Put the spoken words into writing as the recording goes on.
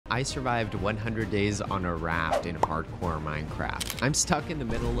I survived 100 days on a raft in hardcore Minecraft. I'm stuck in the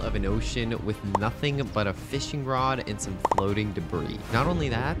middle of an ocean with nothing but a fishing rod and some floating debris. Not only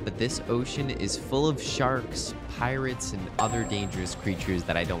that, but this ocean is full of sharks, pirates, and other dangerous creatures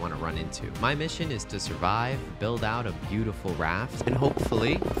that I don't want to run into. My mission is to survive, build out a beautiful raft, and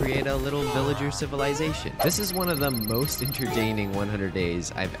hopefully create a little villager civilization. This is one of the most entertaining 100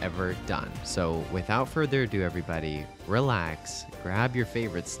 days I've ever done. So without further ado, everybody, relax, grab your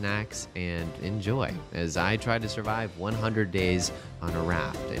favorite snacks, and enjoy as I try to survive 100 days on a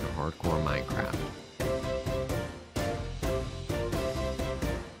raft in hardcore Minecraft.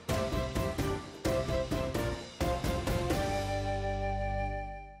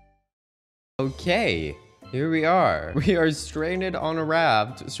 Okay, here we are. We are stranded on a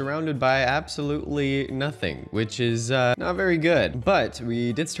raft, surrounded by absolutely nothing, which is not very good. But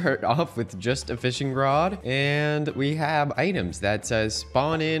we did start off with just a fishing rod, and we have items that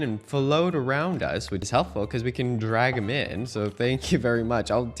spawn in and float around us, which is helpful because we can drag them in. So thank you very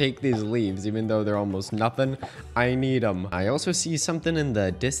much. I'll take these leaves, even though they're almost nothing. I need them. I also see something in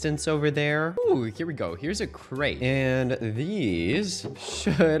the distance over there. Ooh, here we go. Here's a crate, and these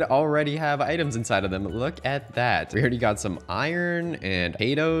should already have items inside of them. Look at that. We already got some iron and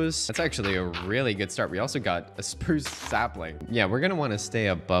potatoes. That's actually a really good start. We also got a spruce sapling. Yeah, we're gonna want to stay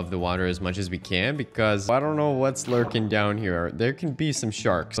above the water as much as we can because I don't know what's lurking down here. There can be some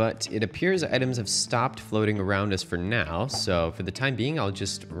sharks, but it appears items have stopped floating around us for now. So for the time being, I'll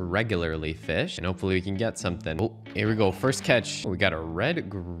just regularly fish and hopefully we can get something. Oh, here we go. First catch. We got a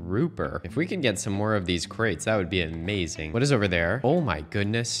red grouper. If we can get some more of these crates, that would be amazing. What is over there? Oh my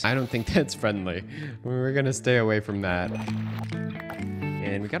goodness. I don't think that's friendly. We're gonna stay away from that.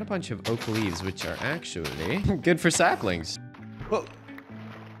 And we got a bunch of oak leaves, which are actually good for saplings. Whoa.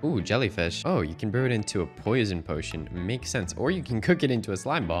 Ooh, jellyfish. Oh, you can brew it into a poison potion. Makes sense. Or you can cook it into a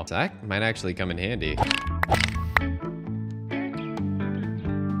slime ball. So that might actually come in handy.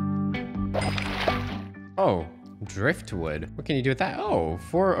 Oh, driftwood. What can you do with that? Oh,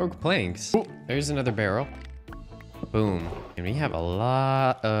 4 oak planks. Ooh, there's another barrel. Boom. And we have a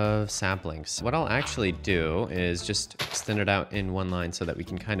lot of saplings. What I'll actually do is just extend it out in one line so that we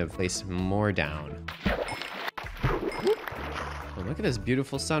can kind of place more down. Oh, look at this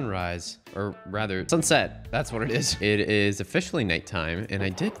beautiful sunrise, or rather sunset. That's what it is. It is officially nighttime, and I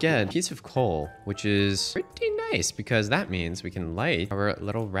did get a piece of coal, which is pretty nice because that means we can light our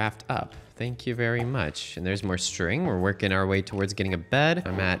little raft up. Thank you very much. And there's more string. We're working our way towards getting a bed.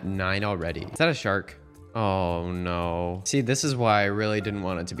 I'm at 9 already. Is that a shark? Oh no. See, this is why I really didn't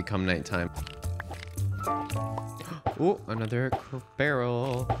want it to become nighttime. Oh, another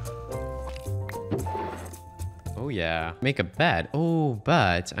barrel. Oh yeah. Make a bed. Oh,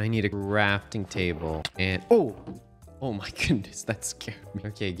 but I need a crafting table. And oh my goodness, that scared me.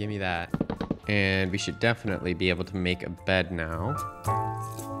 Okay, give me that. And we should definitely be able to make a bed now.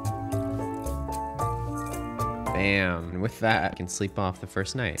 Bam. And with that, I can sleep off the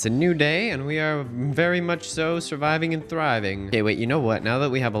first night. It's a new day, and we are very much so surviving and thriving. Okay, wait, you know what? Now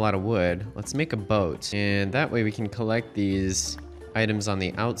that we have a lot of wood, let's make a boat. And that way we can collect these items on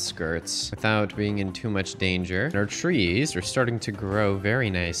the outskirts without being in too much danger. And our trees are starting to grow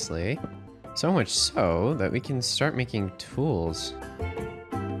very nicely. So much so that we can start making tools.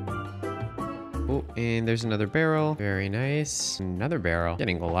 Oh, and there's another barrel. Very nice. Another barrel.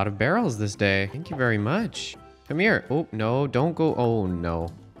 Getting a lot of barrels this day. Thank you very much. Come here. Oh, no, don't go. Oh, no.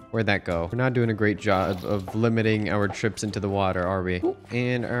 Where'd that go? We're not doing a great job of limiting our trips into the water, are we? Ooh,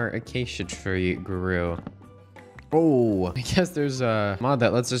 and our acacia tree grew. Oh, I guess there's a mod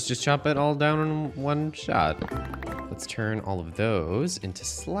that lets us just chop it all down in one shot. Let's turn all of those into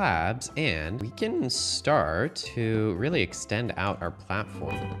slabs, and we can start to really extend out our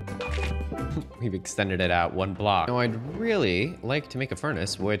platform. We've extended it out 1 block. Now, I'd really like to make a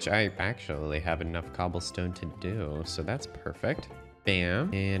furnace, which I actually have enough cobblestone to do, so that's perfect.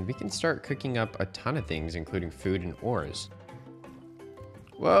 Bam. And we can start cooking up a ton of things, including food and ores.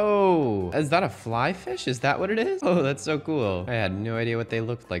 Whoa, is that a fly fish? Is that what it is? Oh, that's so cool. I had no idea what they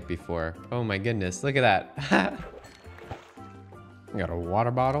looked like before. Oh my goodness, look at that. I got a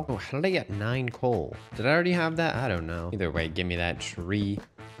water bottle. Oh, how did I get 9 coal? Did I already have that? I don't know. Either way, give me that tree.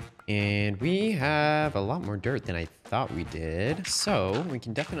 And we have a lot more dirt than I thought we did. So we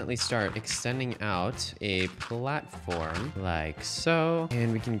can definitely start extending out a platform like so.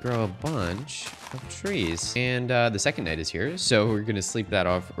 And we can grow a bunch of trees. And the second night is here. So we're gonna sleep that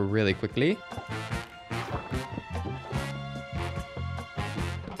off really quickly.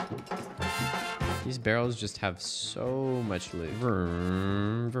 These barrels just have so much loot.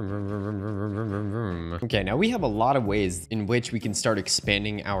 Okay, now we have a lot of ways in which we can start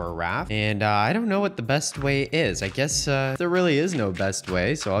expanding our raft. And I don't know what the best way is. I guess there really is no best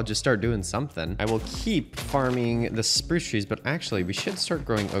way, so I'll just start doing something. I will keep farming the spruce trees, but actually we should start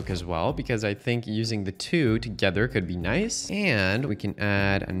growing oak as well, because I think using the two together could be nice. And we can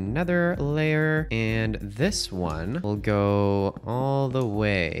add another layer, and this one will go all the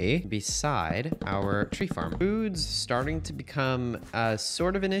way beside our tree farm. Food's starting to become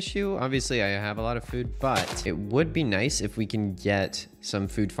sort of an issue. Obviously I have a lot of food, but it would be nice if we can get some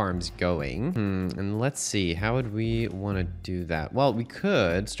food farms going. And let's see, how would we want to do that? Well, we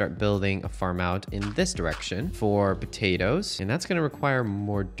could start building a farm out in this direction for potatoes, and that's going to require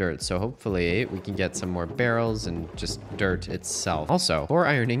more dirt. So hopefully we can get some more barrels and just dirt itself. Also, for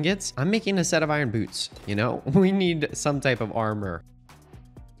iron ingots, I'm making a set of iron boots. You know, we need some type of armor.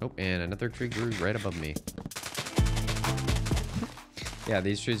 Oh, and another tree grew right above me. Yeah,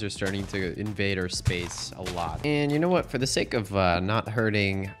 these trees are starting to invade our space a lot. And you know what? For the sake of not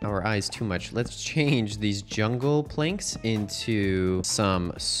hurting our eyes too much, let's change these jungle planks into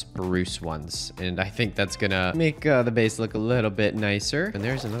some spruce ones. And I think that's gonna make the base look a little bit nicer. And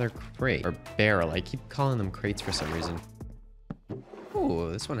there's another crate, or barrel. I keep calling them crates for some reason.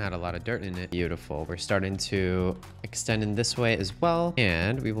 Ooh, this one had a lot of dirt in it. Beautiful. We're starting to extend in this way as well.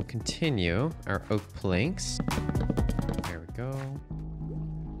 And we will continue our oak planks. There we go.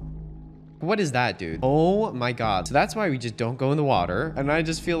 What is that, dude? Oh my god. So that's why we just don't go in the water. And I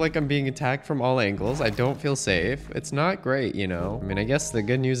just feel like I'm being attacked from all angles. I don't feel safe. It's not great, you know? I mean, I guess the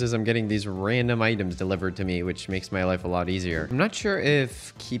good news is I'm getting these random items delivered to me, which makes my life a lot easier. I'm not sure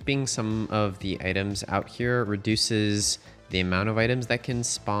if keeping some of the items out here reduces the amount of items that can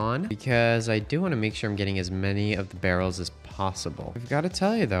spawn, because I do want to make sure I'm getting as many of the barrels as possible. I've got to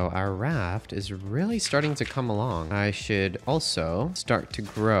tell you though, our raft is really starting to come along. I should also start to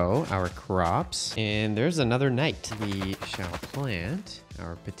grow our crops. And there's another night. We shall plant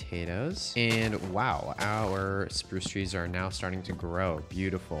our potatoes. And wow, our spruce trees are now starting to grow.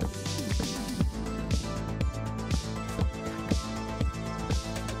 Beautiful.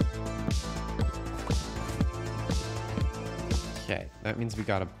 Okay, that means we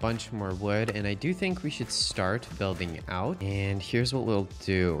got a bunch more wood, and I do think we should start building out. And here's what we'll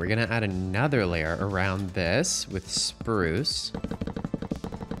do. We're gonna add another layer around this with spruce.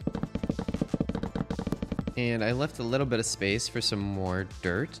 And I left a little bit of space for some more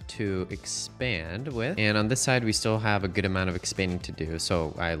dirt to expand with. And on this side, we still have a good amount of expanding to do,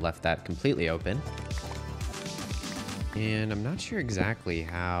 so I left that completely open. And I'm not sure exactly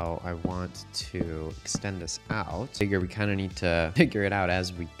how I want to extend this out. I figure we kind of need to figure it out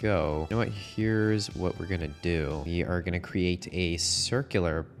as we go. You know what? Here's what we're gonna do. We are gonna create a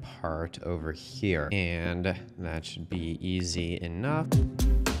circular part over here, and that should be easy enough.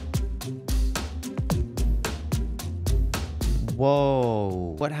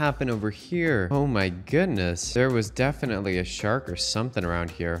 Whoa, what happened over here? Oh my goodness. There was definitely a shark or something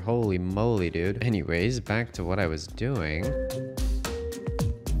around here. Holy moly, dude. Anyways, back to what I was doing. There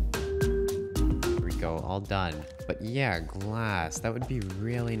we go, all done. But yeah, glass. That would be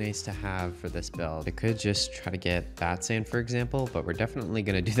really nice to have for this build. I could just try to get that sand, for example, but we're definitely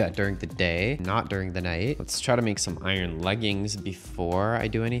gonna do that during the day, not during the night. Let's try to make some iron leggings before I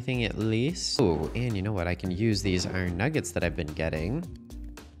do anything at least. Oh, and you know what? I can use these iron nuggets that I've been getting.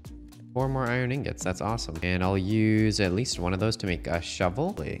 4 more iron ingots. That's awesome. And I'll use at least one of those to make a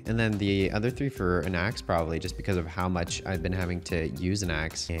shovel. And then the other 3 for an axe, probably, just because of how much I've been having to use an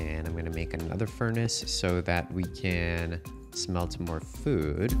axe. And I'm going to make another furnace so that we can smelt more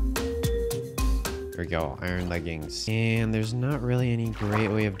food. There we go, iron leggings. And there's not really any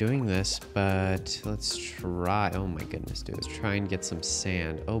great way of doing this, but let's try. Oh my goodness, dude. Let's try and get some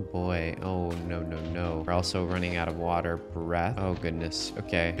sand. Oh boy. Oh, no, no, no. We're also running out of water breath. Oh goodness.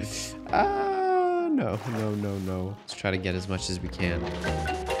 Okay. No, no, no, no. Let's try to get as much as we can.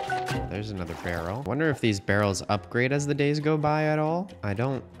 There's another barrel. Wonder if these barrels upgrade as the days go by at all. I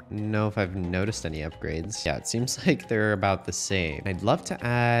don't know if I've noticed any upgrades. Yeah, it seems like they're about the same. I'd love to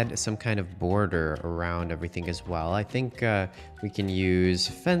add some kind of border around everything as well. I think we can use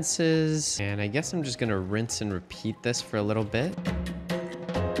fences, and I guess I'm just gonna rinse and repeat this for a little bit.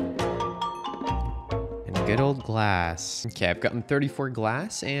 And Good old glass. Okay, I've gotten 34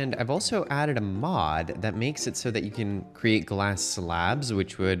 glass, and I've also added a mod that makes it so that you can create glass slabs,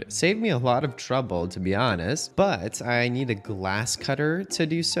 which would save me a lot of trouble, to be honest. But I need a glass cutter to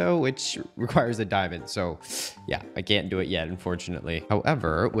do so, which requires a diamond. So yeah, I can't do it yet, unfortunately.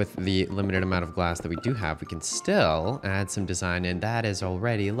 However, with the limited amount of glass that we do have, we can still add some design, and that is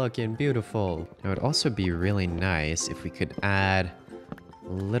already looking beautiful. It would also be really nice if we could add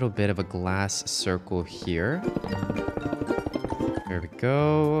a little bit of a glass circle here. There we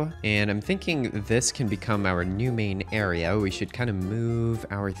go. And I'm thinking this can become our new main area. We should kind of move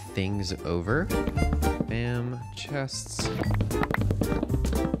our things over. Bam, chests.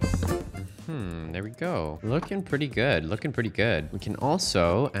 There we go. Looking pretty good. Looking pretty good. We can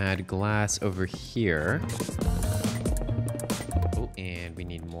also add glass over here. Oh, and we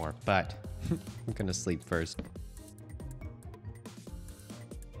need more, but I'm gonna sleep first.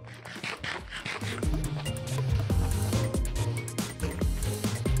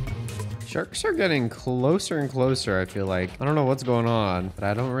 Sharks are getting closer and closer, I feel like. I don't know what's going on, but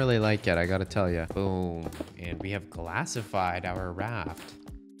I don't really like it, I gotta tell you. Boom. And we have glassified our raft.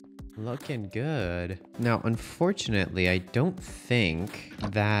 Looking good. Now, unfortunately, I don't think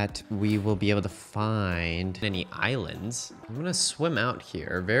that we will be able to find any islands. I'm gonna swim out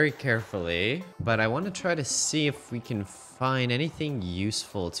here very carefully, but I want to try to see if we can find anything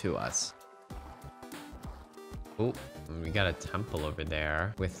useful to us. Oh, we got a temple over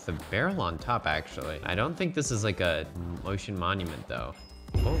there with the barrel on top, actually. I don't think this is like a ocean monument, though.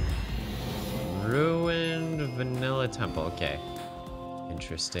 Oh, ruined vanilla temple. Okay.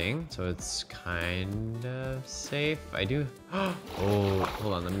 Interesting. So it's kind of safe. I do. Oh,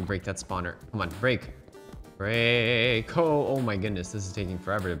 hold on. Let me break that spawner. Come on, break. Break. Oh my goodness. This is taking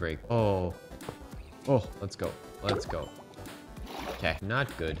forever to break. Oh, let's go. Let's go. Okay.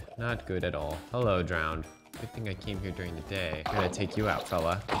 Not good. Not good at all. Hello, drowned. Good thing I came here during the day. I'm gonna take you out,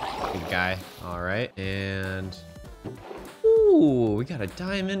 fella. Good guy. All right. And ooh, we got a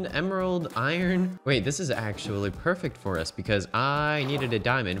diamond, emerald, iron. Wait, this is actually perfect for us because I needed a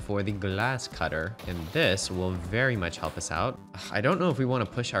diamond for the glass cutter, and this will very much help us out. I don't know if we want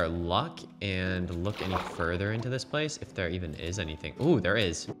to push our luck and look any further into this place, if there even is anything. Ooh, there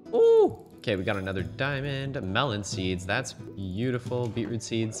is. Ooh. Okay, we got another diamond, melon seeds. That's beautiful. Beetroot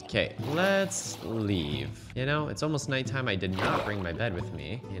seeds. Okay, let's leave. You know, it's almost nighttime. I did not bring my bed with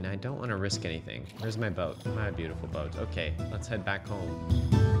me, and I don't want to risk anything. Where's my boat? My beautiful boat. Okay, let's head back home.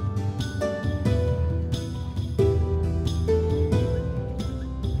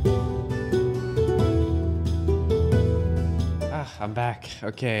 I'm back.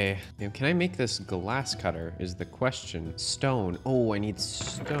 Okay. Now, can I make this glass cutter is the question. Stone. Oh, I need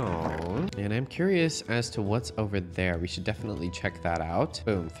stone. And I'm curious as to what's over there. We should definitely check that out.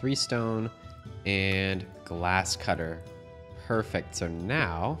 Boom. 3 stone and glass cutter. Perfect. So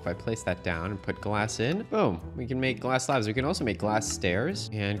now, if I place that down and put glass in, boom, we can make glass slabs. We can also make glass stairs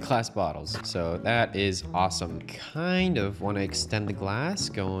and glass bottles. So that is awesome. Kind of want to extend the glass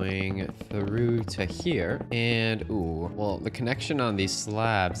going through to here. And, ooh, well, the connection on these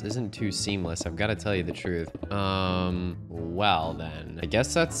slabs isn't too seamless. I've got to tell you the truth. Well then, I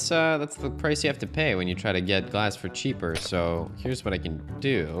guess that's the price you have to pay when you try to get glass for cheaper. So here's what I can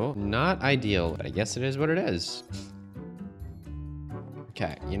do. Not ideal, but I guess it is what it is.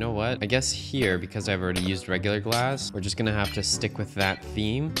 Okay, you know what? I guess here, because I've already used regular glass, we're just gonna have to stick with that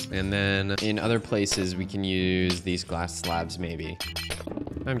theme. And then in other places, we can use these glass slabs maybe.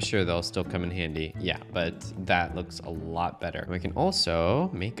 I'm sure they'll still come in handy. Yeah, but that looks a lot better. We can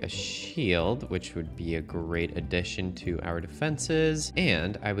also make a shield, which would be a great addition to our defenses.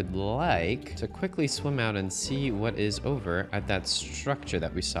 And I would like to quickly swim out and see what is over at that structure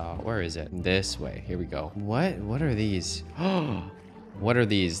that we saw. Where is it? This way. Here we go. What are these? Oh, what are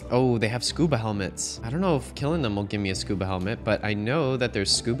these? Oh, they have scuba helmets. I don't know if killing them will give me a scuba helmet, but I know that there's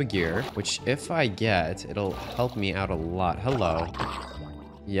scuba gear, which if I get, it'll help me out a lot. Hello.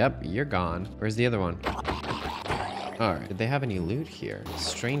 Yep, you're gone. Where's the other one? All right, did they have any loot here?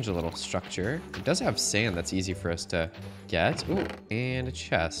 Strange little structure. It does have sand that's easy for us to get. Ooh, and a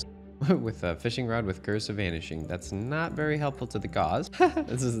chest. With a fishing rod with Curse of Vanishing. That's not very helpful to the cause.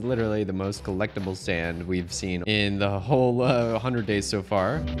 This is literally the most collectible sand we've seen in the whole 100 days so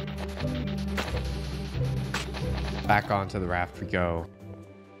far. Back onto the raft we go.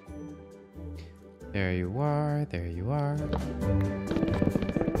 There you are, there you are.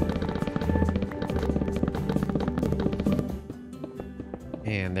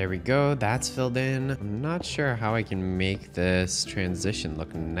 And there we go, that's filled in. I'm not sure how I can make this transition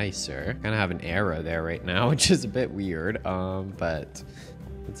look nicer. Kind of have an arrow there right now, which is a bit weird, but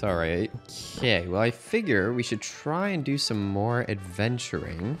It's all right. Okay, well, I figure we should try and do some more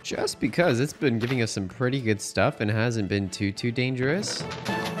adventuring just because it's been giving us some pretty good stuff and hasn't been too dangerous.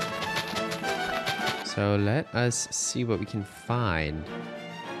 So let us see what we can find.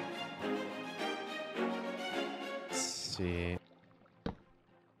 Let's see.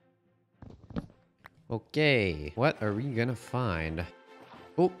 Okay, what are we gonna find?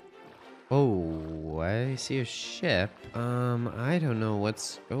 Oh. Oh, I see a ship. I don't know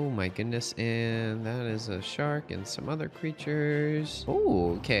what's... Oh my goodness, and that is a shark and some other creatures.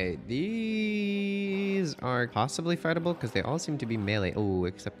 Oh, okay. These are possibly fightable because they all seem to be melee. Oh,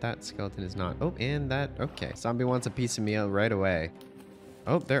 except that skeleton is not. Oh, and that... Okay, zombie wants a piece of me right away.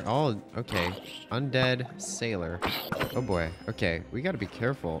 Oh, they're all... Okay. Undead sailor. Oh boy. Okay, we gotta be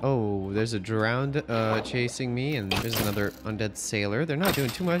careful. Oh, there's a drowned chasing me, and there's another undead sailor. They're not doing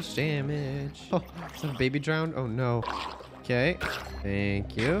too much damage. Oh, is that a baby drowned? Oh no. Okay.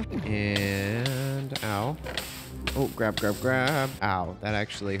 Thank you. And... Ow. Oh, grab. Ow, that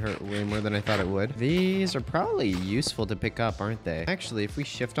actually hurt way more than I thought it would. These are probably useful to pick up, aren't they? Actually, if we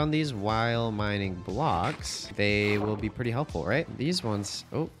shift on these while mining blocks, they will be pretty helpful, right? These ones...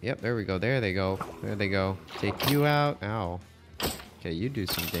 Oh, yep, there we go. There they go. There they go. Take you out. Ow. Okay, you do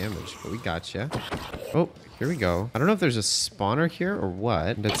some damage, but we gotcha. Oh, here we go. I don't know if there's a spawner here or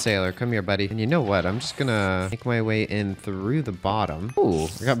what. Dead sailor, come here, buddy. And you know what? I'm just gonna make my way in through the bottom. Ooh,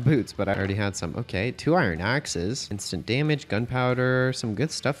 I got boots, but I already had some. Okay, 2 iron axes, instant damage, gunpowder, some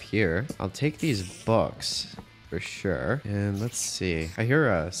good stuff here. I'll take these books for sure. And let's see. I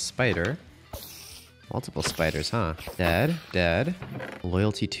hear a spider. Multiple spiders, huh? Dead.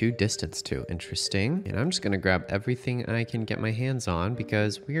 Loyalty 2, distance 2. Interesting. And I'm just gonna grab everything I can get my hands on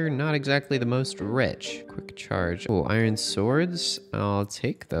because we're not exactly the most rich. Quick charge. Oh, iron swords. I'll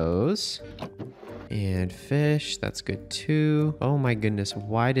take those. And fish, that's good too. Oh my goodness,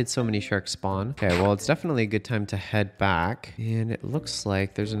 why did so many sharks spawn? Okay, well, it's definitely a good time to head back. And it looks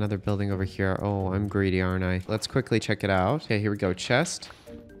like there's another building over here. Oh, I'm greedy, aren't I? Let's quickly check it out. Okay, here we go. Chest.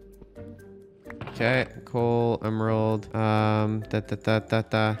 Okay, coal, emerald,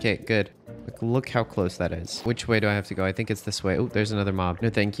 Okay, good. Look how close that is. Which way do I have to go? I think it's this way. Oh, there's another mob. No,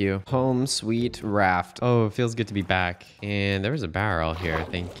 thank you. Home, sweet, raft. Oh, it feels good to be back. And there was a barrel here.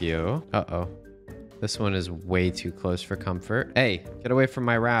 Thank you. Uh-oh. This one is way too close for comfort. Hey, get away from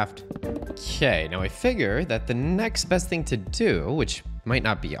my raft. Okay, now I figure that the next best thing to do, which might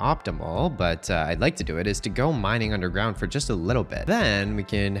not be optimal, but I'd like to do it, is to go mining underground for just a little bit. Then we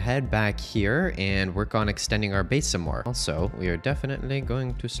can head back here and work on extending our base some more. Also, we are definitely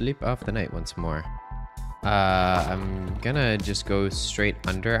going to sleep off the night once more. I'm gonna just go straight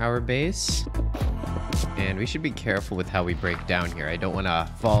under our base. And we should be careful with how we break down here. I don't want to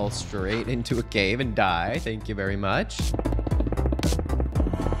fall straight into a cave and die. Thank you very much.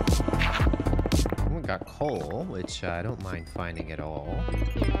 We got coal, which I don't mind finding at all.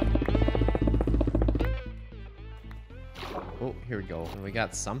 Oh, here we go. And we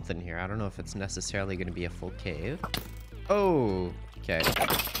got something here. I don't know if it's necessarily going to be a full cave. Oh, okay.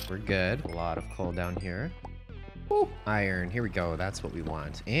 We're good. A lot of coal down here. Ooh, iron, here we go. That's what we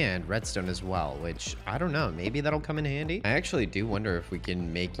want. And redstone as well, which I don't know. Maybe that'll come in handy. I actually do wonder if we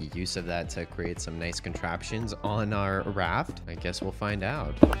can make use of that to create some nice contraptions on our raft. I guess we'll find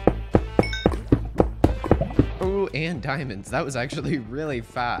out. Oh, and diamonds. That was actually really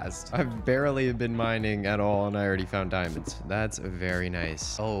fast. I've barely been mining at all and I already found diamonds. That's very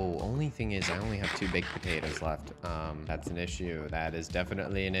nice. Oh, only thing is I only have 2 baked potatoes left. That's an issue. That is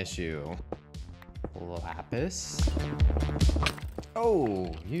definitely an issue. Lapis.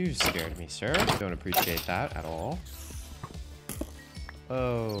 Oh, you scared me, sir. Don't appreciate that at all.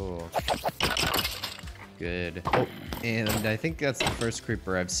 Oh. Good. Oh, and I think that's the first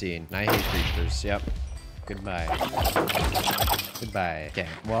creeper I've seen. I hate creepers. Yep. Goodbye. Goodbye. Okay,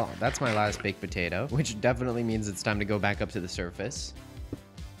 well, that's my last baked potato, which definitely means it's time to go back up to the surface.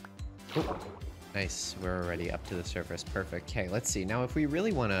 Oh. Nice, we're already up to the surface. Perfect. Okay, let's see. Now, if we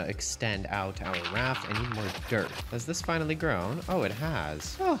really want to extend out our raft, I need more dirt. Has this finally grown? Oh, it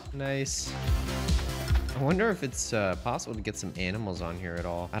has. Oh, nice. I wonder if it's possible to get some animals on here at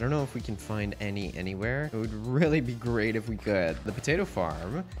all. I don't know if we can find any anywhere. It would really be great if we could. The potato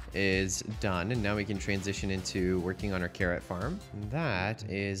farm is done, and now we can transition into working on our carrot farm. That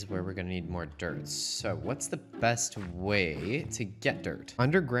is where we're gonna need more dirt. So what's the best way to get dirt?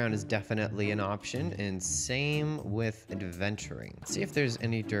 Underground is definitely an option, and same with adventuring. Let's see if there's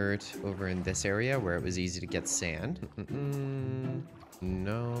any dirt over in this area where it was easy to get sand.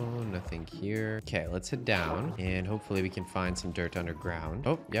 No, nothing here. Okay, let's head down and hopefully we can find some dirt underground.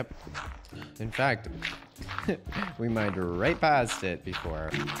 Oh, yep. In fact, We mined right past it before.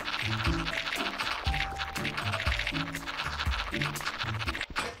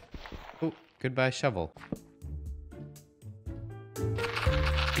 Oh, goodbye shovel.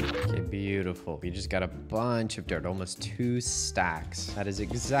 Okay, beautiful. We just got a bunch of dirt, almost 2 stacks. That is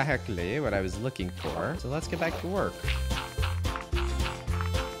exactly what I was looking for. So let's get back to work.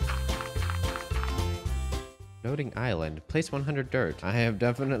 Loading island. Place 100 dirt. I have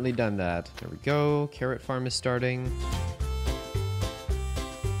definitely done that. There we go. Carrot farm is starting.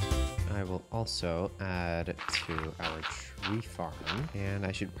 I will also add to our tree farm. And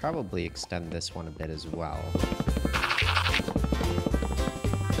I should probably extend this one a bit as well.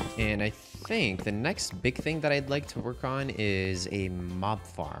 And I think the next big thing that I'd like to work on is a mob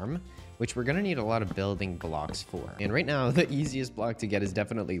farm, which we're gonna need a lot of building blocks for. And right now, the easiest block to get is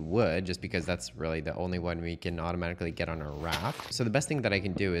definitely wood, just because that's really the only one we can automatically get on our raft. So the best thing that I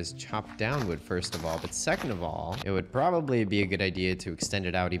can do is chop down wood first of all, but second of all, it would probably be a good idea to extend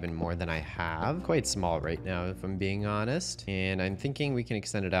it out even more than I have. Quite small right now, if I'm being honest. And I'm thinking we can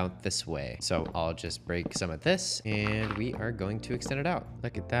extend it out this way. So I'll just break some of this, and we are going to extend it out.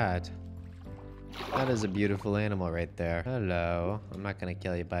 Look at that. That is a beautiful animal right there. Hello. I'm not gonna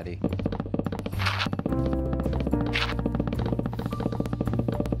kill you, buddy.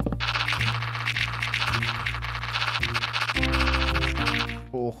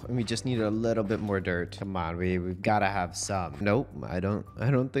 Oh, and we just need a little bit more dirt. Come on, we've gotta have some. Nope, I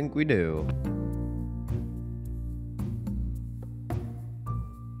don't think we do.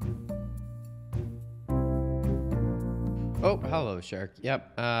 Oh, hello, shark.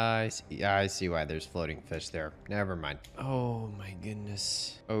 Yep, I see why there's floating fish there. Never mind. Oh, my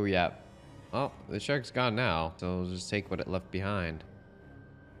goodness. Oh, yeah. Well, the shark's gone now, so we'll just take what it left behind.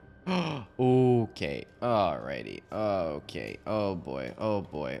 Okay, alrighty. Okay, oh boy, oh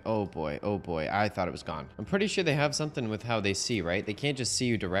boy, oh boy, oh boy. I thought it was gone. I'm pretty sure they have something with how they see, right? They can't just see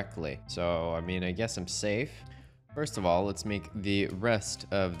you directly. So, I mean, I guess I'm safe. First of all, let's make the rest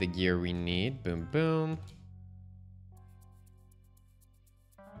of the gear we need. Boom, boom.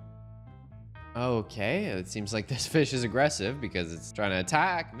 Okay, it seems like this fish is aggressive because it's trying to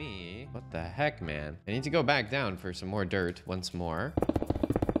attack me. What the heck, man? I need to go back down for some more dirt once more.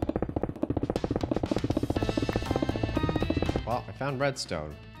 Well, I found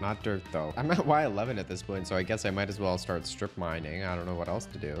redstone. Not dirt, though. I'm at Y11 at this point, so I guess I might as well start strip mining. I don't know what else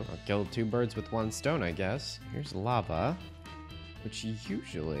to do. I'll kill 2 birds with 1 stone, I guess. Here's lava, which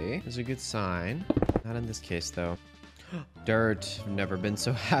usually is a good sign. Not in this case, though. Dirt. I've never been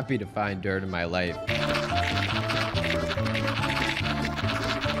so happy to find dirt in my life.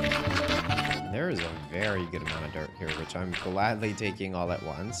 There is a very good amount of dirt here, which I'm gladly taking all at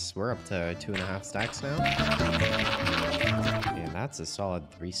once. We're up to 2.5 stacks now. And that's a solid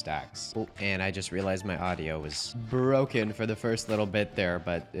 3 stacks. Oh, and I just realized my audio was broken for the first little bit there,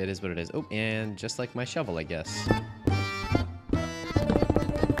 but it is what it is. Oh, and just like my shovel, I guess.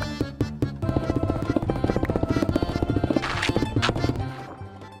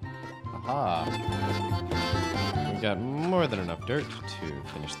 We got more than enough dirt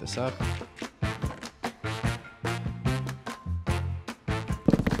to finish this up.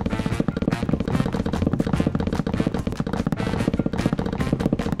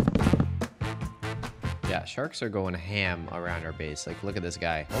 Yeah, sharks are going ham around our base. Like, look at this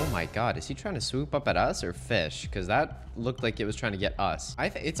guy. Oh my god, is he trying to swoop up at us or fish? Because that looked like it was trying to get us. I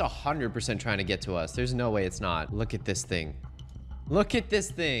think it's 100% trying to get to us. There's no way it's not. Look at this thing. Look at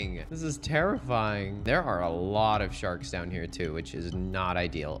this thing. This is terrifying. There are a lot of sharks down here too, which is not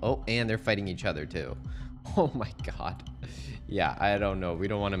ideal. Oh, and they're fighting each other too. Oh my god. Yeah, I don't know. We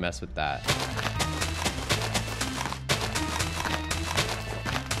don't want to mess with that.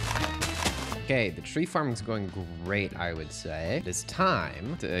 Okay, the tree farming's going great, I would say. It is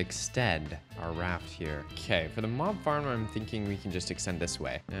time to extend our raft here. Okay, for the mob farm, I'm thinking we can just extend this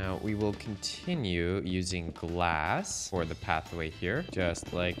way. Now, we will continue using glass for the pathway here,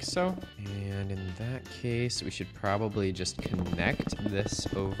 just like so. And in that case, we should probably just connect this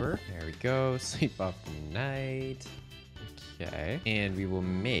over. There we go. Sleep off the night. Okay, and we will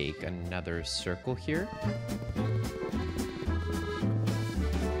make another circle here.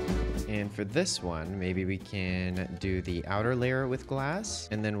 And for this one, maybe we can do the outer layer with glass,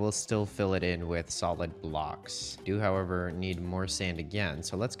 and then we'll still fill it in with solid blocks. Do, however, need more sand again,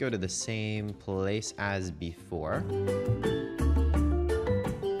 so let's go to the same place as before.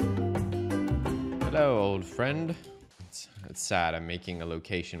 Hello, old friend. It's sad I'm making a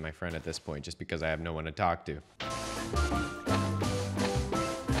location my friend at this point just because I have no one to talk to.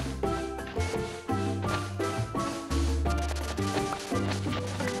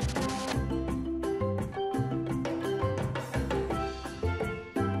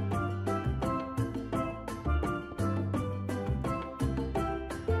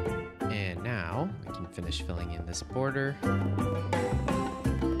 finish filling in this border.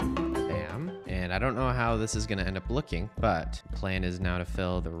 Bam. And I don't know how this is gonna end up looking, but the plan is now to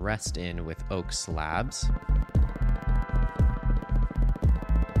fill the rest in with oak slabs.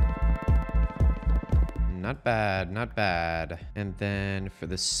 Not bad, not bad. And then for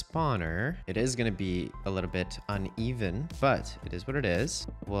the spawner, it is gonna be a little bit uneven, but it is what it is.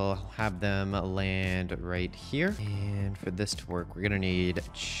 We'll have them land right here. And for this to work, we're gonna need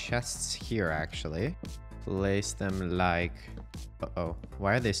chests here, actually. Place them like... Uh-oh.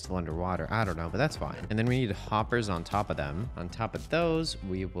 Why are they still underwater? I don't know, but that's fine. And then we need hoppers on top of them. On top of those,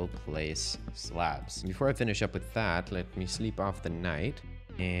 we will place slabs. Before I finish up with that, let me sleep off the night.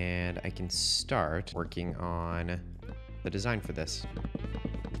 And I can start working on the design for this.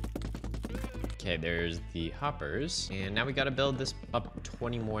 Okay, there's the hoppers. And now we gotta build this up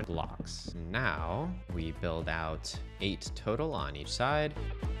 20 more blocks. Now we build out 8 total on each side.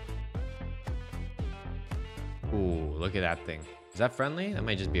 Ooh, look at that thing. Is that friendly? That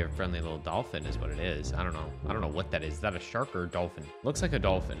might just be a friendly little dolphin is what it is. I don't know. I don't know what that is. Is that a shark or a dolphin? Looks like a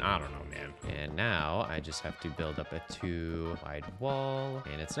dolphin. I don't know, man. And now I just have to build up a 2 wide wall.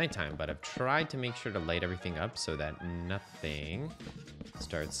 And it's nighttime, but I've tried to make sure to light everything up so that nothing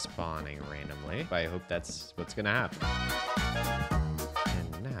starts spawning randomly. But I hope that's what's gonna happen.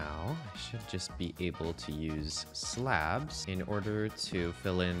 And now I should just be able to use slabs in order to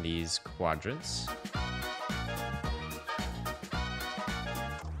fill in these quadrants.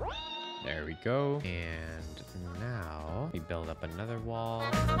 There we go. And now we build up another wall.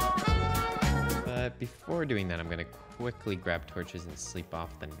 But before doing that, I'm gonna quickly grab torches and sleep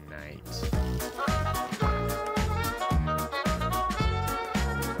off the night.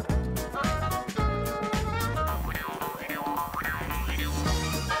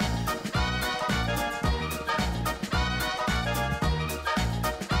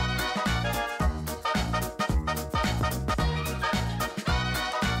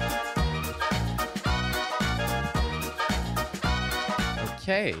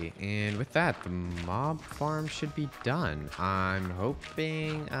 Okay, and with that, the mob farm should be done. I'm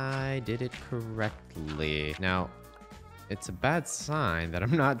hoping I did it correctly. Now, it's a bad sign that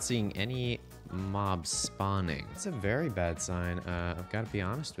I'm not seeing any mobs spawning. It's a very bad sign, I've got to be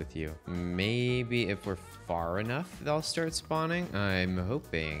honest with you. Maybe if we're far enough, they'll start spawning. I'm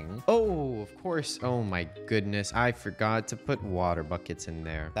hoping. Oh, of course. Oh my goodness, I forgot to put water buckets in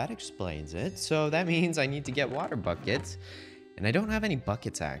there. That explains it. So that means I need to get water buckets. And I don't have any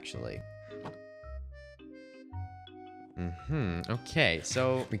buckets, actually. Okay,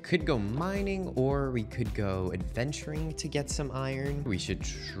 so we could go mining or we could go adventuring to get some iron. We should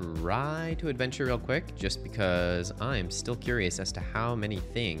try to adventure real quick just because I'm still curious as to how many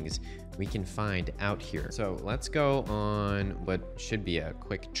things we can find out here. So let's go on what should be a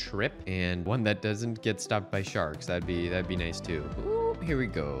quick trip and one that doesn't get stopped by sharks. That'd be nice too. Ooh, here we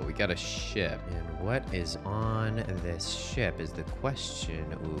go. We got a ship. And what is on this ship is the question.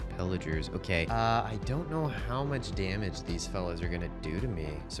 Ooh, pillagers. Okay, I don't know how much damage these fellas are gonna do to me.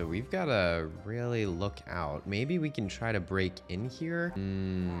 So we've gotta really look out. Maybe we can try to break in here.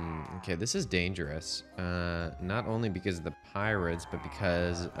 Okay, this is dangerous. Not only because of the pirates, but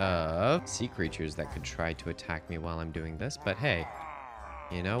because of sea creatures that could try to attack me while I'm doing this. But hey,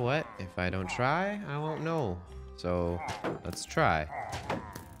 you know what? If I don't try, I won't know. So let's try.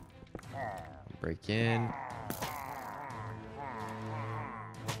 Break in.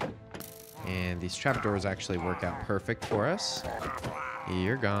 And these trapdoors actually work out perfect for us.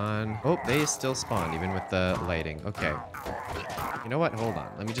 You're gone. Oh, they still spawn even with the lighting. Okay. You know what? Hold on.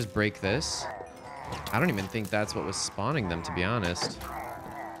 Let me just break this. I don't even think that's what was spawning them, to be honest.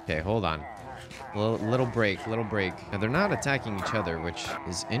 Okay, hold on. Little break, little break. Now, they're not attacking each other, which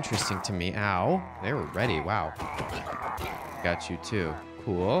is interesting to me. Ow. They were ready. Wow. Got you, too.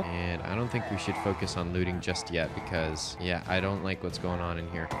 Cool. And I don't think we should focus on looting just yet because, yeah, I don't like what's going on in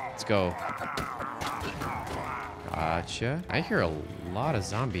here. Let's go. Gotcha. I hear a lot of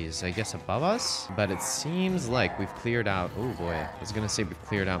zombies, I guess, above us, but it seems like we've cleared out... Oh, boy. I was going to say we've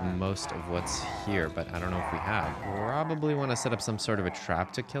cleared out most of what's here, but I don't know if we have. Probably want to set up some sort of a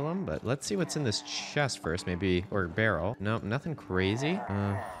trap to kill them, but let's see what's in this chest first, maybe, or barrel. Nope, nothing crazy.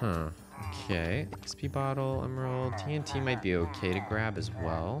 Okay, XP bottle, emerald, TNT might be okay to grab as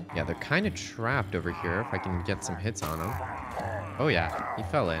well. Yeah, they're kind of trapped over here if I can get some hits on them. Oh yeah, he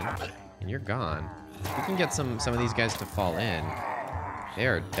fell in, and you're gone. If we can get some of these guys to fall in, they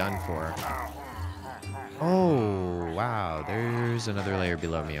are done for. Oh, wow, there's another layer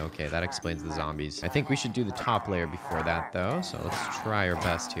below me. Okay, that explains the zombies. I think we should do the top layer before that, though, so let's try our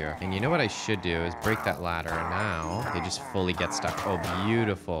best here. And you know what I should do is break that ladder, and now they just fully get stuck. Oh,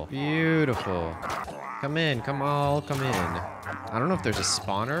 beautiful. Beautiful. Come in, come in. I don't know if there's a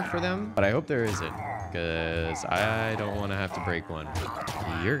spawner for them, but I hope there isn't, because I don't want to have to break one.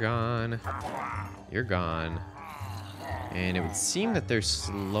 You're gone. You're gone. And it would seem that they're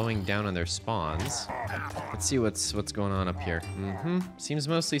slowing down on their spawns. Let's see what's going on up here. Seems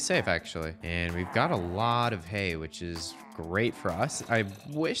mostly safe, actually. And we've got a lot of hay, which is great for us. I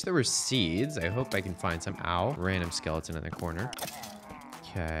wish there were seeds. I hope I can find some. Ow. Random skeleton in the corner.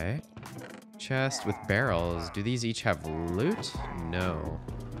 Okay. Chest with barrels. Do these each have loot? No.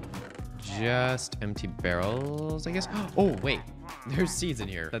 Just empty barrels, I guess. Oh, wait. There's seeds in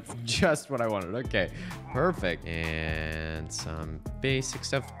here. That's just what I wanted. Okay, perfect. And some basic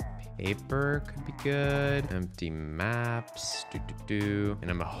stuff. Paper could be good. Empty maps.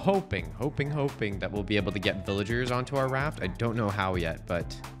 And I'm hoping that we'll be able to get villagers onto our raft. I don't know how yet,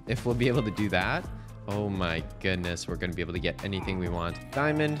 but if we'll be able to do that, oh my goodness, we're gonna be able to get anything we want.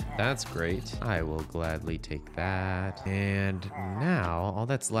 Diamond, that's great. I will gladly take that. And now all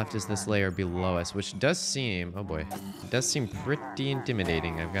that's left is this layer below us, which does seem, oh boy, it does seem pretty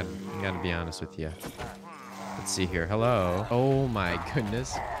intimidating. I gotta be honest with you. Let's see here. Hello. Oh my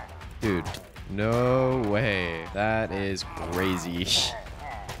goodness. Dude, no way. That is crazy.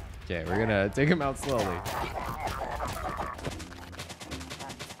 Okay, we're gonna take him out slowly.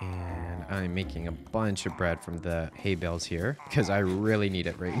 I'm making a bunch of bread from the hay bales here because I really need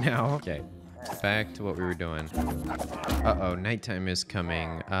it right now. Okay, back to what we were doing. Uh-oh, nighttime is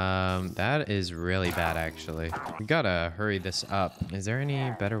coming. That is really bad, actually. We gotta hurry this up. Is there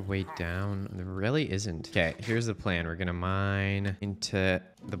any better way down? There really isn't. Okay, here's the plan. We're gonna mine into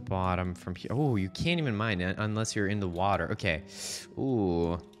the bottom from here. Oh, you can't even mine it unless you're in the water. Okay.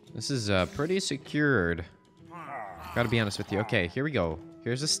 Ooh, this is pretty secured. Gotta be honest with you. Okay, here we go.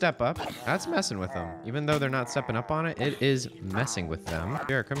 Here's a step up. That's messing with them. Even though they're not stepping up on it, it is messing with them.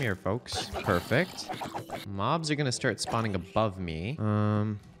 Here, come here, folks. Perfect. Mobs are gonna start spawning above me.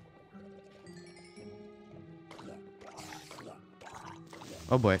 Oh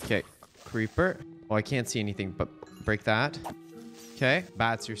boy, okay. Creeper. Oh, I can't see anything, but break that. Okay,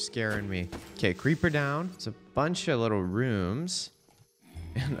 bats are scaring me. Okay, creeper down. It's a bunch of little rooms.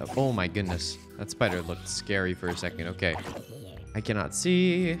 And, oh my goodness. That spider looked scary for a second. Okay. I cannot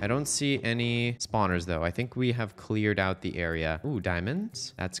see. I don't see any spawners, though. I think we have cleared out the area. Ooh,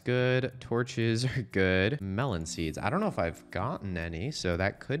 diamonds. That's good. Torches are good. Melon seeds. I don't know if I've gotten any, so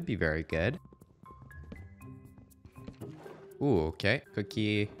that could be very good. Ooh, okay.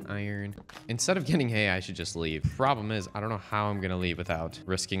 Cookie, iron. Instead of getting hay, I should just leave. Problem is, I don't know how I'm gonna leave without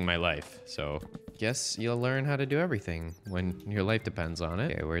risking my life. So, guess you'll learn how to do everything when your life depends on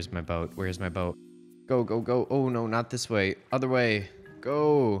it. Okay, where's my boat? Where's my boat? Go, go, go. Oh, no, not this way. Other way.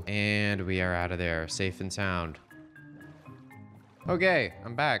 Go. And we are out of there. Safe and sound. Okay,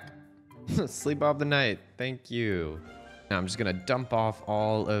 I'm back. Sleep off the night. Thank you. Now I'm just going to dump off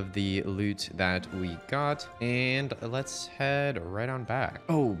all of the loot that we got. And let's head right on back.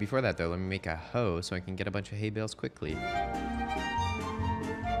 Oh, before that, though, let me make a hoe so I can get a bunch of hay bales quickly.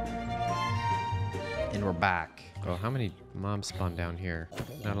 And we're back. Oh, how many mobs spawn down here?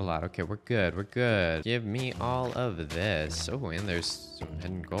 Not a lot. Okay, we're good. We're good. Give me all of this. Oh, and there's some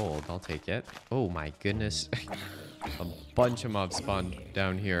hidden gold. I'll take it. Oh my goodness. A bunch of mobs spawned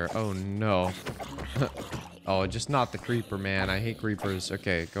down here. Oh no. Oh, just not the creeper, man. I hate creepers.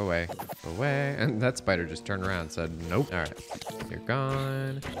 Okay, go away. Go away. And that spider just turned around and said, nope. All right. You're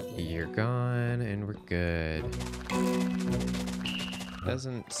gone. You're gone. And we're good.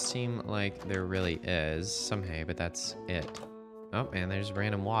 Doesn't seem like there really is some hay, but that's it. Oh, and there's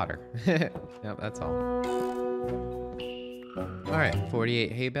random water. Yep, that's all. All right,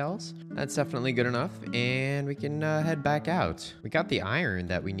 48 hay bales. That's definitely good enough, and we can head back out. We got the iron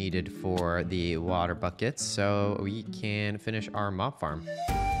that we needed for the water buckets, so we can finish our mob farm.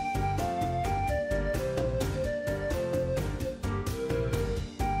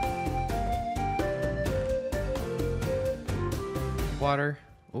 Water.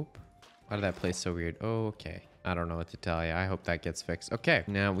 Oop. Why did that place so weird? Oh, okay. I don't know what to tell you. I hope that gets fixed. Okay.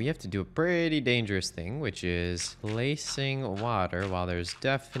 Now we have to do a pretty dangerous thing, which is placing water while there's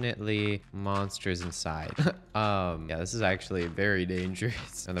definitely monsters inside. Yeah, this is actually very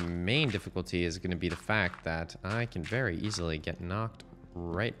dangerous. Now the main difficulty is going to be the fact that I can very easily get knocked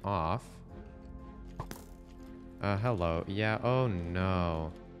right off. Hello. Yeah. Oh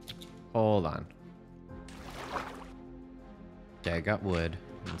no. Hold on. Okay, I got wood.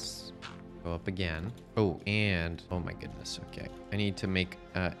 Let's go up again. Oh, and oh my goodness. Okay, I need to make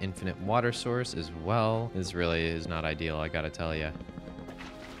an infinite water source as well. This really is not ideal, I gotta tell you.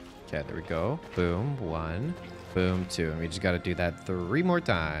 Okay, there we go. Boom. 1, Boom, 2. And we just got to do that 3 more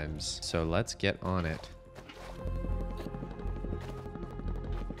times. So let's get on it.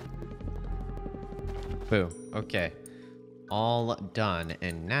 Boom. Okay. All done.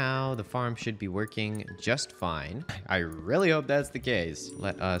 And now the farm should be working just fine. I really hope that's the case.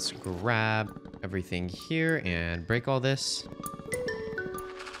 Let us grab everything here and break all this.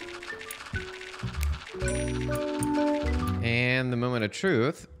 And the moment of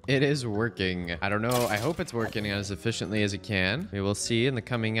truth, it is working. I don't know. I hope it's working as efficiently as it can. We will see in the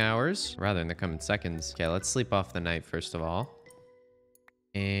coming hours, rather in the coming seconds. Okay, let's sleep off the night first of all.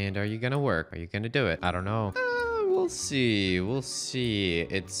 And are you gonna work? Are you gonna do it? I don't know. We'll see. We'll see.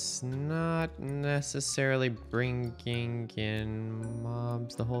 It's not necessarily bringing in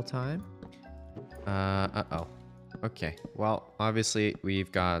mobs the whole time. Uh-oh. Okay, well, obviously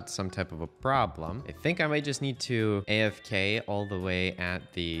we've got some type of a problem. I think I might just need to AFK all the way at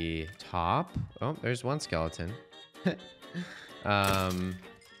the top. Oh, there's one skeleton. So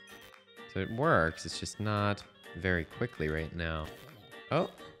it works. It's just not very quickly right now. Oh,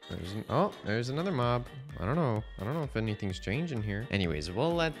 there's another mob. I don't know if anything's changing here. Anyways,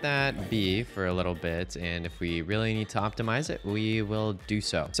 we'll let that be for a little bit. And if we really need to optimize it, we will do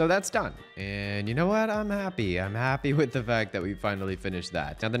so. So that's done. And you know what? I'm happy. I'm happy with the fact that we finally finished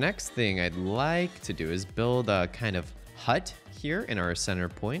that. Now, the next thing I'd like to do is build a kind of hut here in our center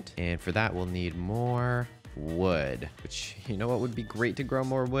point. And for that, we'll need more wood, which, you know what would be great to grow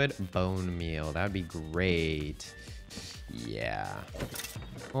more wood? Bone meal. That would be great. Yeah.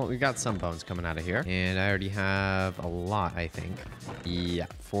 Well, we got some bones coming out of here. And I already have a lot, I think. Yeah,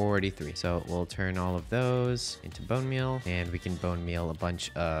 43. So we'll turn all of those into bone meal. And we can bone meal a bunch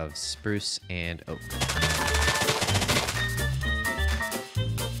of spruce and oak.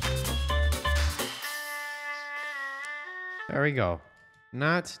 There we go.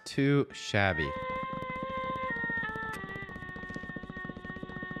 Not too shabby.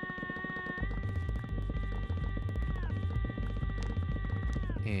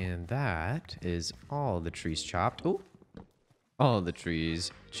 And that is all the trees chopped. Oh, all the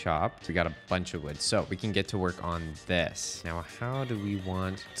trees chopped. We got a bunch of wood, so we can get to work on this. Now, how do we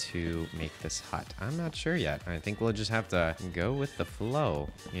want to make this hut? I'm not sure yet. I think we'll just have to go with the flow,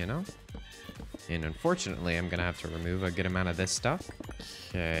 you know? And unfortunately, I'm gonna have to remove a good amount of this stuff.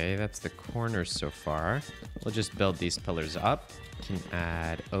 Okay, that's the corners so far. We'll just build these pillars up. We can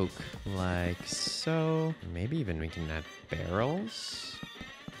add oak like so. Maybe even we can add barrels.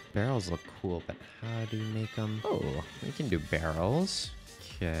 Barrels look cool, but how do we make them? Oh, we can do barrels.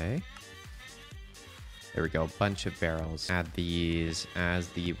 Okay. There we go, a bunch of barrels. Add these as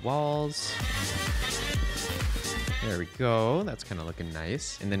the walls. There we go. That's kind of looking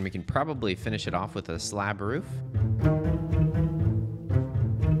nice. And then we can probably finish it off with a slab roof. I'm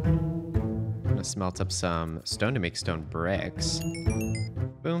gonna smelt up some stone to make stone bricks.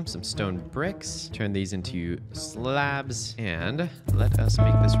 Boom, some stone bricks. Turn these into slabs and let us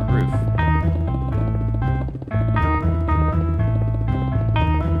make this roof.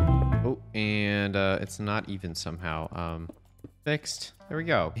 Oh, and it's not even somehow. Fixed. There we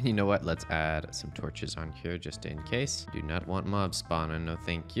go. And you know what? Let's add some torches on here just in case. Do not want mob spawning. No,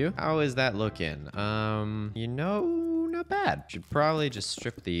 thank you. How is that looking? You know, not bad. Should probably just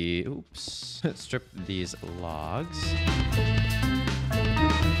strip the, oops, strip these logs.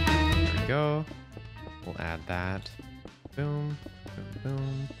 There we go. We'll add that. Boom, boom,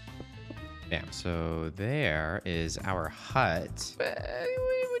 boom. Bam. So there is our hut,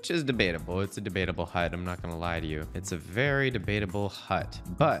 which is debatable. It's a debatable hut. I'm not going to lie to you. It's a very debatable hut,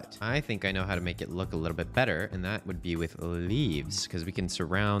 but I think I know how to make it look a little bit better, and that would be with leaves, because we can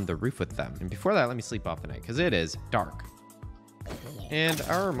surround the roof with them. And before that, let me sleep off the night, because it is dark. And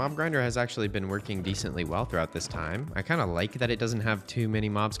our mob grinder has actually been working decently well throughout this time. I kind of like that it doesn't have too many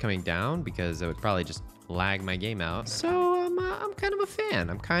mobs coming down, because it would probably just lag my game out. So I'm kind of a fan.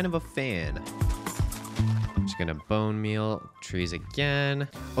 I'm kind of a fan. I'm just gonna bone meal trees again.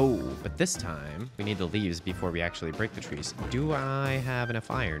 Oh, but this time we need the leaves before we actually break the trees. Do I have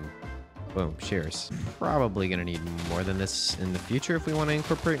enough iron? Boom, shears. Probably gonna need more than this in the future if we want to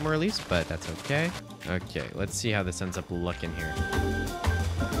incorporate more leaves, but that's okay. Okay, let's see how this ends up looking here.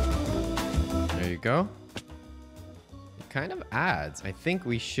 There you go. It kind of adds. I think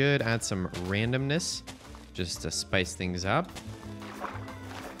we should add some randomness just to spice things up.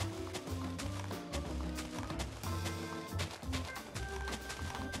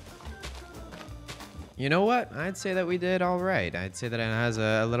 You know what? I'd say that we did all right. I'd say that it has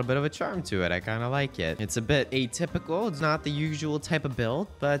a little bit of a charm to it. I kind of like it. It's a bit atypical. It's not the usual type of build,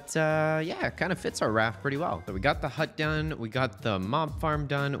 but yeah, it kind of fits our raft pretty well. So we got the hut done. We got the mob farm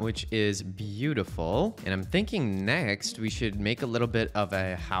done, which is beautiful. And I'm thinking next we should make a little bit of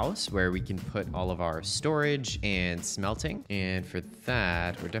a house where we can put all of our storage and smelting. And for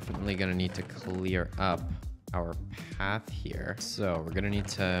that, we're definitely going to need to clear up our path here. So we're gonna need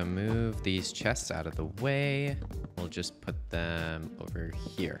to move these chests out of the way. We'll just put them over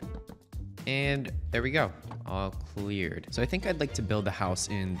here. And there we go, all cleared. So I think I'd like to build a house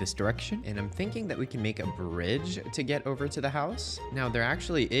in this direction, and I'm thinking that we can make a bridge to get over to the house. Now there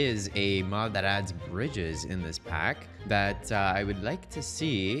actually is a mod that adds bridges in this pack that I would like to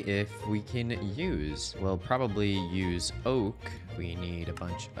see if we can use. We'll probably use oak. We need a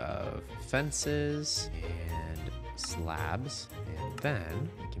bunch of fences and slabs, and then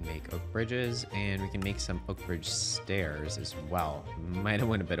we can make oak bridges, and we can make some oak bridge stairs as well. Might have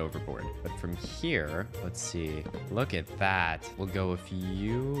went a bit overboard, but from here, let's see, look at that. We'll go a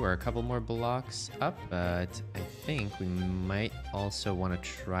few or a couple more blocks up, but I think we might also want to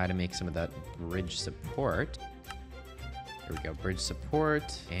try to make some of that bridge support. Here we go, bridge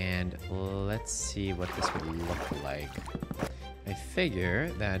support, and let's see what this would look like. I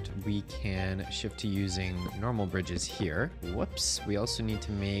figure that we can shift to using normal bridges here. Whoops, we also need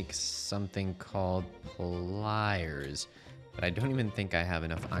to make something called pliers, but I don't even think I have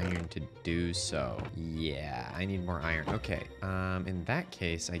enough iron to do so. Yeah, I need more iron. Okay, in that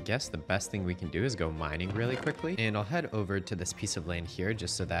case, I guess the best thing we can do is go mining really quickly. And I'll head over to this piece of land here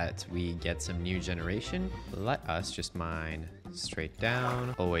just so that we get some new generation. Let us just mine straight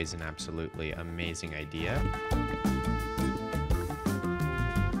down. Always an absolutely amazing idea.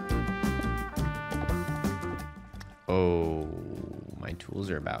 Oh, my tools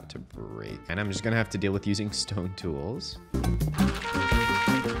are about to break. And I'm just gonna have to deal with using stone tools.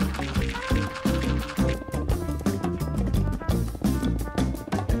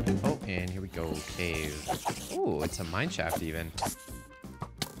 Oh, and here we go, cave. Oh, it's a mine shaft even.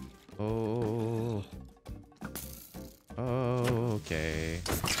 Oh. Okay.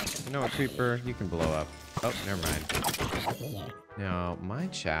 You know what, creeper? You can blow up. Oh, never mind. Now,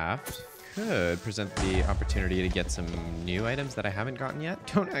 mine shaft could present the opportunity to get some new items that I haven't gotten yet.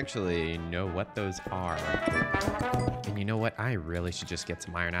 Don't actually know what those are. And you know what? I really should just get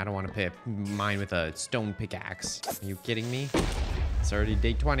some iron. I don't want to pay mine with a stone pickaxe. Are you kidding me? It's already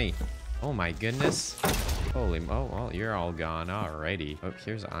day 20. Oh my goodness. Holy, oh, well, you're all gone. Alrighty. Oh,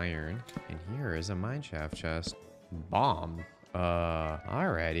 here's iron. And here is a mine shaft chest. Bomb.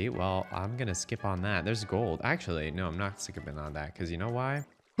 Alrighty. Well, I'm gonna skip on that. There's gold. Actually, no, I'm not skipping on that because you know why?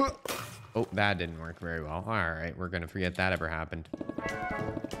 Oh, that didn't work very well. All right, we're gonna forget that ever happened.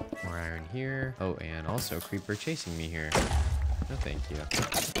 More iron here. Oh, and also creeper chasing me here. No, thank you.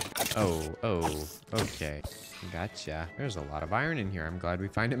 Oh, okay. Gotcha. There's a lot of iron in here. I'm glad we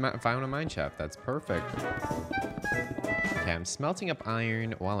found a mine shaft. That's perfect. Okay, I'm smelting up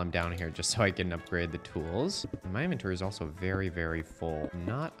iron while I'm down here just so I can upgrade the tools. My inventory is also very, very full.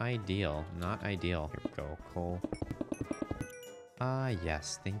 Not ideal. Not ideal. Here we go. Coal.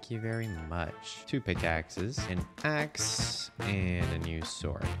 Yes, thank you very much. 2 pickaxes, an axe, and a new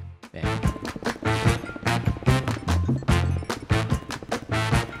sword. Bam.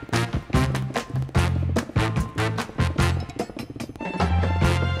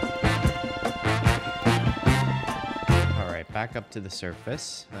 Back up to the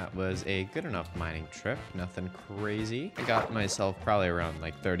surface. That was a good enough mining trip. Nothing crazy. I got myself probably around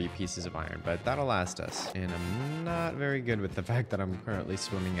like 30 pieces of iron, but that'll last us. And I'm not very good with the fact that I'm currently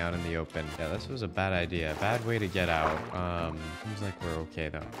swimming out in the open. Yeah, this was a bad idea. Bad way to get out. Seems like we're okay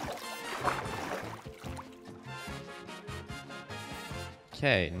though.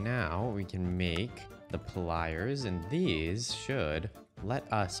 Okay, now we can make the pliers, and these should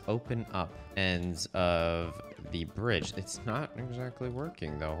let us open up ends of the bridge. It's not exactly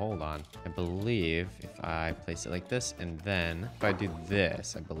working though. Hold on. I believe if I place it like this and then if I do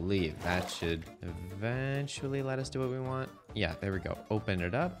this, I believe that should eventually let us do what we want. Yeah, there we go. Open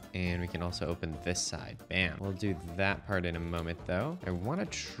it up, and we can also open this side. Bam. We'll do that part in a moment though. I want to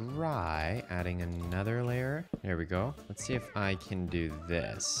try adding another layer. There we go. Let's see if I can do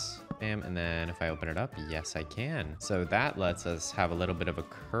this. Bam, and then if I open it up, yes, I can. So that lets us have a little bit of a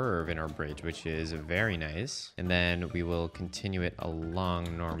curve in our bridge, which is very nice. And then we will continue it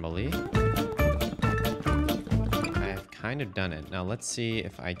along normally. I have kind of done it. Now let's see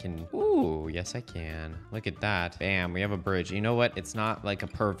if I can. Ooh, yes I can. Look at that. Bam, we have a bridge. You know what? It's not like a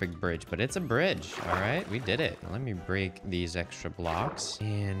perfect bridge, but it's a bridge. All right, we did it. Now, let me break these extra blocks.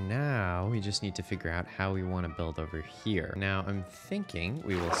 And now we just need to figure out how we want to build over here. Now I'm thinking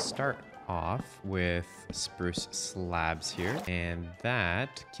we will start off with spruce slabs here, and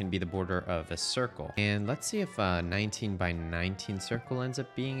that can be the border of a circle. And let's see if a 19 by 19 circle ends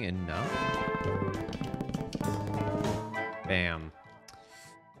up being enough. Bam.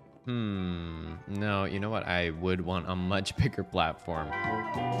 No, you know what? I would want a much bigger platform.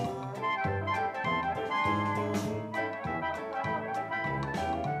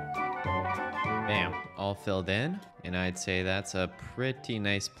 Bam, all filled in. And I'd say that's a pretty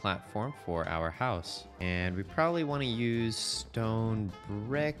nice platform for our house. And we probably want to use stone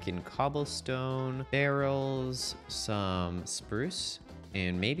brick and cobblestone, barrels, some spruce,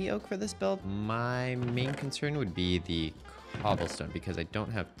 and maybe oak for this build. My main concern would be the cobblestone because I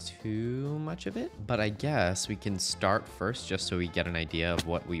don't have too much of it. But I guess we can start first just so we get an idea of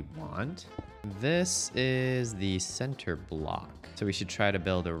what we want. This is the center block. So we should try to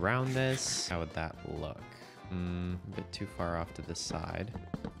build around this. How would that look? A bit too far off to the side.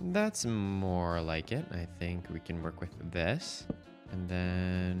 That's more like it. I think we can work with this. And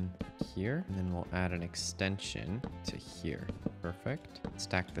then here. And then we'll add an extension to here. Perfect.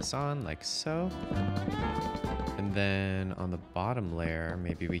 Stack this on like so. And then on the bottom layer,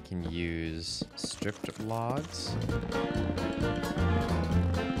 maybe we can use stripped logs.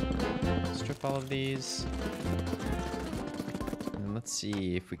 Strip all of these. And let's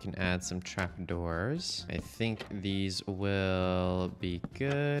see if we can add some trapdoors. I think these will be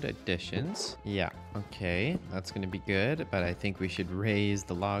good additions. Yeah, okay, that's gonna be good, but I think we should raise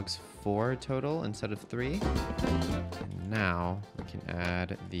the logs 4 total instead of 3. And now we can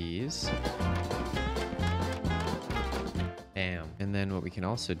add these. Bam. And then what we can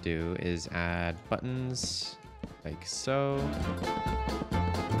also do is add buttons like so.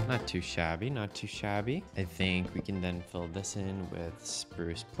 Not too shabby, not too shabby. I think we can then fill this in with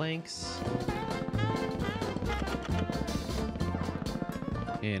spruce planks.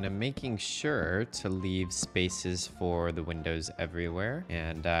 And I'm making sure to leave spaces for the windows everywhere.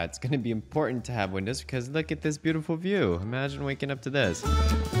 And it's going to be important to have windows because look at this beautiful view. Imagine waking up to this.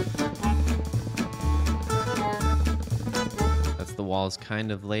 The walls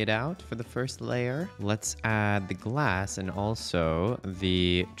kind of laid out for the first layer. Let's add the glass and also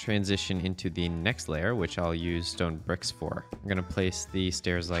the transition into the next layer, which I'll use stone bricks for. I'm gonna place the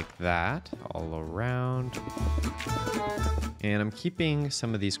stairs like that all around. And I'm keeping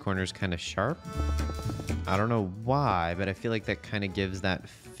some of these corners kind of sharp. I don't know why, but I feel like that kind of gives that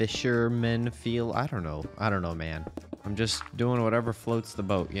fisherman feel. I don't know, man. I'm just doing whatever floats the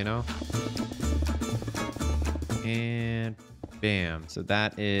boat, you know? And bam. So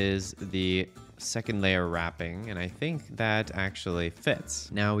that is the second layer wrapping, and I think that actually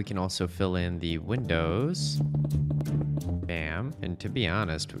fits. Now we can also fill in the windows. Bam. And to be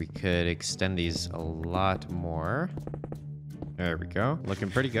honest, we could extend these a lot more. There we go.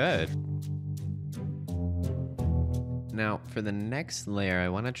 Looking pretty good. Now, for the next layer, I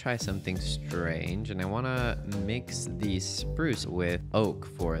want to try something strange, and I want to mix the spruce with oak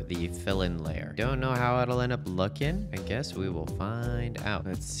for the fill-in layer. Don't know how it'll end up looking. I guess we will find out.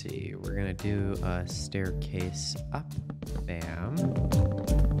 Let's see. We're going to do a staircase up. Bam.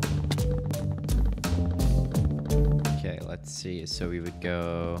 Okay, let's see. So we would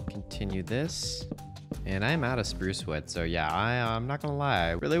go continue this. And I'm out of spruce wood, so yeah, I'm not gonna lie.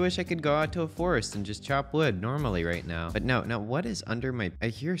 I really wish I could go out to a forest and just chop wood normally right now. But no, what is under my... I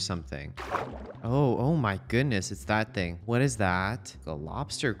hear something. Oh my goodness, it's that thing. What is that? A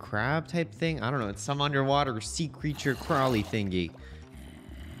lobster crab type thing? I don't know, it's some underwater sea creature crawly thingy.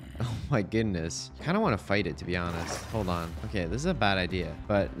 Oh my goodness. I kind of want to fight it, to be honest. Hold on. Okay, this is a bad idea.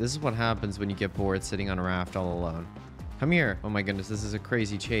 But this is what happens when you get bored sitting on a raft all alone. Come here. Oh my goodness, this is a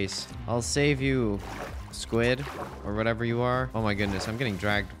crazy chase. I'll save you, squid, or whatever you are. Oh my goodness, I'm getting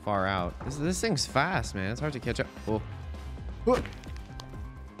dragged far out. This thing's fast, man. It's hard to catch up. Oh.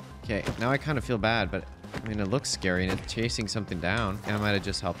 Okay, now I kind of feel bad, but I mean, it looks scary and it's chasing something down. And I might have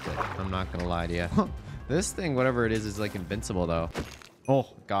just helped it. I'm not gonna lie to you. This thing, whatever it is like invincible though. Oh,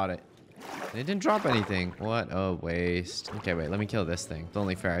 got it. And it didn't drop anything. What a waste. Okay, wait, let me kill this thing. It's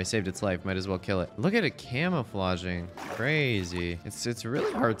only fair. I saved its life. Might as well kill it. Look at it camouflaging. Crazy. It's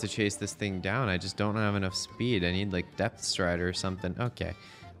really hard to chase this thing down. I just don't have enough speed. I need like depth strider or something. Okay,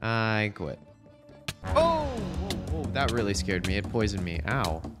 I quit. Oh, whoa, that really scared me. It poisoned me.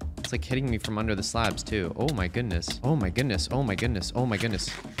 Ow. It's like hitting me from under the slabs too. Oh my goodness. Oh my goodness. Oh my goodness. Oh my goodness.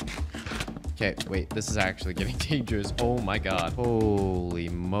 Okay, wait, this is actually getting dangerous. Oh my god. Holy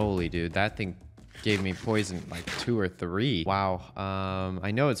moly, dude. That thing gave me poison like 2 or 3. Wow.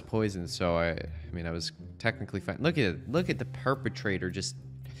 I know it's poison, so I mean, I was technically fine. Look at it. Look at the perpetrator just...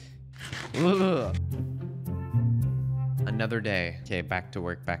 Ugh. Another day. Okay, back to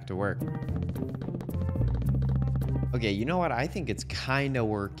work, back to work. Okay, you know what? I think it's kind of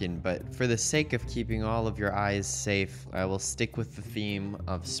working, but for the sake of keeping all of your eyes safe, I will stick with the theme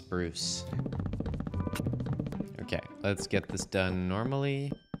of spruce. Okay, let's get this done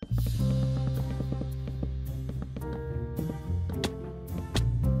normally.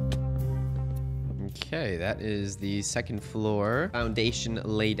 Okay, that is the second floor foundation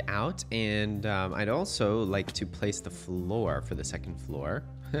laid out, and I'd also like to place the floor for the second floor.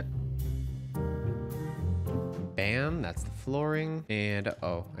 Bam, that's the flooring. And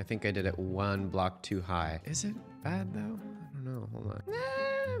oh, I think I did it 1 block too high. Is it bad though? I don't know, hold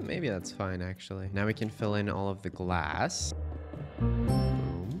on. Maybe that's fine actually. Now we can fill in all of the glass.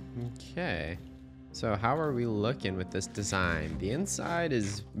 Boom. Okay. So how are we looking with this design? The inside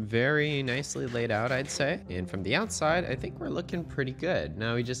is very nicely laid out, I'd say. And from the outside, I think we're looking pretty good.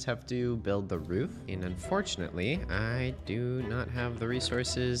 Now we just have to build the roof. And unfortunately, I do not have the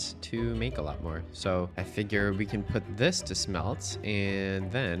resources to make a lot more. So I figure we can put this to smelt, and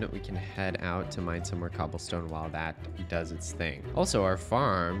then we can head out to mine some more cobblestone while that does its thing. Also, our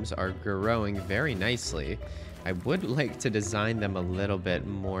farms are growing very nicely. I would like to design them a little bit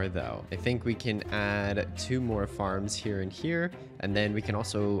more though. I think we can add 2 more farms here and here, and then we can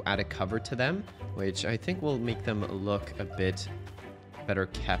also add a cover to them, which I think will make them look a bit better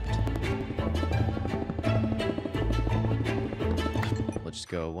kept. We'll just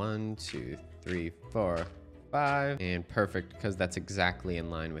go 1, 2, 3, 4, 5, and perfect, because that's exactly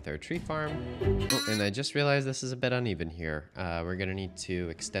in line with our tree farm. Oh, and I just realized this is a bit uneven here. We're gonna need to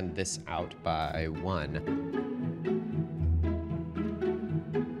extend this out by 1.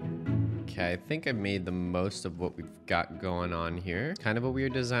 Okay, I think I made the most of what we've got going on here. Kind of a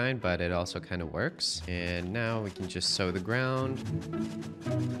weird design, but it also kind of works. And now we can just sow the ground.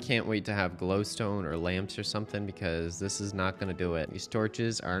 Can't wait to have glowstone or lamps or something, because this is not gonna do it. These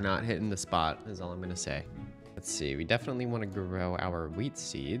torches are not hitting the spot, is all I'm gonna say. Let's see, we definitely want to grow our wheat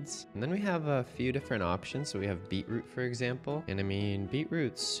seeds. And then we have a few different options. So we have beetroot, for example. And I mean,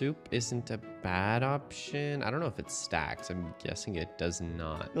 beetroot soup isn't a bad option. I don't know if it stacks. I'm guessing it does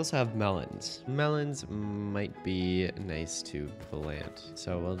not. We also have melons. Melons might be nice to plant.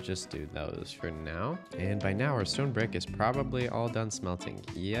 So we'll just do those for now. And by now, our stone brick is probably all done smelting.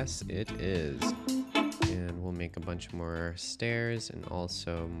 Yes, it is. And we'll make a bunch more stairs and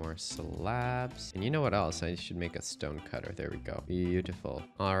also more slabs. And you know what else? I should make a stone cutter. There we go. Beautiful.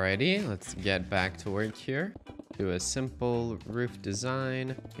 Alrighty, let's get back to work here. Do a simple roof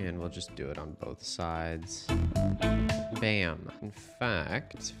design, and we'll just do it on both sides. Bam. In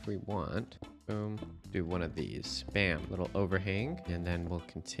fact, if we want, boom, do one of these. Bam, little overhang. And then we'll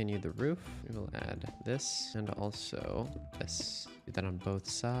continue the roof. We will add this and also this. Do that on both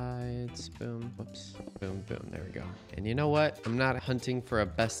sides. Boom, whoops, boom, boom. There we go. And you know what? I'm not hunting for a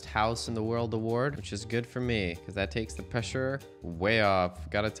best house in the world award, which is good for me, because that takes the pressure way off.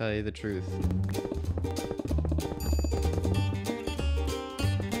 Gotta tell you the truth.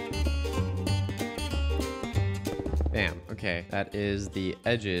 Bam. Okay, that is the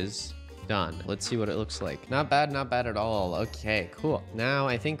edges done. Let's see what it looks like. Not bad at all. Okay, cool. Now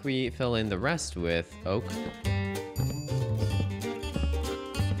I think we fill in the rest with oak.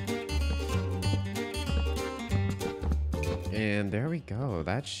 And there we go.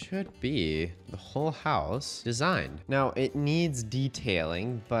 That should be the whole house designed. Now, it needs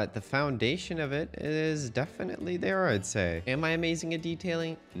detailing, but the foundation of it is definitely there, I'd say. Am I amazing at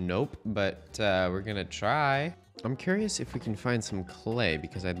detailing? Nope, but we're gonna try. I'm curious if we can find some clay,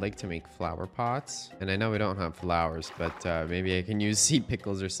 because I'd like to make flower pots. And I know we don't have flowers, but maybe I can use seed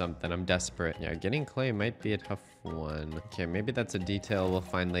pickles or something. I'm desperate. Yeah, getting clay might be a tough one. Okay, maybe that's a detail we'll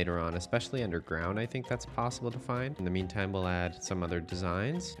find later on, especially underground. I think that's possible to find. In the meantime, we'll add some other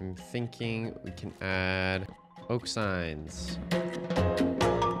designs. I'm thinking we can add oak signs.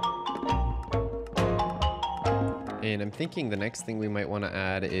 And I'm thinking the next thing we might want to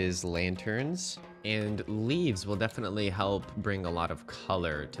add is lanterns. And leaves will definitely help bring a lot of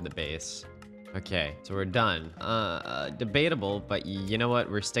color to the base. Okay, so we're done. Debatable, but you know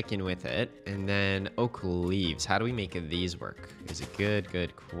what? We're sticking with it. And then oak leaves. How do we make these work? Is a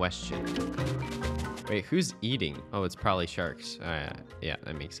good question. Wait, who's eating? Oh, it's probably sharks. Yeah,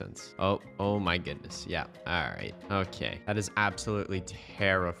 that makes sense. Oh my goodness. Yeah, all right. Okay, that is absolutely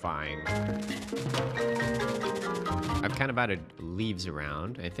terrifying. I've kind of added leaves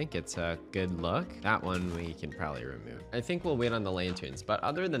around. I think it's a good look. That one we can probably remove. I think we'll wait on the lanterns, but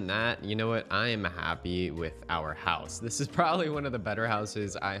other than that, you know what? I am happy with our house. This is probably one of the better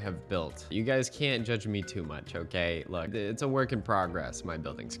houses I have built. You guys can't judge me too much, okay? Look, it's a work in progress, my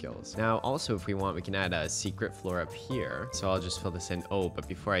building skills. Now, also, if we want, we can add a secret floor up here. So I'll just fill this in. Oh, but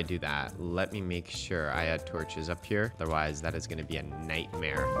before I do that, let me make sure I add torches up here. Otherwise, that is gonna be a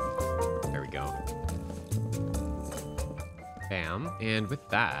nightmare. There we go. Bam. And with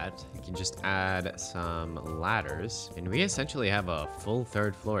that, you can just add some ladders. And we essentially have a full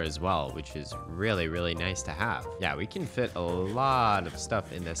third floor as well, which is really, really nice to have. Yeah, we can fit a lot of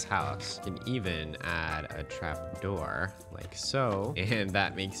stuff in this house. You can even add a trap door like so. And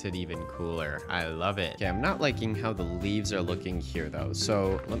that makes it even cooler. I love it. Okay, I'm not liking how the leaves are looking here though.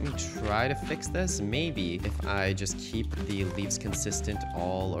 So let me try to fix this. Maybe if I just keep the leaves consistent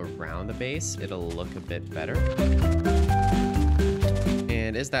all around the base, it'll look a bit better.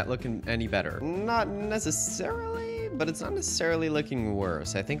 And is that looking any better? Not necessarily, but it's not necessarily looking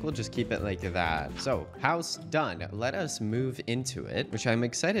worse. I think we'll just keep it like that. So, house done. Let us move into it, which I'm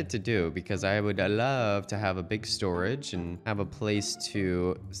excited to do because I would love to have a big storage and have a place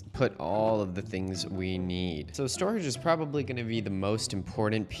to put all of the things we need. So storage is probably going to be the most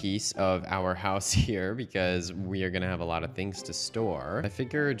important piece of our house here because we are going to have a lot of things to store. I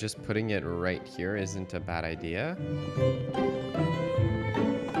figure just putting it right here isn't a bad idea.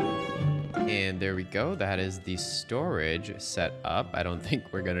 And there we go. That is the storage set up. I don't think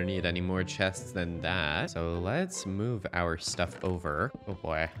we're gonna need any more chests than that. So let's move our stuff over. Oh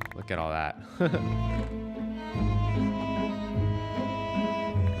boy, look at all that.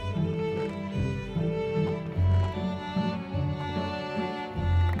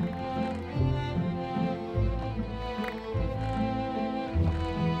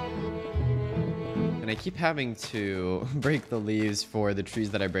 I keep having to break the leaves for the trees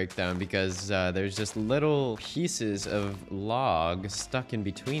that I break down because there's just little pieces of log stuck in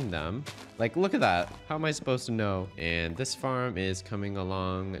between them. Like, look at that. How am I supposed to know? And this farm is coming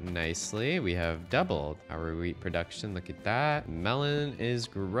along nicely. We have doubled our wheat production. Look at that. Melon is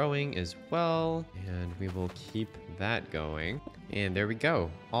growing as well. And we will keep that going. And there we go.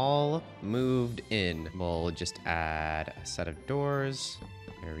 All moved in. We'll just add a set of doors.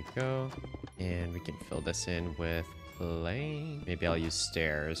 There we go. And we can fill this in with plain. Maybe I'll use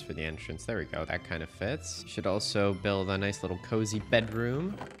stairs for the entrance. There we go. That kind of fits. Should also build a nice little cozy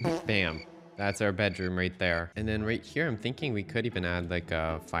bedroom. Bam. That's our bedroom right there. And then right here, I'm thinking we could even add like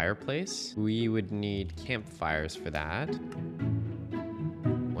a fireplace. We would need campfires for that.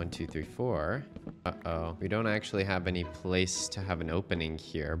 1, 2, 3, 4. Uh-oh. We don't actually have any place to have an opening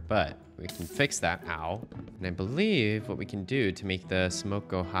here, but we can fix that. Ow. And I believe what we can do to make the smoke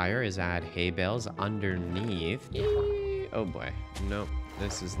go higher is add hay bales underneath. Yay. Oh boy. Nope.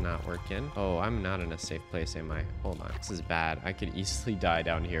 This is not working. Oh, I'm not in a safe place, am I? Hold on. This is bad. I could easily die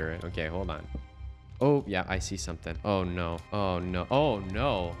down here. Okay, hold on. Oh, yeah, I see something. Oh, no. Oh, no. Oh,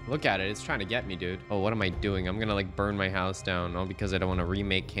 no. Look at it. It's trying to get me, dude. Oh, what am I doing? I'm gonna, like, burn my house down. All because I don't want to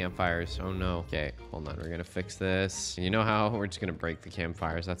remake campfires. Oh, no. Okay, hold on. We're gonna fix this. You know how? We're just gonna break the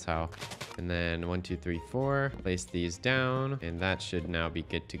campfires. That's how. And then 1, 2, 3, 4. Place these down. And that should now be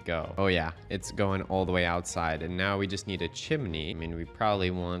good to go. Oh, yeah. It's going all the way outside. And now we just need a chimney. I mean, we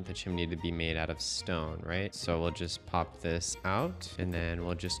probably want the chimney to be made out of stone, right? So we'll just pop this out. And then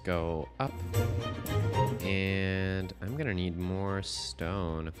we'll just go up. And I'm gonna need more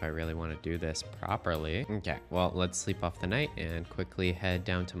stone if I really want to do this properly. Okay, well, let's sleep off the night and quickly head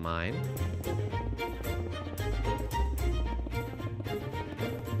down to mine.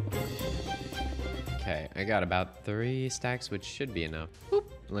 Okay, I got about 3 stacks, which should be enough. Boop.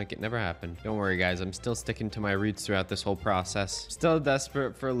 Like it never happened. Don't worry, guys. I'm still sticking to my roots throughout this whole process. Still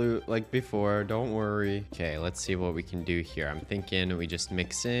desperate for loot like before. Don't worry. Okay, let's see what we can do here. I'm thinking we just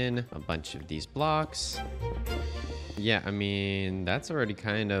mix in a bunch of these blocks. Yeah, I mean, that's already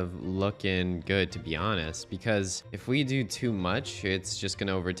kind of looking good, to be honest, because if we do too much, it's just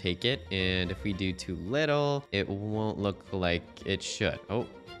gonna overtake it. And if we do too little, it won't look like it should. Oh,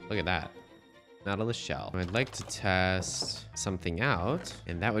 look at that. Nautilus shell. I'd like to test something out,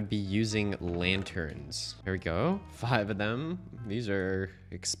 and that would be using lanterns. There we go. 5 of them. These are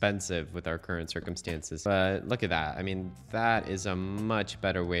expensive with our current circumstances, but look at that. I mean, that is a much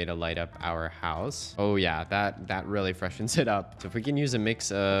better way to light up our house. Oh yeah, that really freshens it up. So if we can use a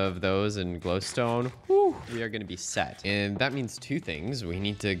mix of those and glowstone, whew, we are going to be set. And that means 2 things. We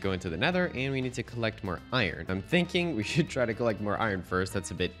need to go into the nether, and we need to collect more iron. I'm thinking we should try to collect more iron first. That's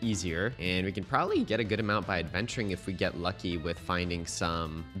a bit easier, and we can probably get a good amount by adventuring if we get lucky with finding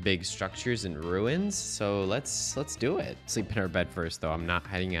some big structures and ruins. So let's do it. Sleep in our bed first, though. I'm not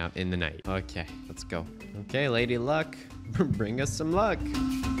heading out in the night. Okay, let's go. Okay, Lady Luck, bring us some luck.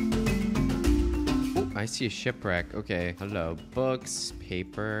 Oh, I see a shipwreck. Okay, hello. Books,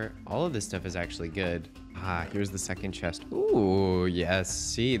 paper, all of this stuff is actually good. Ah, here's the second chest. Ooh, yes.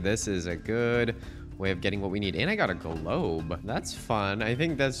 See, this is a good way of getting what we need. And I got a globe. That's fun. I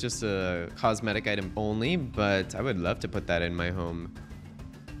think that's just a cosmetic item only, but I would love to put that in my home.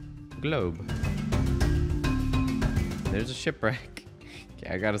 Globe. There's a shipwreck.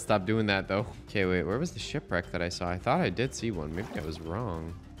 Okay, I gotta stop doing that though. Okay, wait, where was the shipwreck that I saw? I thought I did see one. Maybe I was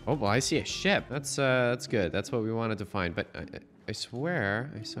wrong. Oh, well, I see a ship. That's good. That's what we wanted to find. But I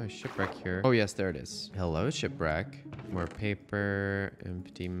swear I saw a shipwreck here. Oh, yes, there it is. Hello, shipwreck. More paper,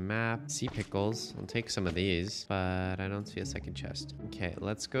 empty map. Sea pickles. I'll take some of these, but I don't see a second chest. Okay,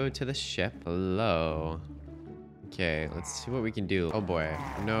 let's go to the ship. Hello. Okay, let's see what we can do. Oh, boy.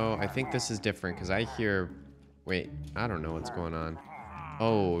 No, I think this is different because I hear... Wait, I don't know what's going on.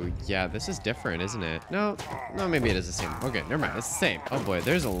 Oh, yeah, this is different, isn't it? No, maybe it is the same. Okay, never mind. It's the same. Oh, boy,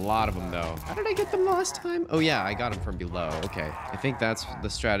 there's a lot of them, though. How did I get them last time? Oh, yeah, I got them from below. Okay, I think that's the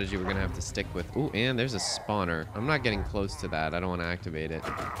strategy we're going to have to stick with. Ooh, and there's a spawner. I'm not getting close to that. I don't want to activate it.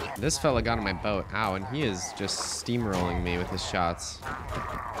 This fella got on my boat. Ow, and he is just steamrolling me with his shots.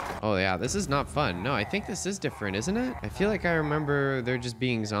 Oh, yeah, this is not fun. No, I think this is different, isn't it? I feel like I remember there just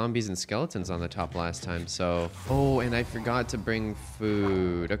being zombies and skeletons on the top last time, so... Oh, and I forgot to bring food.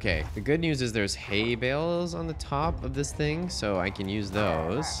 Okay, the good news is there's hay bales on the top of this thing, so I can use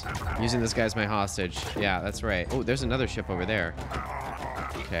those. I'm using this guy as my hostage. Yeah, that's right. Oh, there's another ship over there.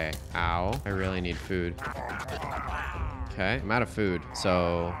 Okay, ow. I really need food. Okay, I'm out of food,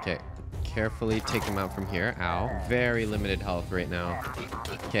 so... Okay. Carefully take him out from here. Ow. Very limited health right now.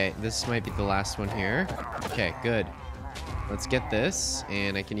 Okay, this might be the last one here. Okay, good. Let's get this,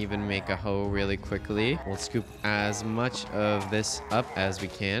 and I can even make a hoe really quickly. We'll scoop as much of this up as we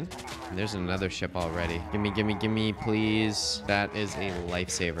can. And there's another ship already. Gimme, please. That is a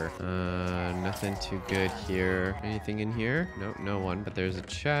lifesaver. Nothing too good here. Anything in here? Nope, no one, but there's a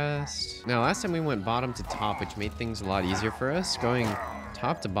chest. Now, last time we went bottom to top, which made things a lot easier for us. Going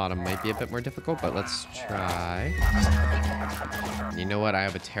top to bottom might be a bit more difficult, but let's try. You know what? I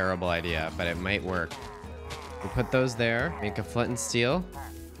have a terrible idea, but it might work. We put those there, make a flint and steel.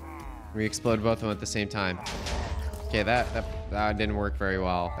 We explode both of them at the same time. Okay, that didn't work very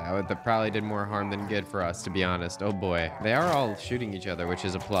well. That probably did more harm than good for us, to be honest. Oh boy. They are all shooting each other, which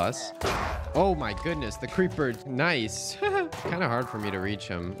is a plus. Oh my goodness, the creeper. Nice. Kind of hard for me to reach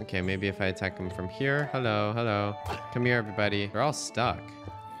him. Okay, maybe if I attack him from here. Hello, hello. Come here, everybody. They're all stuck.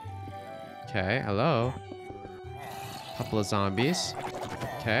 Okay, hello. Couple of zombies.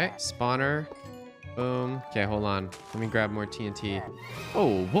 Okay, spawner. Boom. Okay, hold on. Let me grab more TNT.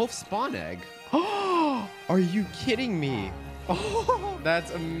 Oh, wolf spawn egg. Oh, are you kidding me? Oh,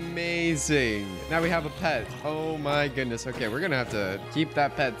 that's amazing. Now we have a pet. Oh my goodness. Okay, we're gonna have to keep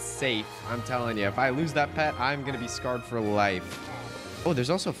that pet safe. I'm telling you, if I lose that pet, I'm gonna be scarred for life. Oh, there's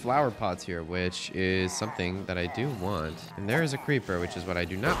also flower pots here, which is something that I do want. And there is a creeper, which is what I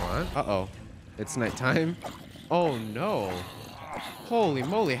do not want. Uh-oh. It's nighttime. Oh no. Holy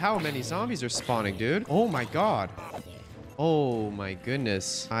moly, how many zombies are spawning, dude? Oh my god. Oh my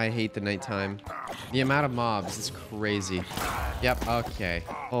goodness. I hate the nighttime. The amount of mobs is crazy. Yep, okay.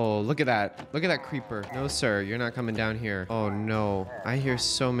 Oh, look at that. Look at that creeper. No, sir, you're not coming down here. Oh no. I hear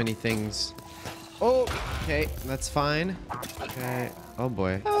so many things. Oh, okay, that's fine. Okay. Oh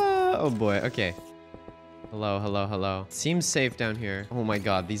boy. Oh boy, okay. Hello, hello, hello. Seems safe down here. Oh my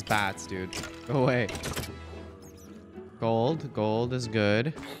god, these bats, dude. Go away. Gold is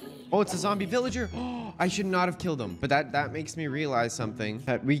good. Oh, it's a zombie villager. Oh, I should not have killed him. But that makes me realize something.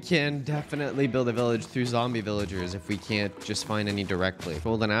 That we can definitely build a village through zombie villagers if we can't just find any directly.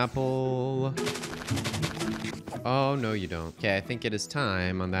 Golden apple. Oh, no, you don't. Okay, I think it is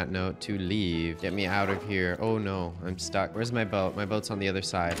time, on that note, to leave. Get me out of here. Oh, no. I'm stuck. Where's my boat? My boat's on the other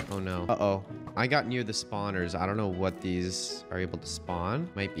side. Oh, no. Uh-oh. I got near the spawners. I don't know what these are able to spawn.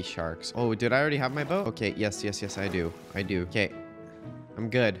 Might be sharks. Oh, did I already have my boat? Okay, yes, I do. I do. Okay. I'm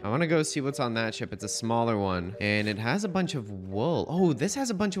good. I want to go see what's on that ship. It's a smaller one, and it has a bunch of wool. Oh, this has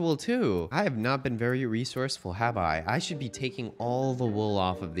a bunch of wool too. I have not been very resourceful, have I? I should be taking all the wool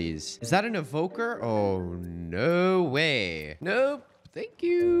off of these. Is that an evoker? Oh, no way. Nope. Thank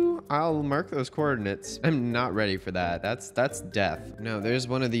you. I'll mark those coordinates. I'm not ready for that. That's death. No, there's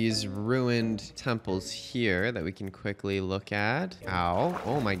one of these ruined temples here that we can quickly look at. Ow.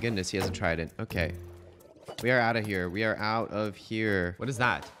 Oh my goodness, he has a trident. Okay. We are out of here. We are out of here. What is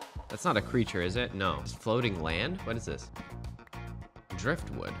that? That's not a creature, is it? No. It's floating land? What is this?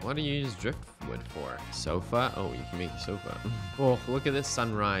 Driftwood. What do you use driftwood for? Sofa? Oh, you can make a sofa. Oh, look at this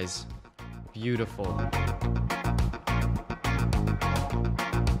sunrise. Beautiful.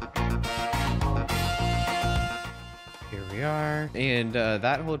 Here we are. And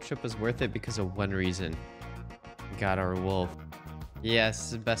that whole trip was worth it because of one reason. We got our wolf.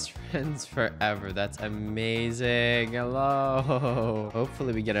 Yes, best friends forever. That's amazing. Hello.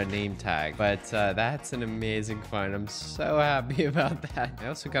 Hopefully we get a name tag, but that's an amazing find. I'm so happy about that. I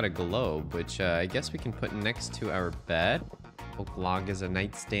also got a globe, which I guess we can put next to our bed. Oak log is a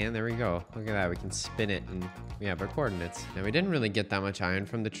nightstand. There we go. Look at that. We can spin it and we have our coordinates. Now, we didn't really get that much iron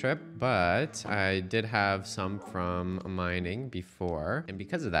from the trip, but I did have some from mining before. And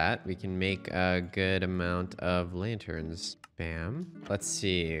because of that, we can make a good amount of lanterns. Bam. Let's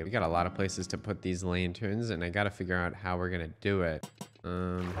see. We got a lot of places to put these lanterns, and I got to figure out how we're going to do it.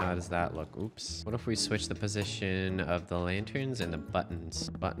 How does that look? Oops. What if we switch the position of the lanterns and the buttons?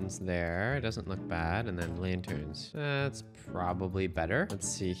 Buttons there. It doesn't look bad. And then lanterns. That's probably better. Let's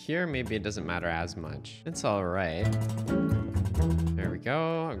see here. Maybe it doesn't matter as much. It's all right. There we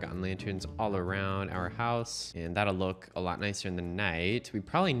go. I've gotten lanterns all around our house, and that'll look a lot nicer in the night. We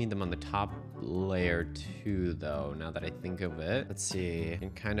probably need them on the top layer too, though, now that I think of it. Let's see. I can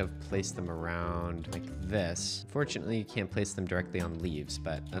kind of place them around like this. Fortunately, you can't place them directly on leaves,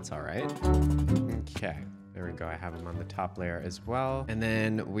 but that's all right. Okay. There we go. I have them on the top layer as well. And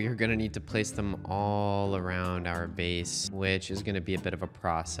then we're going to need to place them all around our base, which is going to be a bit of a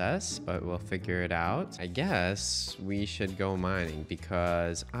process, but we'll figure it out. I guess we should go mining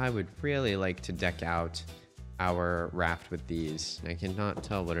because I would really like to deck out our raft with these. I cannot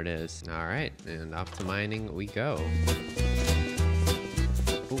tell what it is. All right. And off to mining we go.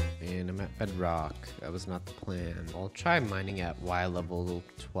 And I'm at bedrock. That was not the plan. I'll try mining at Y level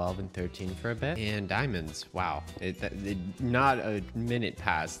 12 and 13 for a bit. And diamonds. Wow. Not a minute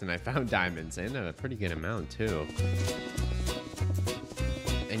passed and I found diamonds, and a pretty good amount too.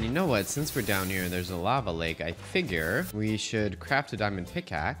 And you know what? Since we're down here and there's a lava lake, I figure we should craft a diamond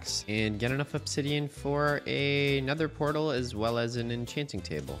pickaxe and get enough obsidian for another portal as well as an enchanting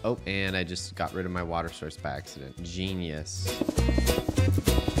table. Oh, and I just got rid of my water source by accident. Genius.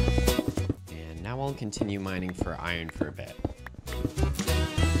 Now I'll continue mining for iron for a bit.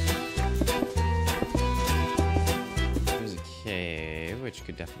 There's a cave, which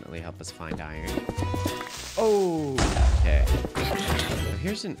could definitely help us find iron. Oh, okay. Well,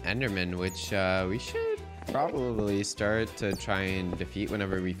 here's an Enderman, which we should probably start to try and defeat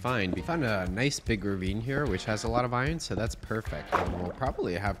whenever we find. We found a nice big ravine here, which has a lot of iron, so that's perfect. And we'll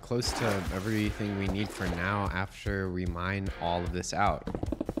probably have close to everything we need for now after we mine all of this out.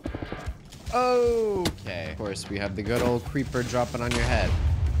 Okay. Of course, we have the good old creeper dropping on your head.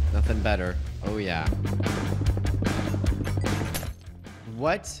 Nothing better. Oh, yeah.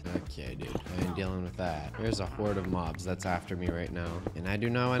 What? Okay, dude. I ain't dealing with that. There's a horde of mobs that's after me right now, and I do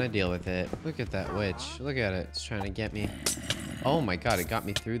not want to deal with it. Look at that witch. Look at it. It's trying to get me. Oh my god, it got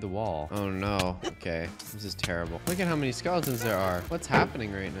me through the wall. Oh no. Okay, this is terrible. Look at how many skeletons there are. What's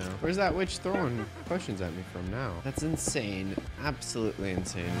happening right now? Where's that witch throwing potions at me from now? That's insane. Absolutely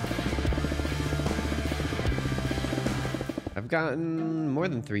insane. I've gotten more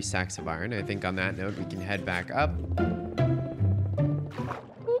than 3 sacks of iron. I think on that note, we can head back up.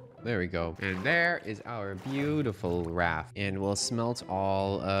 There we go. And there is our beautiful raft. And we'll smelt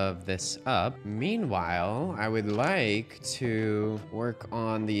all of this up. Meanwhile, I would like to work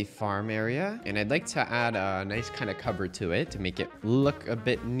on the farm area. And I'd like to add a nice kind of cover to it to make it look a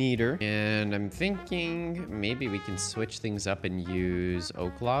bit neater. And I'm thinking maybe we can switch things up and use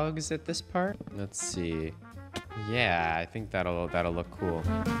oak logs at this part. Let's see. Yeah, I think that'll look cool.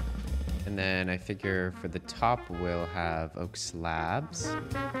 And then I figure for the top we'll have oak slabs.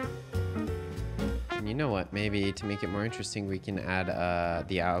 And you know what? Maybe to make it more interesting, we can add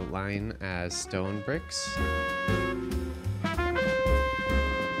the outline as stone bricks.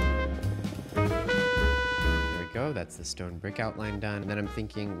 There we go. That's the stone brick outline done. And then I'm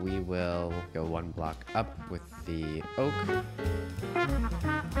thinking we will go 1 block up with the oak.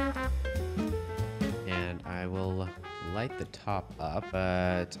 And I will light the top up,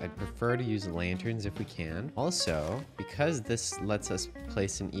 but I'd prefer to use lanterns if we can. Also, because this lets us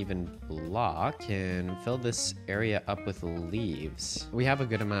place an even block, can fill this area up with leaves. We have a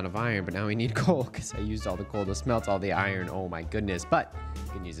good amount of iron, but now we need coal because I used all the coal to smelt all the iron. Oh my goodness. But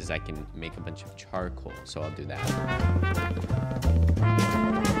good news is I can make a bunch of charcoal, so I'll do that.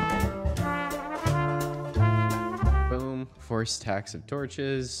 Boom, 4 stacks of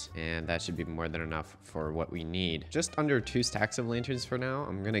torches, and that should be more than enough for what we need. Just under 2 stacks of lanterns for now.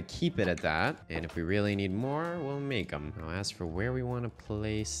 I'm gonna keep it at that, and if we really need more, we'll make them. Now, as for where we want to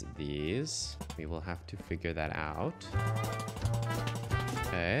place these, we will have to figure that out.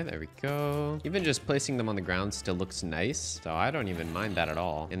 Okay, there we go. Even just placing them on the ground still looks nice, so I don't even mind that at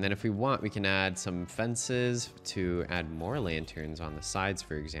all. And then if we want, we can add some fences to add more lanterns on the sides,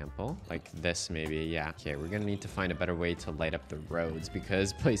 for example. Like this, maybe. Yeah. Okay, we're gonna need to find a better way to light up the roads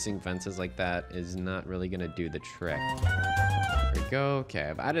because placing fences like that is not really gonna do the trick. There we go. Okay,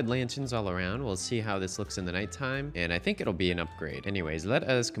 I've added lanterns all around. We'll see how this looks in the nighttime, and I think it'll be an upgrade. Anyways, let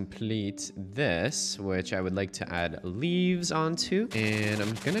us complete this, which I would like to add leaves onto, and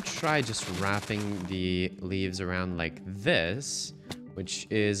I'm gonna try just wrapping the leaves around like this, which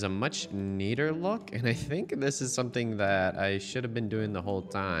is a much neater look, and I think this is something that I should have been doing the whole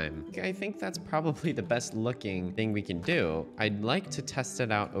time. I think that's probably the best looking thing we can do. I'd like to test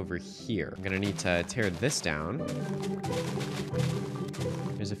it out over here. I'm gonna need to tear this down.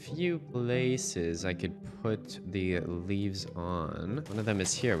 There's a few places I could put the leaves on. One of them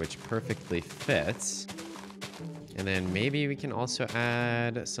is here, which perfectly fits. And then maybe we can also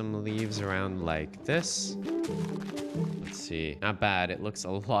add some leaves around like this. Let's see. Not bad. It looks a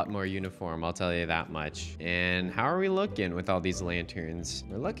lot more uniform, I'll tell you that much. And how are we looking with all these lanterns?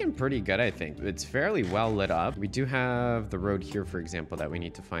 We're looking pretty good, I think. It's fairly well lit up. We do have the road here, for example, that we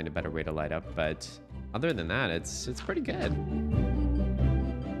need to find a better way to light up. But other than that, it's pretty good.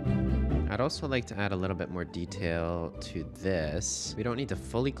 I'd also like to add a little bit more detail to this. We don't need to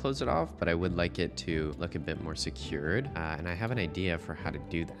fully close it off, but I would like it to look a bit more secured. And I have an idea for how to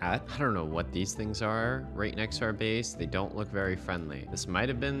do that. I don't know what these things are right next to our base. They don't look very friendly. This might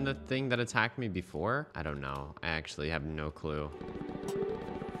have been the thing that attacked me before. I don't know. I actually have no clue.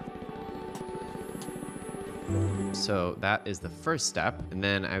 So that is the first step, and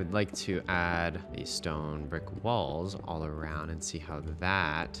then I would like to add these stone brick walls all around and see how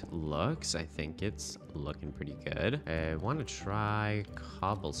that looks. I think it's looking pretty good. I want to try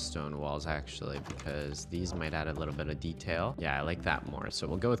cobblestone walls actually, because these might add a little bit of detail. Yeah, I like that more, so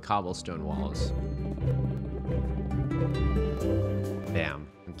we'll go with cobblestone walls. Bam.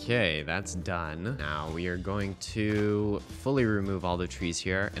 Okay, that's done. Now we are going to fully remove all the trees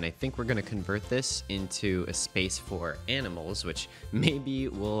here, and I think we're going to convert this into a space for animals, which maybe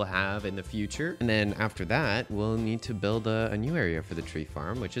we'll have in the future. And then after that, we'll need to build a new area for the tree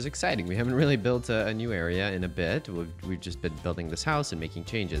farm, which is exciting. We haven't really built a new area in a bit. We've just been building this house and making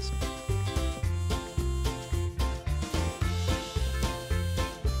changes.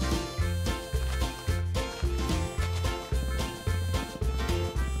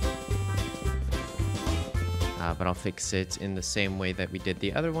 But I'll fix it in the same way that we did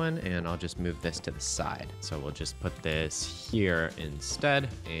the other one, and I'll just move this to the side. So we'll just put this here instead,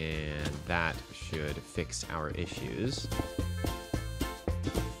 and that should fix our issues.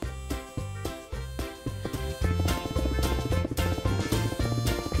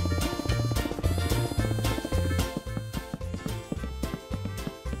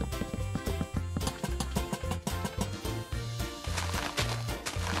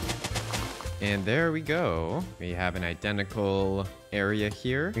 And there we go. We have an identical area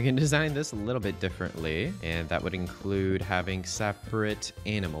here. We can design this a little bit differently, and that would include having separate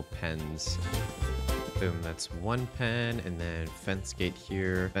animal pens. Boom, that's one pen, and then fence gate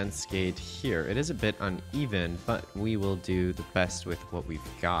here, fence gate here. It is a bit uneven, but we will do the best with what we've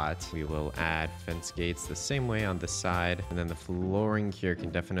got. We will add fence gates the same way on the side, and then the flooring here can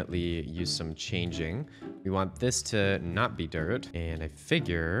definitely use some changing. We want this to not be dirt, and I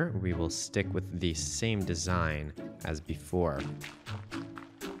figure we will stick with the same design as before.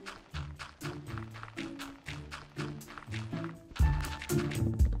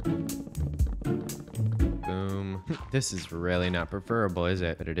 Boom. This is really not preferable, is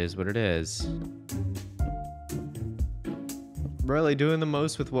it? But it is what it is. really doing the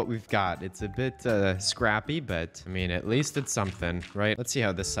most with what we've got. It's a bit scrappy, but I mean, at least it's something, right? Let's see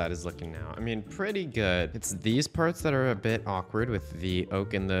how this side is looking now. I mean, pretty good. It's these parts that are a bit awkward with the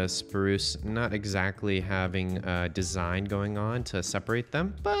oak and the spruce not exactly having a design going on to separate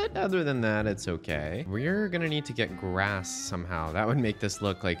them. But other than that, it's okay. We're gonna need to get grass somehow. That would make this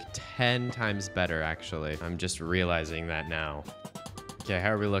look like 10 times better, actually. I'm just realizing that now. Okay,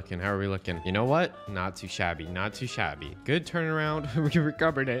 how are we looking? How are we looking? You know what? Not too shabby. Not too shabby. Good turnaround. We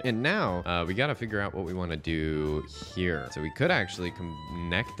recovered it. And now we got to figure out what we want to do here. So we could actually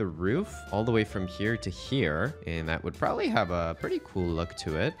connect the roof all the way from here to here. And that would probably have a pretty cool look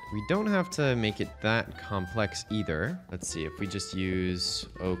to it. We don't have to make it that complex either. Let's see if we just use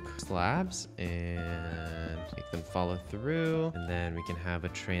oak slabs and make them follow through. And then we can have a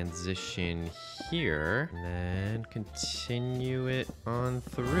transition here. And then continue it on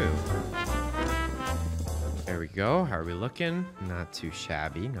through. There we go. How are we looking? Not too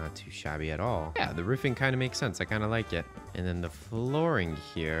shabby. Not too shabby at all. Yeah, the roofing kind of makes sense. I kind of like it. And then the flooring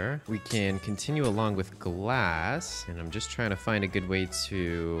here, we can continue along with glass. And I'm just trying to find a good way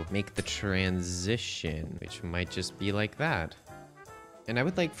to make the transition, which might just be like that. And I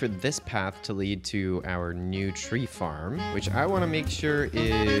would like for this path to lead to our new tree farm, which I want to make sure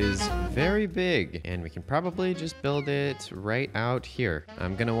is very big. And we can probably just build it right out here.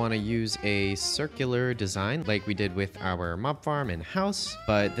 I'm going to want to use a circular design like we did with our mob farm and house,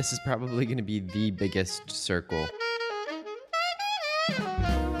 but this is probably going to be the biggest circle.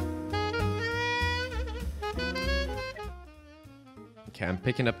 Okay, I'm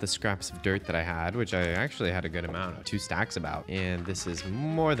picking up the scraps of dirt that I had, which I actually had a good amount of, 2 stacks about. And this is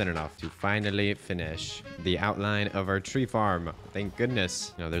more than enough to finally finish the outline of our tree farm. Thank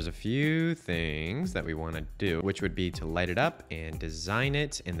goodness. Now, there's a few things that we want to do, which would be to light it up and design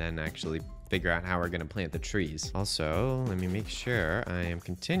it, and then actually figure out how we're going to plant the trees. Also, let me make sure I am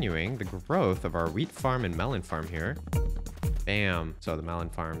continuing the growth of our wheat farm and melon farm here. Bam. So the melon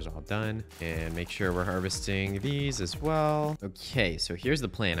farm's all done. And make sure we're harvesting these as well. Okay, so here's the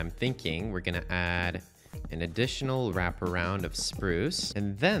plan. I'm thinking we're gonna add an additional wraparound of spruce.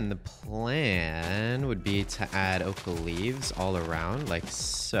 And then the plan would be to add oak leaves all around like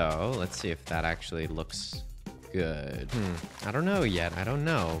so. Let's see if that actually looks good. I don't know yet. I don't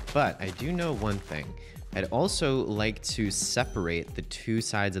know. But I do know one thing. I'd also like to separate the 2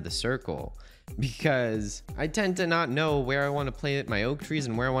 sides of the circle, because I tend to not know where I want to plant my oak trees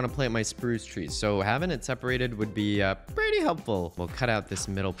and where I want to plant my spruce trees. So having it separated would be pretty helpful. We'll cut out this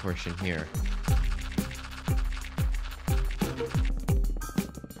middle portion here.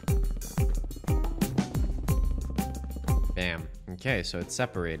 Bam. Okay, so it's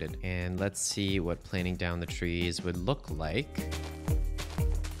separated. And let's see what planting down the trees would look like.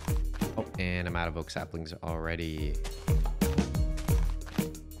 Oh, and I'm out of oak saplings already.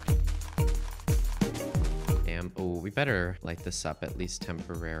 Oh, we better light this up at least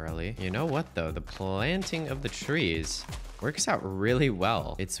temporarily. You know what though? The planting of the trees works out really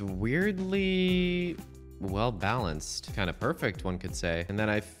well. It's weirdly well balanced, kind of perfect, one could say. And then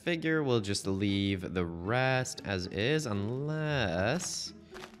I figure we'll just leave the rest as is, unless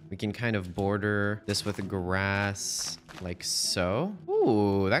we can kind of border this with grass like so.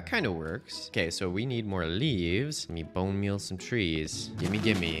 Ooh, that kind of works. Okay, so we need more leaves. Let me bone meal some trees. Gimme,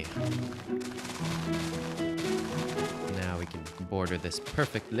 gimme. We can border this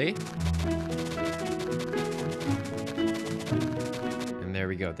perfectly. And there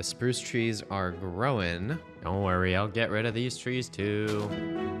we go. The spruce trees are growing. Don't worry, I'll get rid of these trees too.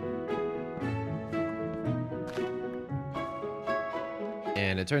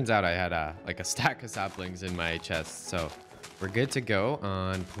 And it turns out I had like a stack of saplings in my chest, so we're good to go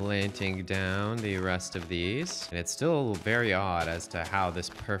on planting down the rest of these. And it's still very odd as to how this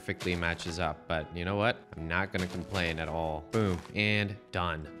perfectly matches up, but you know what? I'm not gonna complain at all. Boom, and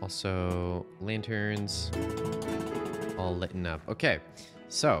done. Also, lanterns all lit up. Okay,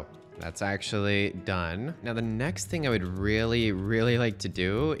 so that's actually done. Now, the next thing I would really like to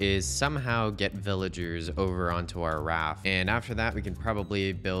do is somehow get villagers over onto our raft. And after that, we can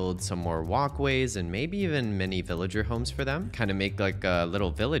probably build some more walkways and maybe even mini villager homes for them. Kind of make like a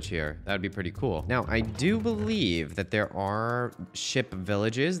little village here. That would be pretty cool. Now, I do believe that there are ship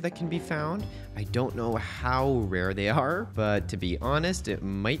villages that can be found. I don't know how rare they are, but to be honest, it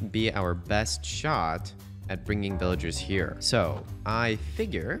might be our best shot at bringing villagers here. So I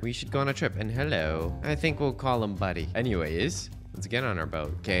figure we should go on a trip. And hello, I think we'll call him Buddy. Anyways, Let's get on our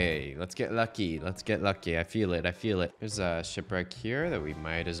boat. Okay, let's get lucky. Let's get lucky. I feel it. I feel it. There's a shipwreck here that we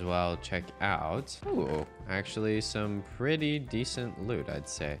might as well check out. Ooh, actually some pretty decent loot, I'd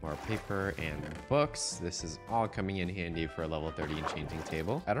say. More paper and books. This is all coming in handy for a level 30 enchanting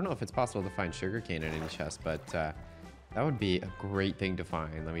table. I don't know if it's possible to find sugarcane in any chest, but that would be a great thing to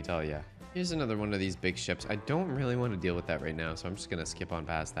find, let me tell you. Here's another one of these big ships. I don't really want to deal with that right now, so I'm just going to skip on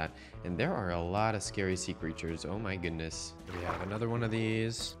past that. And there are a lot of scary sea creatures. Oh my goodness. We have another one of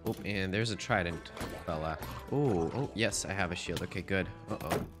these. Oh, and there's a trident fella. Oh, yes, I have a shield. Okay, good.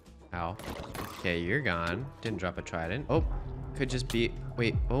 Uh-oh. Ow. Okay, you're gone. Didn't drop a trident. Oh, could just be...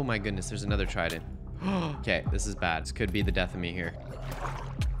 Wait, oh my goodness, there's another trident. Okay, this is bad. This could be the death of me here.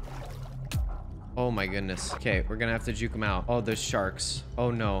 Oh my goodness. Okay, we're gonna have to juke him out. Oh, there's sharks. Oh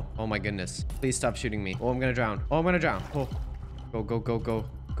no. Oh my goodness. Please stop shooting me. Oh, I'm gonna drown. Oh, I'm gonna drown. Oh. Go, go, go, go.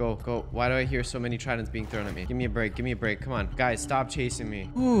 Go, go. Why do I hear so many tridents being thrown at me? Give me a break. Give me a break. Come on. Guys, stop chasing me.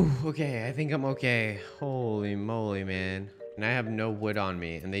 Whew. Okay, I think I'm okay. Holy moly, man. And I have no wood on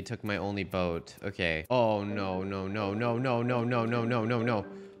me, and they took my only boat. Okay. Oh, no, no, no, no, no, no, no, no, no, no, no.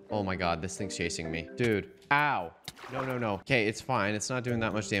 Oh my god, this thing's chasing me. Dude. Ow. No, no, no. Okay, it's fine. It's not doing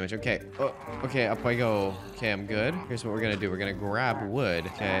that much damage. Okay. Oh, okay, up I go. Okay, I'm good. Here's what we're gonna do. We're gonna grab wood.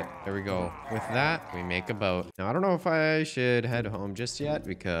 Okay, there we go. With that, we make a boat. Now, I don't know if I should head home just yet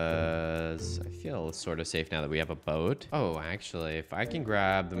because I feel sort of safe now that we have a boat. Oh, actually, if I can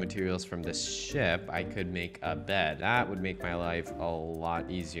grab the materials from this ship, I could make a bed. That would make my life a lot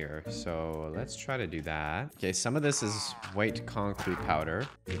easier. So let's try to do that. Okay, some of this is white concrete powder,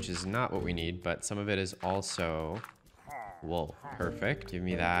 which is not what we need, but some of it is also wool. Perfect. Give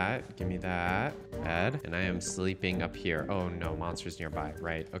me that. Give me that. Bed. And I am sleeping up here. Oh no, monsters nearby.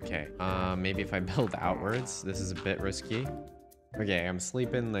 Right. Okay. Maybe if I build outwards. This is a bit risky. Okay, I'm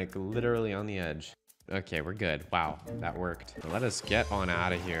sleeping like literally on the edge. Okay, we're good. Wow, that worked. Let us get on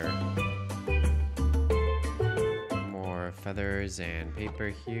out of here. More feathers and paper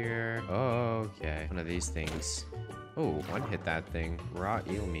here. Okay. One of these things. Oh, one hit that thing. Raw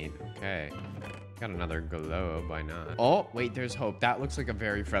eel meat. Okay. Got another globe, why not? Oh, wait, there's hope. That looks like a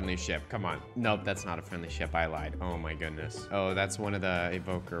very friendly ship. Come on. Nope, that's not a friendly ship. I lied. Oh my goodness. Oh, that's one of the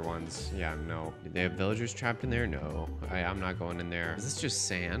evoker ones. Yeah, no. Did they have villagers trapped in there? No. I'm not going in there. Is this just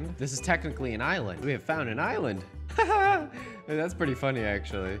sand? This is technically an island. We have found an island. That's pretty funny,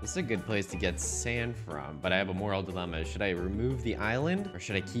 actually. This is a good place to get sand from, but I have a moral dilemma. Should I remove the island or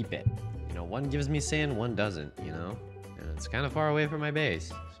should I keep it? You know, one gives me sand, one doesn't, you know? And it's kind of far away from my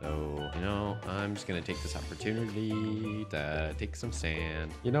base. So, you know, I'm just gonna take this opportunity to take some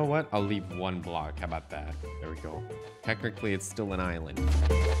sand. You know what? I'll leave one block. How about that? There we go. Technically, it's still an island.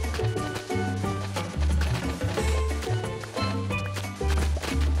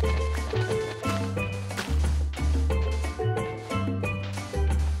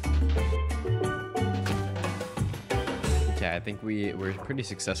 I think we were pretty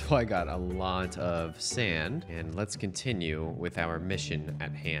successful. I got a lot of sand, and let's continue with our mission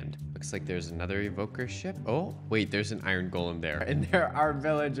at hand. Looks like there's another evoker ship. Oh, wait, there's an iron golem there, and there are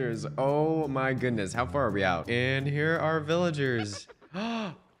villagers. Oh my goodness, how far are we out? And here are villagers.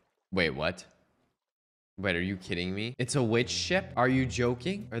 Wait, what? Wait, are you kidding me? It's a witch ship? Are you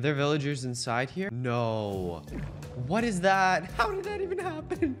joking? Are there villagers inside here? No. What is that? How did that even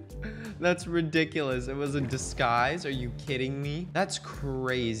happen? That's ridiculous. It was a disguise. Are you kidding me? That's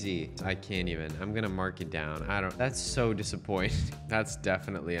crazy. I can't even. I'm gonna mark it down. That's so disappointing. That's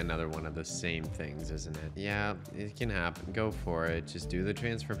definitely another one of the same things, isn't it? Yeah, it can happen. Go for it. Just do the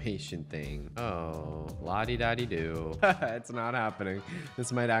transformation thing. Oh, la-di-da-di-do. It's not happening.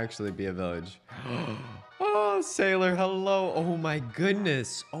 This might actually be a village. Oh, sailor, hello. Oh my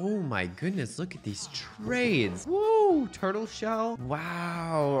goodness. Oh my goodness. Look at these trades. Woo, turtle shell.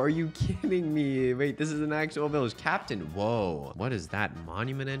 Wow, are you kidding me? Wait, this is an actual village. Captain, whoa. What is that?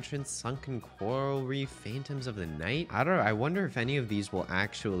 Monument entrance, sunken coral reef, phantoms of the night? I don't know. I wonder if any of these will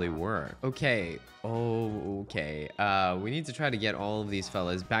actually work. Okay. Oh, okay. We need to try to get all of these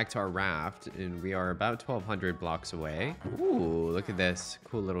fellas back to our raft, and we are about 1,200 blocks away. Ooh, look at this.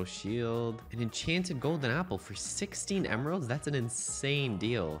 Cool little shield. An enchanted golden apple for 16 emeralds? That's an insane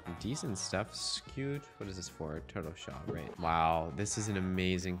deal. Decent stuff. Skewed. What is this for? Turtle shell, right? Wow, this is an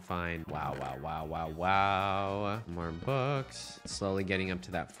amazing find. Wow, wow, wow, wow, wow. More books. Slowly getting up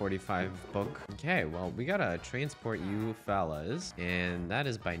to that 45 book. Okay, well, we gotta transport you fellas, and that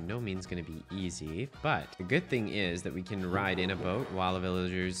is by no means gonna be easy. But the good thing is that we can ride in a boat while the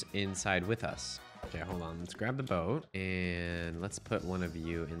villagers inside with us. Okay, hold on. Let's grab the boat and let's put one of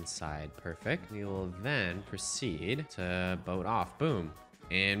you inside. Perfect. We will then proceed to boat off. Boom.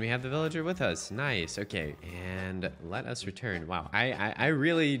 And we have the villager with us. Nice. Okay. And let us return. Wow. I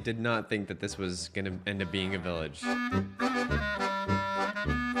really did not think that this was going to end up being a village.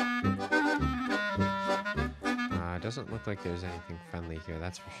 Doesn't look like there's anything friendly here,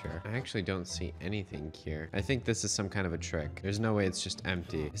 that's for sure. I actually don't see anything here. I think this is some kind of a trick. There's no way it's just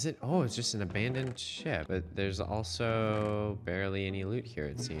empty. Is it? Oh, it's just an abandoned ship. But there's also barely any loot here,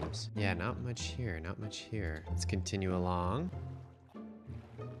 it seems. Yeah, not much here, not much here. Let's continue along.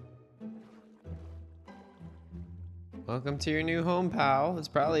 Welcome to your new home, pal. It's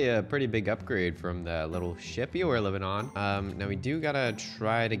probably a pretty big upgrade from the little ship you were living on. Now we do gotta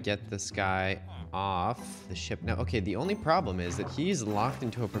try to get this guy off the ship. Now, okay, the only problem is that he's locked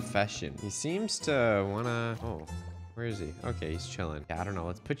into a profession. He seems to wanna... Oh, where is he? Okay, he's chilling. Yeah, I don't know.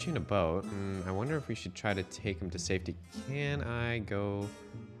 Let's put you in a boat. I wonder if we should try to take him to safety. Can I go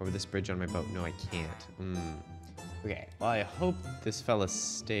over this bridge on my boat? No, I can't. Okay, well, I hope this fella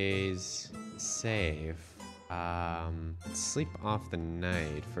stays safe. Let's sleep off the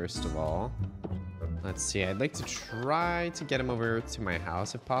night, first of all. Let's see, I'd like to try to get him over to my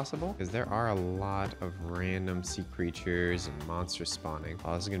house if possible, because there are a lot of random sea creatures and monsters spawning.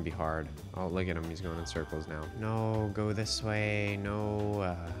 Oh, this is gonna be hard. Oh, look at him, he's going in circles now. No, go this way, no.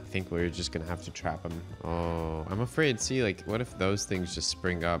 I think we're just gonna have to trap him. Oh, I'm afraid, see, like, what if those things just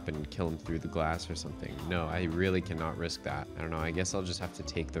spring up and kill him through the glass or something? No, I really cannot risk that. I don't know, I guess I'll just have to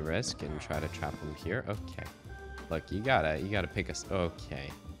take the risk and try to trap him here. Okay. Look, you gotta pick us. Okay.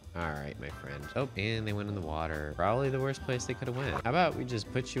 All right, my friend. Oh, and they went in the water. Probably the worst place they could have went. How about we just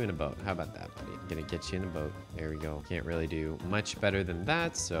put you in a boat? How about that, buddy? I'm gonna get you in a boat. There we go. Can't really do much better than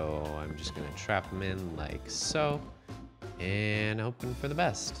that, so I'm just gonna trap him in like so. And hoping for the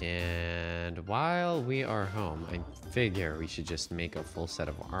best. And while we are home, I figure we should just make a full set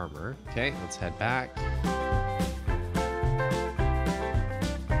of armor. Okay, let's head back.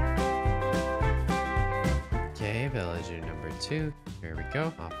 Okay, villager number 2. Here we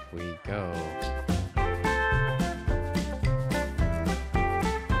go. Off we go.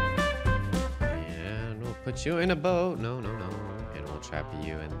 And we'll put you in a boat. No. And we'll trap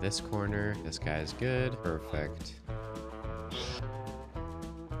you in this corner. This guy's good. Perfect.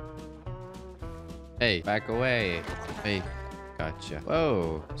 Hey, back away. Hey, gotcha.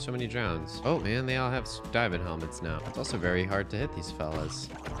 Whoa, so many drowns. Oh, man, they all have diving helmets now. It's also very hard to hit these fellas.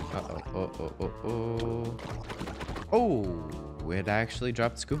 Uh-oh. Oh, it actually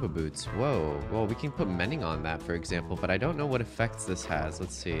dropped scuba boots. Whoa. Well, we can put mending on that, for example, but I don't know what effects this has.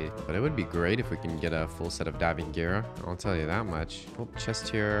 Let's see. But it would be great if we can get a full set of diving gear. I'll tell you that much. Oh, chest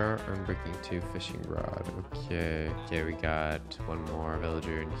here. Unbreaking 2 fishing rod. Okay. Okay, we got one more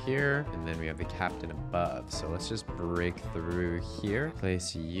villager in here. And then we have the captain above. So let's just break through here.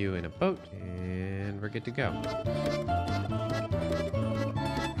 Place you in a boat. And we're good to go.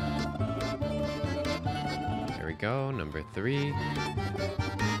 Go, number 3.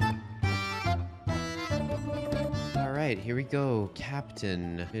 All right, here we go,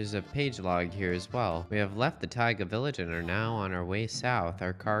 Captain. There's a page log here as well. We have left the Taiga village and are now on our way south.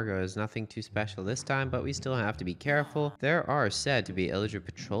 Our cargo is nothing too special this time, but we still have to be careful. There are said to be illager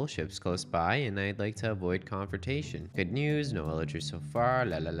patrol ships close by, and I'd like to avoid confrontation. Good news, no illagers so far,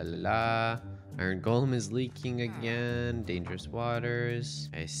 la la la la la. Iron Golem is leaking again. Dangerous waters.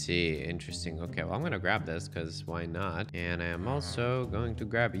 I see. Interesting. Okay, well, I'm going to grab this because why not? And I am also going to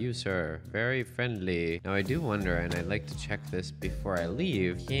grab you, sir. Very friendly. Now, I do wonder, and I'd like to check this before I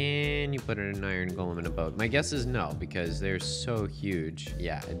leave. Can you put an Iron Golem in a boat? My guess is no, because they're so huge.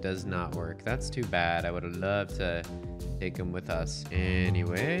 Yeah, it does not work. That's too bad. I would have loved to take them with us.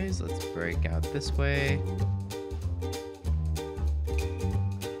 Anyways, let's break out this way.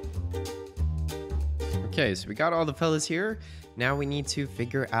 Okay, so we got all the fellas here. Now we need to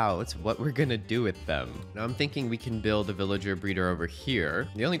figure out what we're gonna do with them. Now I'm thinking we can build a villager breeder over here.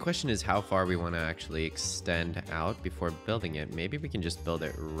 The only question is how far we want to actually extend out before building it. Maybe we can just build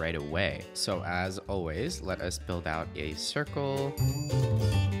it right away. So as always, let us build out a circle.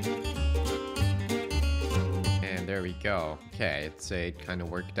 And there we go. Okay, it kind of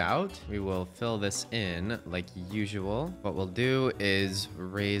worked out. We will fill this in like usual. What we'll do is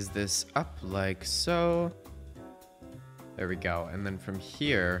raise this up like so. There we go. And then from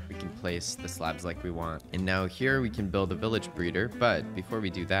here, we can place the slabs like we want. And now here we can build a village breeder. But before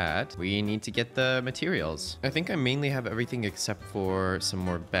we do that, we need to get the materials. I think I mainly have everything except for some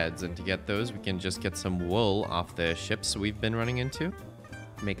more beds. And to get those, we can just get some wool off the ships we've been running into.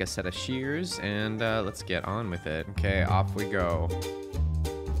 Make a set of shears, and let's get on with it. Okay, off we go.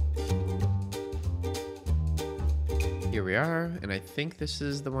 Here we are, and I think this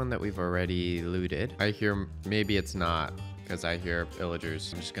is the one that we've already looted. I hear maybe it's not. because I hear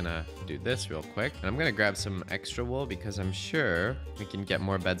villagers. I'm just gonna do this real quick. And I'm gonna grab some extra wool because I'm sure we can get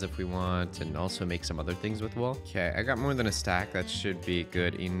more beds if we want and also make some other things with wool. Okay, I got more than a stack. That should be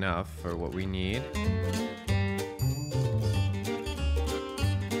good enough for what we need.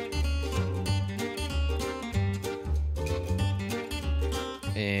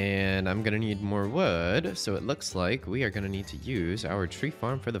 And I'm gonna need more wood, so it looks like we are gonna need to use our tree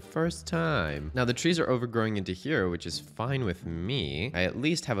farm for the first time. Now the trees are overgrowing into here, which is fine with me. I at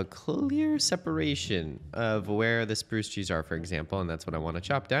least have a clear separation of where the spruce trees are, for example, and that's what I want to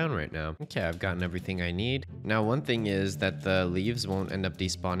chop down right now. Okay, I've gotten everything I need. Now one thing is that the leaves won't end up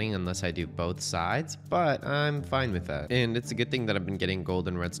despawning unless I do both sides, but I'm fine with that. And it's a good thing that I've been getting gold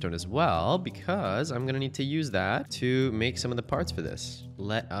and redstone as well, because I'm gonna need to use that to make some of the parts for this.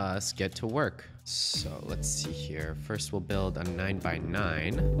 Let us get to work. So let's see here. First we'll build a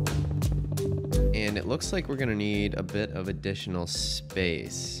 9x9. And it looks like we're gonna need a bit of additional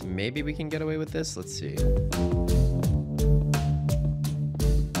space. Maybe we can get away with this? Let's see.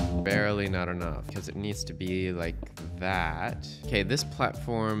 Barely not enough, because it needs to be like that. Okay, this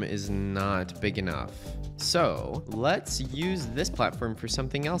platform is not big enough. So let's use this platform for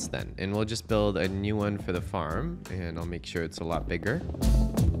something else then. And we'll just build a new one for the farm, and I'll make sure it's a lot bigger.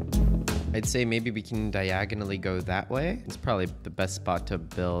 I'd say maybe we can diagonally go that way. It's probably the best spot to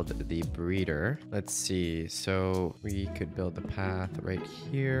build the breeder. Let's see. So we could build the path right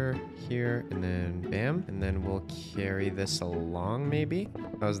here, here, and then bam. And then we'll carry this along maybe.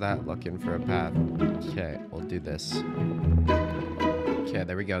 How's that looking for a path? Okay, we'll do this. Okay,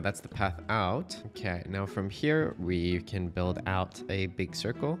 there we go. That's the path out. Okay, now from here, we can build out a big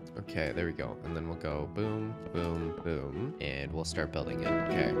circle. Okay, there we go. And then we'll go boom, boom, boom. And we'll start building it.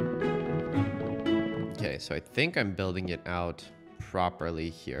 Okay. Okay, so I think I'm building it out properly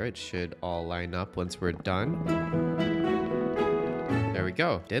here. It should all line up once we're done. There we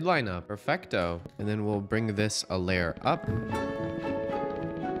go. Did line up. Perfecto. And then we'll bring this a layer up.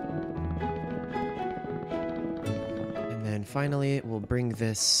 And finally, we'll bring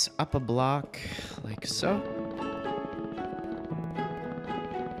this up a block like so.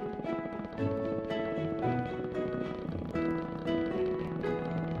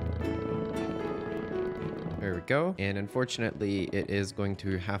 There we go. And unfortunately, it is going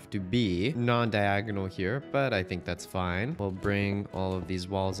to have to be non-diagonal here, but I think that's fine. We'll bring all of these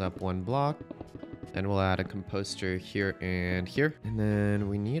walls up one block. And we'll add a composter here and here. And then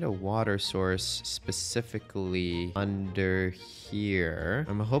we need a water source specifically under here.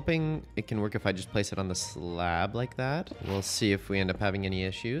 I'm hoping it can work if I just place it on the slab like that. We'll see if we end up having any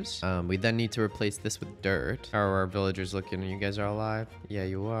issues. We then need to replace this with dirt. How are our villagers looking? You guys are alive? Yeah,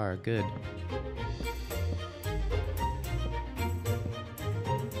 you are. Good.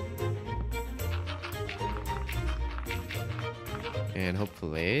 And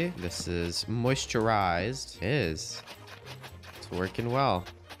hopefully this is moisturized. It is. It's working well.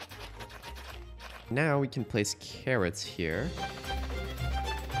 Now we can place carrots here.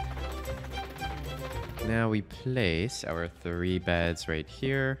 Now we place our 3 beds right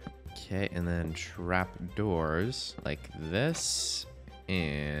here. Okay, and then trap doors like this.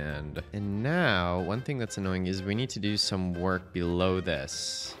 And now one thing that's annoying is we need to do some work below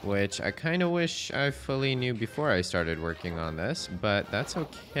this, which I kind of wish I fully knew before I started working on this, but that's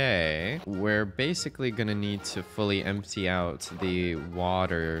okay. We're basically gonna need to fully empty out the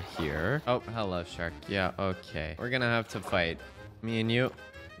water here. Oh, hello, shark. Yeah, okay. We're gonna have to fight. Me and you,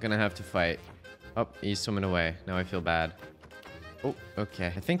 gonna have to fight. Oh, he's swimming away. Now I feel bad. Oh,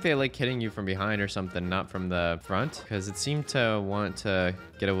 okay. I think they like hitting you from behind or something, not from the front, because it seemed to want to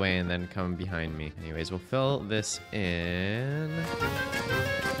get away and then come behind me. Anyways, we'll fill this in.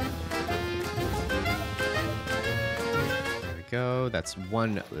 There we go. That's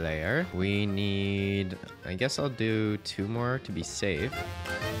 1 layer. We need, I guess I'll do 2 more to be safe.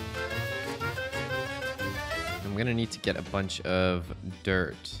 I'm gonna need to get a bunch of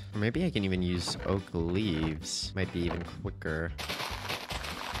dirt. Or maybe I can even use oak leaves. Might be even quicker.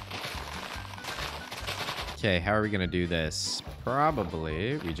 Okay, how are we gonna do this?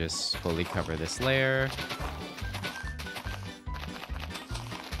 Probably we just fully cover this layer.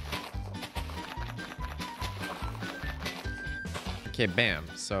 Okay, bam.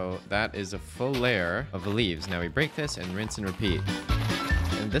 So that is a full layer of leaves. Now we break this and rinse and repeat.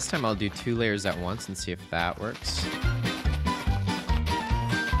 And this time I'll do 2 layers at once and see if that works.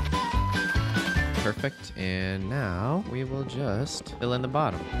 Perfect. And now we will just fill in the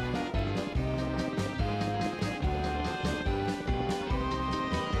bottom.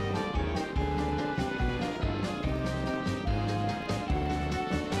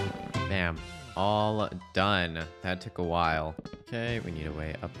 Bam. all done. That took a while. Okay, we need a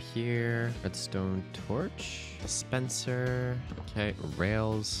way up here. Redstone torch. Dispenser. Okay,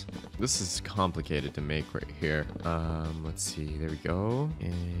 rails. This is complicated to make right here. Let's see. There we go.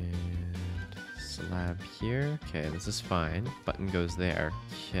 And slab here. Okay, this is fine. Button goes there.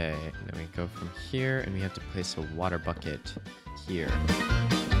 Okay, and then we go from here and we have to place a water bucket here.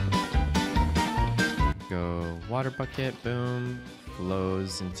 Go water bucket, boom.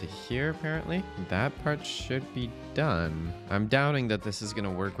 Flows into here apparently. That part should be done. I'm doubting that this is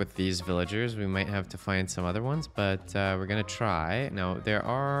gonna work with these villagers. We might have to find some other ones, but we're gonna try. Now there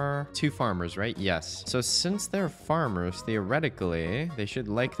are 2 farmers, right? Yes. So since they're farmers, theoretically they should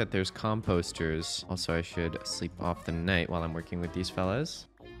like that there's composters. Also, I should sleep off the night while I'm working with these fellas.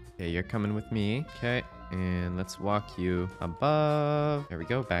 Okay, you're coming with me. Okay. And let's walk you above. There we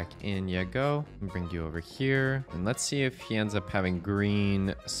go. Back in you go. And bring you over here. And let's see if he ends up having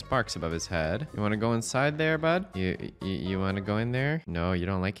green sparks above his head. You want to go inside there, bud? You want to go in there? No, you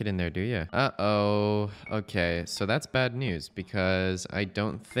don't like it in there, do you? Uh-oh. Okay, so that's bad news because I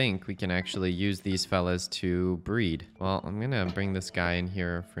don't think we can actually use these fellas to breed. Well, I'm going to bring this guy in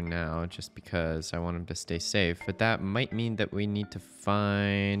here for now just because I want him to stay safe. But that might mean that we need to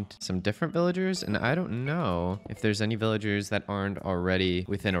find some different villagers, and I don't know if there's any villagers that aren't already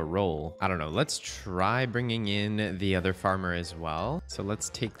within a role. I don't know. Let's try bringing in the other farmer as well. So let's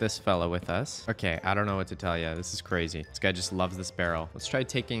take this fella with us. Okay, I don't know what to tell you. This is crazy. This guy just loves this barrel. Let's try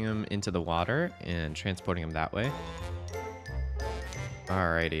taking him into the water and transporting him that way.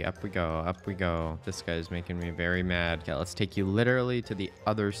 Alrighty, up we go, up we go. This guy's making me very mad. Okay, let's take you literally to the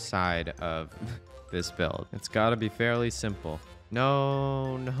other side of this build. It's gotta be fairly simple.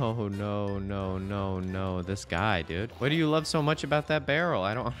 No, no, no, no, no, no. This guy, dude. What do you love so much about that barrel?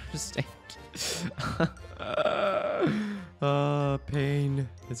 I don't understand. Pain.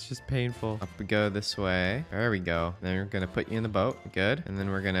 It's just painful. Up we go this way. There we go. Then we're gonna put you in the boat. Good. And then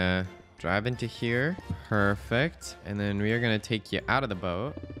we're gonna drive into here. Perfect. And then we are going to take you out of the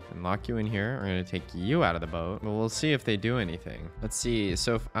boat and lock you in here. We're going to take you out of the boat. But we'll see if they do anything. Let's see.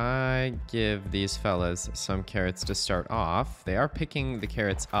 So if I give these fellas some carrots to start off, they are picking the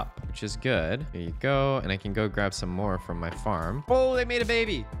carrots up, which is good. Here you go. And I can go grab some more from my farm. Oh, they made a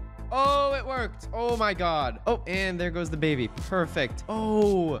baby. Oh, it worked. Oh my god. Oh, and there goes the baby. Perfect.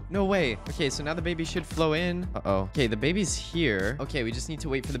 Oh, no way. Okay, so now the baby should flow in. Uh-oh. Okay, the baby's here. Okay, we just need to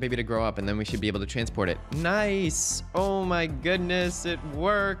wait for the baby to grow up and then we should be able to transport it. Nice. Oh my goodness, it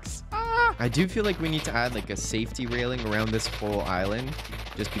works. Ah! I do feel like we need to add like a safety railing around this whole island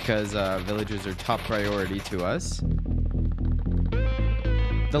just because villagers are top priority to us.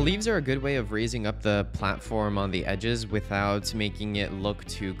 The leaves are a good way of raising up the platform on the edges without making it look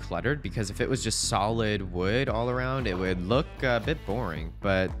too cluttered, because if it was just solid wood all around, it would look a bit boring.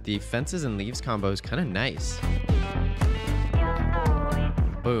 But the fences and leaves combo is kind of nice.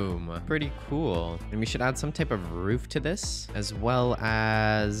 Boom. Pretty cool. And we should add some type of roof to this, as well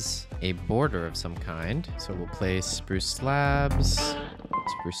as a border of some kind. So we'll place spruce slabs,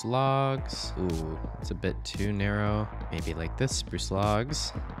 spruce logs. Ooh, it's a bit too narrow. Maybe like this, spruce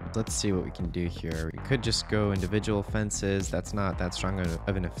logs. Let's see what we can do here. We could just go individual fences. That's not that strong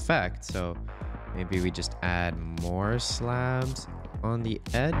of an effect. So maybe we just add more slabs on the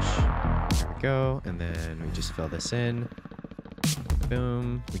edge. There we go. And then we just fill this in.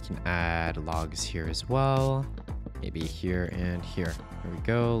 Boom. We can add logs here as well. Maybe here and here. There we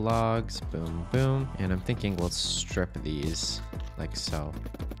go. Logs. Boom, boom. And I'm thinking we'll strip these like so.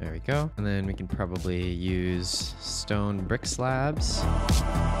 There we go. And then we can probably use stone brick slabs.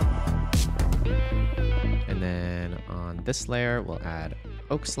 And then on this layer, we'll add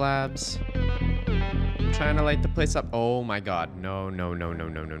oak slabs. I'm trying to light the place up. Oh my god. No, no, no, no,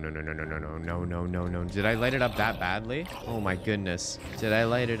 no, no, no, no, no, no, no, no, no, no, no, no. Did I light it up that badly? Oh my goodness. Did I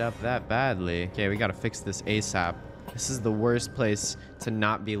light it up that badly? Okay, we gotta fix this ASAP. This is the worst place to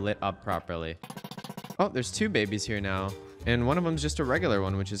not be lit up properly. Oh, there's 2 babies here now. And one of them's just a regular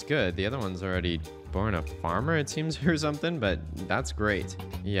one, which is good. The other one's already born a farmer, it seems, or something, but that's great.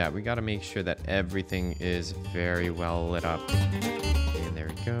 Yeah, we gotta make sure that everything is very well lit up. And there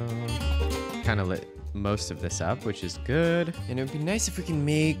we go. Kind of lit most of this up, which is good. And it would be nice if we can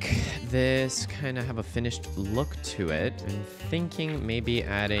make this kind of have a finished look to it. I'm thinking maybe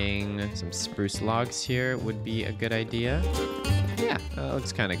adding some spruce logs here would be a good idea. Yeah, that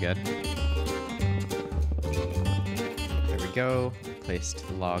looks kind of good. There we go. placed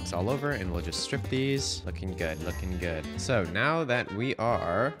logs all over, and we'll just strip these. Looking good, looking good. So now that we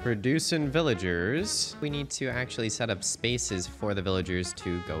are producing villagers, we need to actually set up spaces for the villagers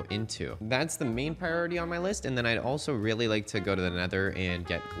to go into. That's the main priority on my list, and then I'd also really like to go to the Nether and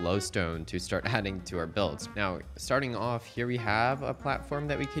get glowstone to start adding to our builds. Now, starting off here, we have a platform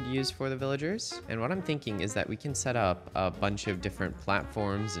that we could use for the villagers, and what I'm thinking is that we can set up a bunch of different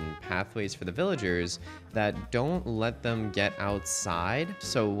platforms and pathways for the villagers that don't let them get outside.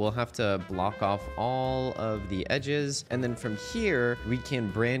 So we'll have to block off all of the edges, and then from here we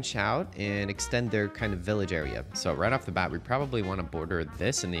can branch out and extend their kind of village area. So right off the bat, we probably want to border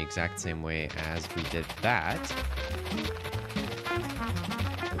this in the exact same way as we did that.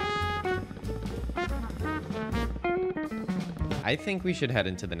 I think we should head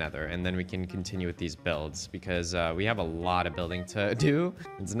into the Nether, and then we can continue with these builds, because we have a lot of building to do.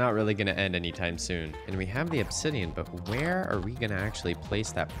 It's not really going to end anytime soon. And we have the obsidian, but where are we going to actually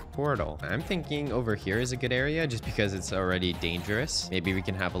place that portal? I'm thinking over here is a good area, just because it's already dangerous. Maybe we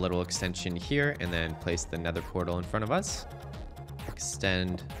can have a little extension here, and then place the Nether portal in front of us.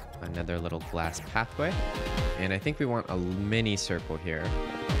 Extend another little glass pathway. And I think we want a mini circle here.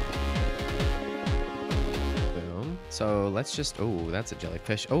 So let's just, oh, that's a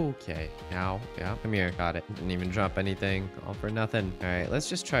jellyfish. Okay, now, yeah, come here, got it. Didn't even drop anything, all for nothing. All right, let's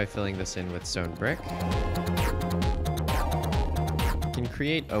just try filling this in with stone brick. You can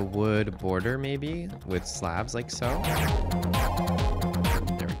create a wood border maybe with slabs like so.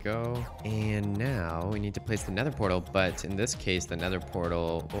 There we go. And now we need to place the Nether portal, but in this case, the Nether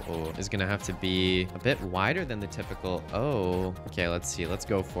portal is gonna have to be a bit wider than the typical. Oh, okay, let's see, let's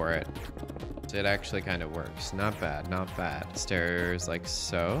go for it. It actually kind of works. Not bad, not bad. Stairs like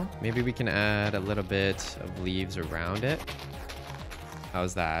so. Maybe we can add a little bit of leaves around it.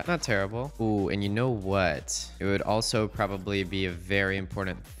 How's that? Not terrible. Ooh, and you know what? It would also probably be a very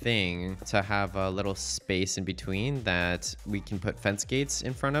important thing to have a little space in between that we can put fence gates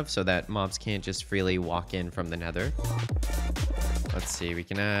in front of so that mobs can't just freely walk in from the Nether. Let's see, we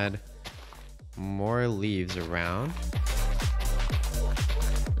can add more leaves around.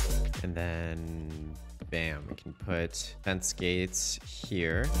 And then, bam, we can put fence gates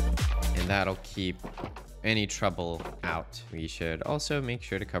here, and that'll keep any trouble out. We should also make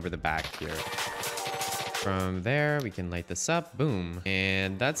sure to cover the back here. From there, we can light this up, boom.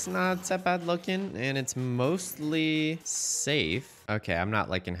 And that's not that bad looking, and it's mostly safe. Okay, I'm not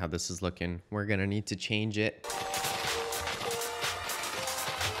liking how this is looking. We're gonna need to change it.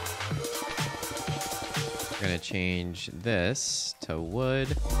 We're gonna change this to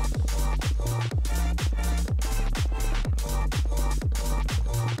wood.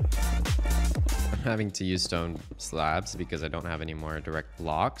 I'm having to use stone slabs because I don't have any more direct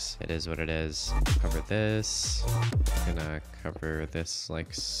blocks. It is what it is. Cover this. Gonna cover this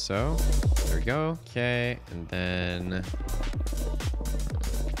like so. There we go. Okay, and then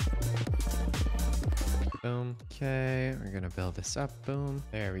boom. Okay, we're gonna build this up. Boom.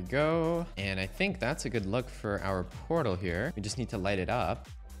 There we go. And I think that's a good look for our portal here. We just need to light it up.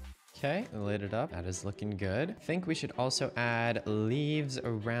 Okay, lit it up. That is looking good. I think we should also add leaves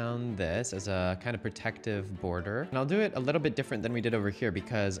around this as a kind of protective border. And I'll do it a little bit different than we did over here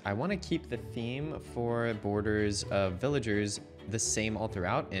because I want to keep the theme for borders of villagers the same all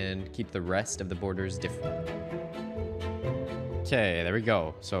throughout and keep the rest of the borders different. Okay, there we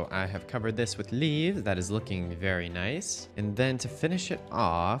go. So I have covered this with leaves. That is looking very nice. And then to finish it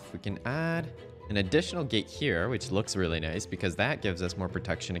off, we can add an additional gate here, which looks really nice because that gives us more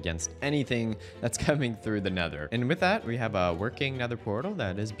protection against anything that's coming through the Nether. And with that, we have a working Nether portal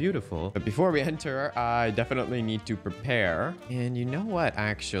that is beautiful. But before we enter, I definitely need to prepare. And you know what,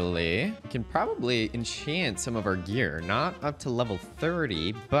 actually? We can probably enchant some of our gear. Not up to level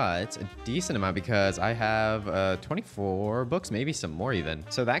 30, but a decent amount because I have 24 books, maybe some more even.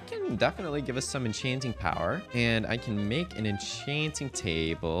 So that can definitely give us some enchanting power. And I can make an enchanting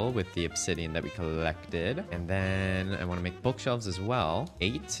table with the obsidian that we collected. And then I want to make bookshelves as well.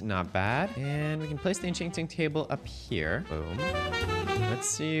 8, not bad. And we can place the enchanting table up here. Boom. Let's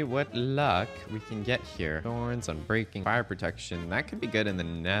see what luck we can get here. Thorns, unbreaking, fire protection. That could be good in the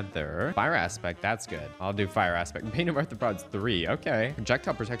Nether. Fire aspect, that's good. I'll do fire aspect. Bane of arthropods 3, okay.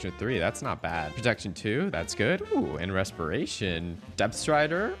 Projectile protection 3, that's not bad. Protection 2, that's good. Ooh, and respiration. Depth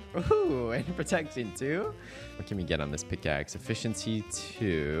strider. Ooh, and protection 2. What can we get on this pickaxe? Efficiency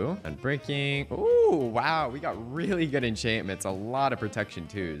 2. Unbreaking. Ooh, wow. We got really good enchantments. A lot of protection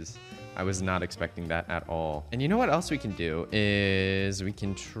 2s. I was not expecting that at all. And you know what else we can do is we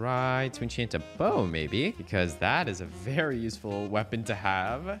can try to enchant a bow, maybe, because that is a very useful weapon to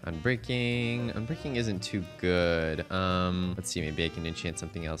have. Unbreaking. Unbreaking isn't too good. Let's see, maybe I can enchant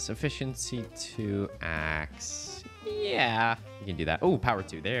something else. Efficiency 2 axe. Yeah, we can do that. Oh, power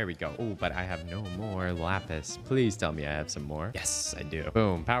 2. There we go. Oh, but I have no more lapis. Please tell me I have some more. Yes, I do.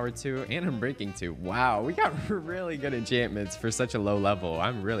 Boom, power 2 and unbreaking 2. Wow, we got really good enchantments for such a low level.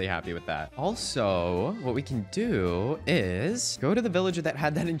 I'm really happy with that. Also, what we can do is go to the villager that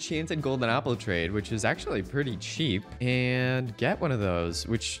had that enchanted golden apple trade, which is actually pretty cheap, and get one of those,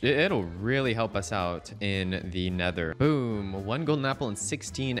 which it'll really help us out in the nether. Boom, 1 golden apple and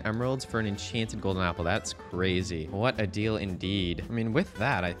 16 emeralds for an enchanted golden apple. That's crazy. What a deal indeed. I mean, with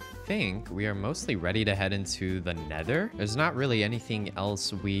that, I think we are mostly ready to head into the nether. There's not really anything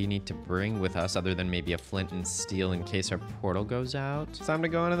else we need to bring with us other than maybe a flint and steel in case our portal goes out. It's time to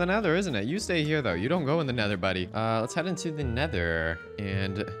go into the nether, isn't it? You stay here, though. You don't go in the nether, buddy. Let's head into the nether,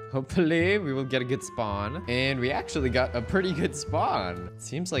 and hopefully we will get a good spawn. And we actually got a pretty good spawn. It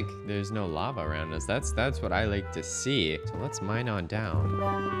seems like there's no lava around us. That's what I like to see. So let's mine on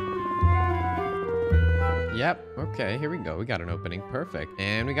down. Yep, okay, here we go. We got an opening. Perfect.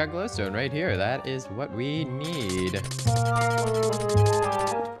 And we got glowstone right here. That is what we need.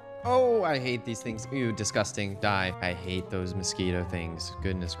 Oh, I hate these things. Ew, disgusting. Die. I hate those mosquito things.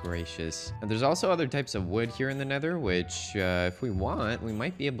 Goodness gracious. And there's also other types of wood here in the nether, which if we want, we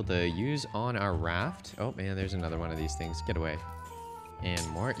might be able to use on our raft. Oh, man, there's another one of these things. Get away. And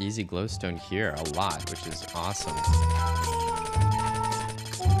more easy glowstone here. A lot, which is awesome.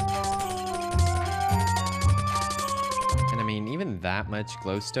 Even that much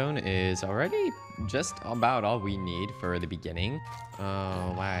glowstone is already just about all we need for the beginning.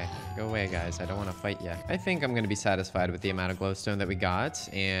 Oh, why? Go away, guys. I don't want to fight you. I think I'm going to be satisfied with the amount of glowstone that we got.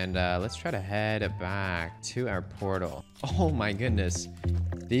 And let's try to head back to our portal. Oh my goodness.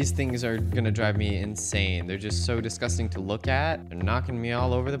 These things are going to drive me insane. They're just so disgusting to look at. They're knocking me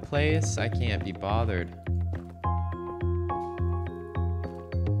all over the place. I can't be bothered.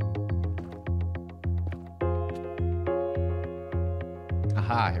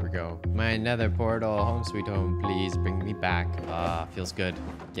 Aha, here we go. My nether portal. Home sweet home, please bring me back. Feels good.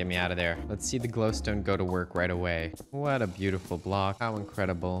 Get me out of there. Let's see the glowstone go to work right away. What a beautiful block. How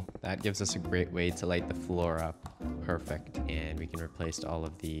incredible. That gives us a great way to light the floor up. Perfect. And we can replace all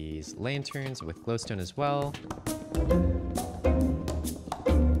of these lanterns with glowstone as well.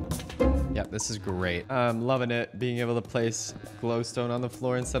 Yep, this is great. I'm loving it. Being able to place glowstone on the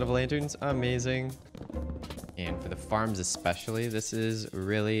floor instead of lanterns. Amazing. And for the farms especially, this is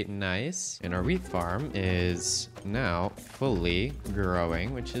really nice. And our wheat farm is now fully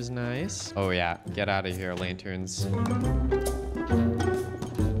growing, which is nice. Oh yeah, get out of here, lanterns.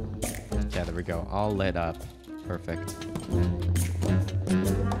 Yeah, there we go. All lit up. Perfect.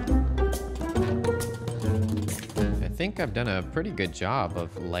 I think I've done a pretty good job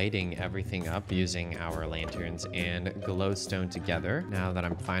of lighting everything up using our lanterns and glowstone together. Now that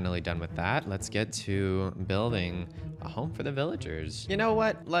I'm finally done with that, let's get to building a home for the villagers. You know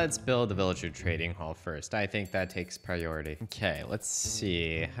what? Let's build the villager trading hall first. I think that takes priority. Okay, let's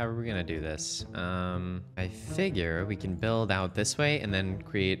see. How are we gonna do this? I figure we can build out this way and then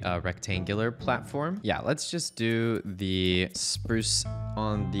create a rectangular platform. Yeah, let's just do the spruce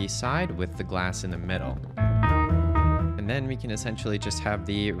on the side with the glass in the middle. And then we can essentially just have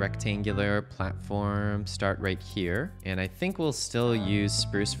the rectangular platform start right here. And I think we'll still use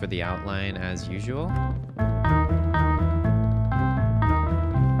spruce for the outline as usual.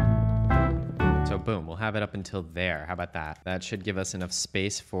 So boom, we'll have it up until there. How about that? That should give us enough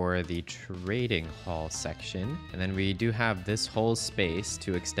space for the trading hall section. And then we do have this whole space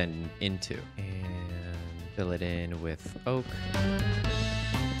to extend into. And fill it in with oak.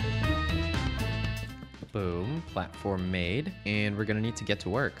 Boom, platform made, and we're gonna need to get to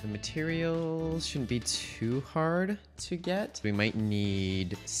work. The materials shouldn't be too hard to get. We might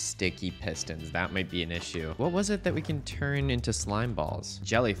need sticky pistons. That might be an issue. What was it that we can turn into slime balls?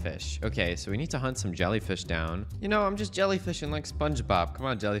 Jellyfish. Okay, so we need to hunt some jellyfish down. You know, I'm just jellyfishing like SpongeBob. Come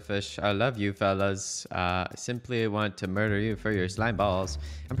on, jellyfish. I love you, fellas. I simply want to murder you for your slime balls.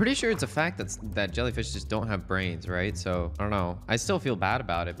 I'm pretty sure it's a fact that jellyfish just don't have brains, right? So, I don't know. I still feel bad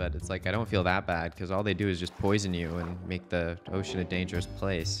about it, but it's like I don't feel that bad because all they do is just poison you and make the ocean a dangerous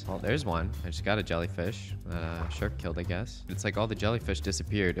place. Oh, there's one. I just got a jellyfish. Shark killed, I guess. It's like all the jellyfish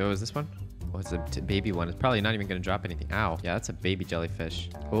disappeared. Oh, is this one? Oh, it's a baby one. It's probably not even gonna drop anything. Ow. Yeah, that's a baby jellyfish.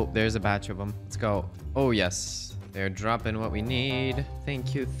 Oh, there's a batch of them. Let's go. Oh, yes. They're dropping what we need.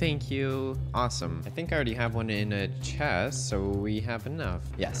 Thank you, thank you. Awesome. I think I already have one in a chest, so we have enough.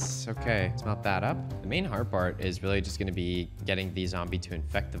 Yes, okay. Let's melt that up. The main hard part is really just gonna be getting the zombie to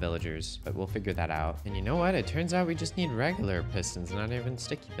infect the villagers, but we'll figure that out. And you know what? It turns out we just need regular pistons, not even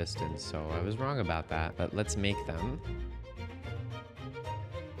sticky pistons, so I was wrong about that. But let's make them.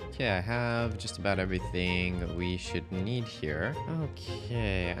 Okay, I have just about everything we should need here.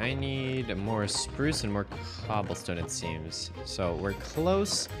 Okay, I need more spruce and more cobblestone, it seems. So we're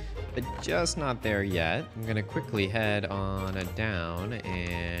close, but just not there yet. I'm gonna quickly head on down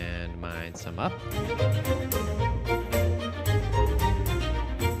and mine some up.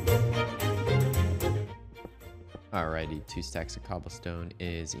 Alrighty, 2 stacks of cobblestone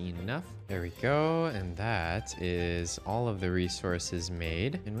is enough. There we go, and that is all of the resources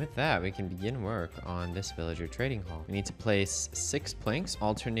made. And with that, we can begin work on this villager trading hall. We need to place 6 planks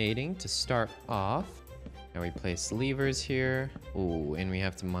alternating to start off. Now we place levers here. Ooh, and we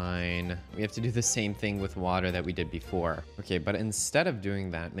have to mine. We have to do the same thing with water that we did before. Okay, but instead of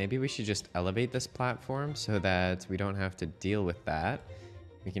doing that, maybe we should just elevate this platform so that we don't have to deal with that.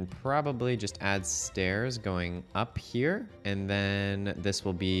 We can probably just add stairs going up here, and then this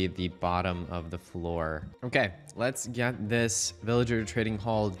will be the bottom of the floor. Okay, let's get this villager trading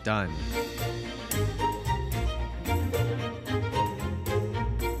hall done.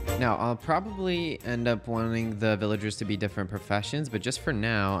 Now, I'll probably end up wanting the villagers to be different professions, but just for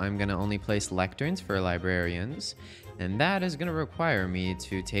now, I'm gonna only place lecterns for librarians. And that is going to require me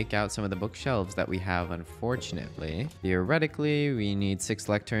to take out some of the bookshelves that we have, unfortunately. Theoretically, we need 6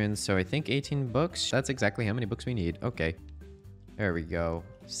 lecterns, so I think 18 books. That's exactly how many books we need. Okay. There we go.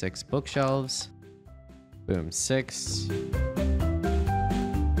 6 bookshelves. Boom, 6.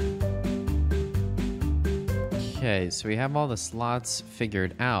 Okay, so we have all the slots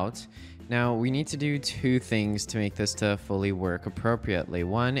figured out. Now, we need to do 2 things to make this to fully work appropriately.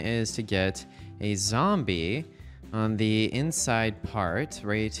 One is to get a zombie on the inside part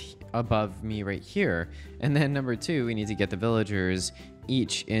right above me right here. And then number 2, we need to get the villagers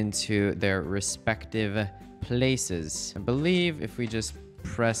each into their respective places. I believe if we just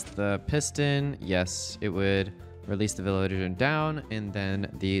press the piston, yes, it would release the villager down, and then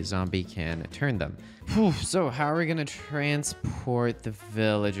the zombie can turn them. Whew, so how are we gonna transport the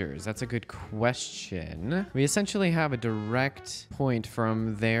villagers? That's a good question. We essentially have a direct point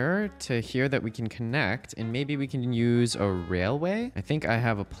from there to here that we can connect, and maybe we can use a railway. I think I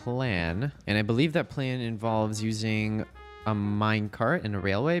have a plan, and I believe that plan involves using a minecart and a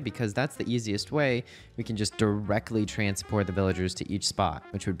railway, because that's the easiest way. We can just directly transport the villagers to each spot,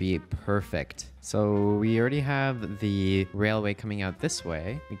 which would be perfect. So we already have the railway coming out this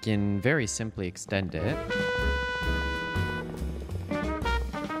way. We can very simply extend it.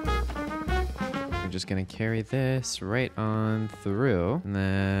 We're just gonna carry this right on through, and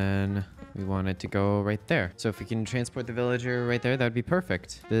then we want it to go right there. So if we can transport the villager right there, that would be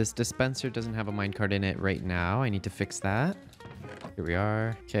perfect. This dispenser doesn't have a minecart in it right now. I need to fix that. Here we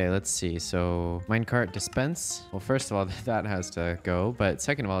are. Okay, let's see. So minecart dispense. Well, first of all, that has to go. But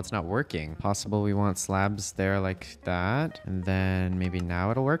second of all, it's not working. Possible we want slabs there like that. And then maybe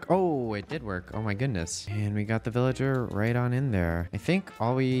now it'll work. Oh, it did work. Oh my goodness. And we got the villager right on in there. I think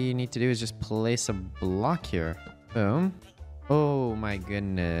all we need to do is just place a block here. Boom. Oh my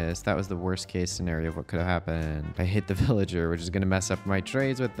goodness, that was the worst case scenario of what could have happened. I hit the villager, which is gonna mess up my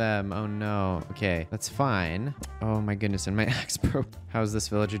trades with them. Oh no. Okay, that's fine. Oh my goodness, and my axe broke. How's this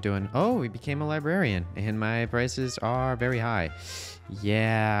villager doing? Oh, he became a librarian, and my prices are very high.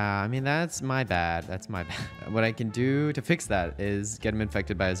 Yeah, I mean, that's my bad. That's my bad. What I can do to fix that is get him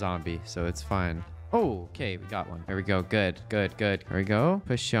infected by a zombie, so it's fine. Oh, okay, we got one. There we go, good, good, good. There we go,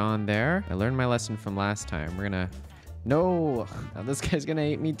 push on there. I learned my lesson from last time. We're gonna... No, now this guy's gonna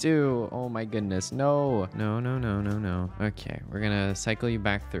hate me too. Oh my goodness, no. No, no, no, no, no. Okay, we're gonna cycle you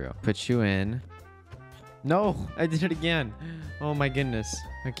back through. Put you in. No, I did it again. Oh my goodness.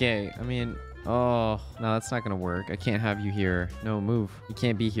 Okay, I mean, oh, no, that's not gonna work. I can't have you here. No, move. You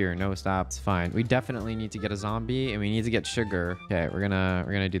can't be here. No, stop. It's fine. We definitely need to get a zombie, and we need to get sugar. Okay, we're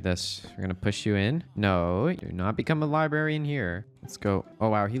gonna do this. We're gonna push you in. No, do not become a librarian here. Let's go. Oh,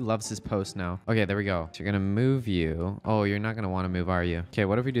 wow, he loves his post now. Okay, there we go. So you're gonna move you. Oh, you're not gonna want to move, are you? Okay,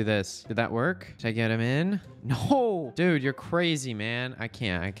 what if we do this? Did that work? Should I get him in? No! Dude, you're crazy, man. I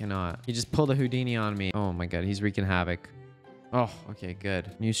can't. I cannot. He just pulled a Houdini on me. Oh my god, he's wreaking havoc. Oh, okay, good.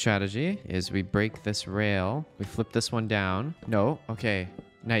 New strategy is we break this rail. We flip this one down. No, okay.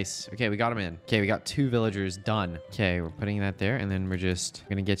 Nice. Okay, we got them in. Okay, we got 2 villagers done. Okay, we're putting that there, and then we're just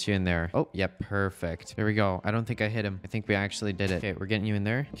gonna get you in there. Oh, yep, perfect. There we go. I don't think I hit him. I think we actually did it. Okay, we're getting you in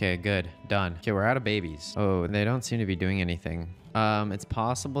there. Okay, good. Done. Okay, we're out of babies. Oh, they don't seem to be doing anything. It's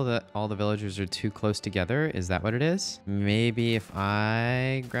possible that all the villagers are too close together. Is that what it is? Maybe if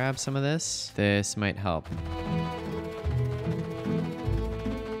I grab some of this might help.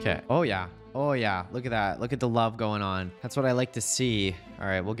 Okay. Oh, yeah. Oh, yeah. Look at that. Look at the love going on. That's what I like to see. All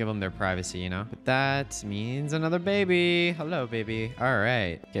right, we'll give them their privacy, you know? But that means another baby. Hello, baby. All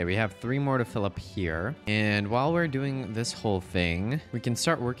right. Okay, we have 3 more to fill up here. And while we're doing this whole thing, we can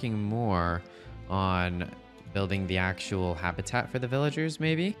start working more on building the actual habitat for the villagers,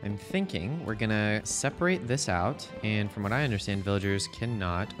 maybe. I'm thinking we're gonna separate this out, and from what I understand, villagers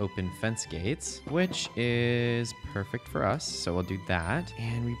cannot open fence gates, which is perfect for us, so we'll do that.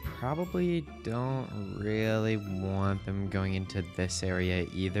 And we probably don't really want them going into this area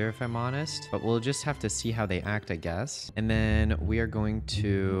either, if I'm honest, but we'll just have to see how they act, I guess. And then we are going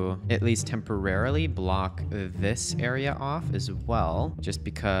to at least temporarily block this area off as well, just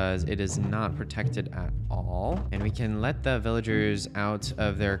because it is not protected at all. And we can let the villagers out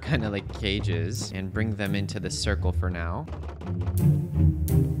of their kind of like cages and bring them into the circle for now.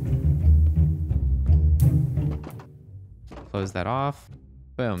 Close that off.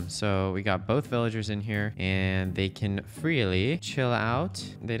 Boom. So we got both villagers in here and they can freely chill out.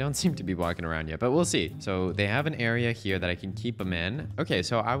 They don't seem to be walking around yet, but we'll see. So they have an area here that I can keep them in. Okay,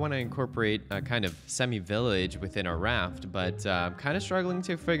 so I want to incorporate a kind of semi-village within a raft, but I'm kind of struggling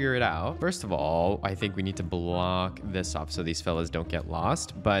to figure it out. First of all, I think we need to block this off so these fellas don't get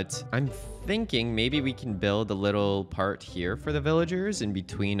lost, but I'm thinking maybe we can build a little part here for the villagers in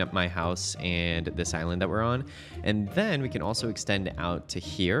between my house and this island that we're on. And then we can also extend out to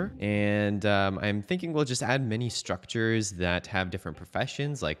here. And I'm thinking we'll just add many structures that have different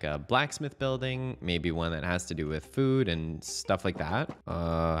professions, like a blacksmith building, maybe one that has to do with food and stuff like that.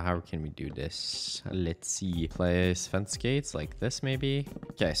 How can we do this? Let's see. Place fence gates like this, maybe.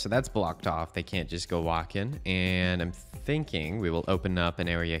 Okay, so that's blocked off. They can't just go walk in. And I'm thinking we will open up an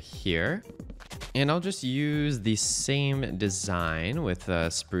area here. And I'll just use the same design with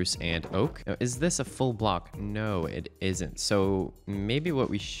spruce and oak. Now, is this a full block? No, it isn't. So maybe what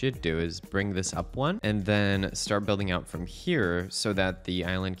we should do is bring this up one and then start building out from here so that the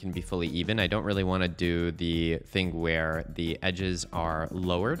island can be fully even. I don't really want to do the thing where the edges are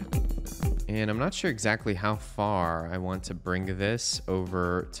lowered. And I'm not sure exactly how far I want to bring this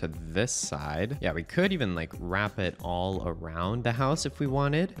over to this side. Yeah, we could even like wrap it all around the house if we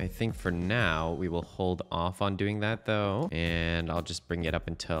wanted. I think for now we will hold off on doing that though. And I'll just bring it up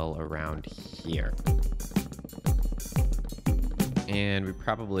until around here. And we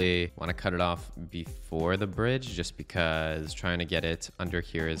probably want to cut it off before the bridge just because trying to get it under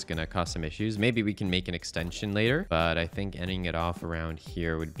here is going to cause some issues. Maybe we can make an extension later, but I think ending it off around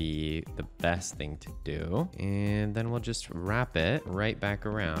here would be the best thing to do. And then we'll just wrap it right back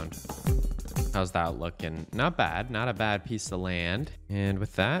around. How's that looking? Not bad. Not a bad piece of land. And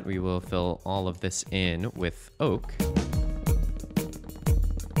with that, we will fill all of this in with oak.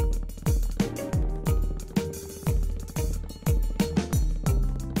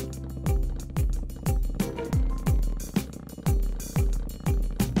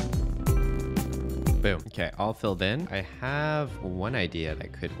 Boom. Okay, all filled in. I have one idea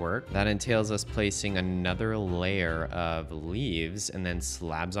that could work. That entails us placing another layer of leaves and then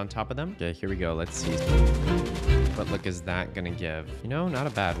slabs on top of them. Okay, here we go. Let's see. What look is that gonna give? You know, not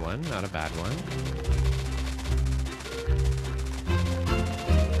a bad one. Not a bad one.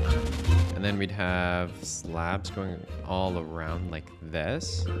 And then we'd have slabs going all around like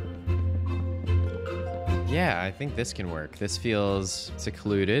this. Yeah, I think this can work. This feels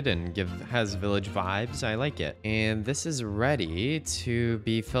secluded and has village vibes. I like it. And this is ready to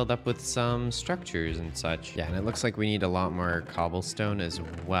be filled up with some structures and such. Yeah, and it looks like we need a lot more cobblestone as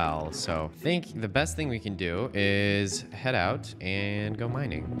well. So I think the best thing we can do is head out and go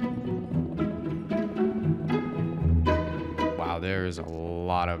mining. Wow, there's a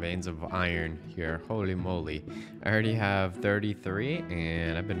lot of veins of iron here. Holy moly. I already have 33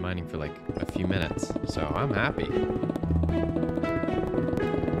 and I've been mining for like a few minutes. So I'm happy.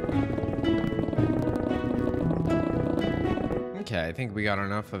 Okay, I think we got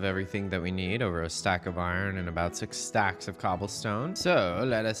enough of everything that we need. Over a stack of iron and about 6 stacks of cobblestone. So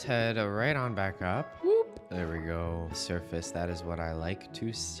let us head right on back up. There we go. Surface, that is what I like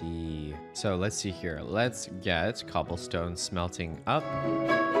to see. So let's see here. Let's get cobblestone smelting up.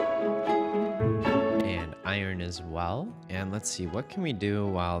 And iron as well. And let's see, what can we do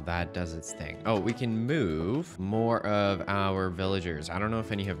while that does its thing? Oh, we can move more of our villagers. I don't know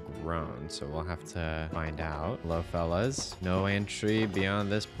if any have grown, so we'll have to find out. Hello, fellas. No entry beyond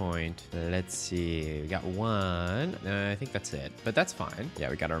this point. Let's see. We got one. I think that's it, but that's fine. Yeah,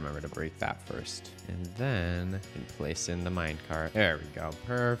 we got to remember to break that first. And then we can place in the minecart. There we go.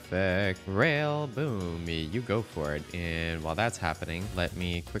 Perfect. Rail. Boom. You go for it. And while that's happening, let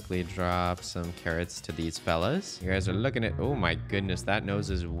me quickly drop some carrots to these fellas. You guys are looking at... Oh my goodness, that nose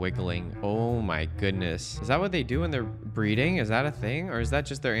is wiggling. Oh my goodness. Is that what they do when they're breeding? Is that a thing? Or is that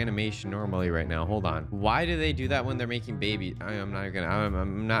just their animation normally right now? Hold on. Why do they do that when they're making babies? We're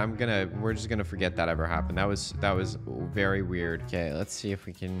just gonna forget that ever happened. That was very weird. Okay, let's see if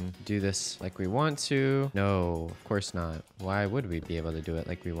we can do this like we want to. No, of course not. Why would we be able to do it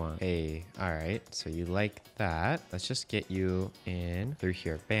like we want? Hey, all right. So you like that. Let's just get you in through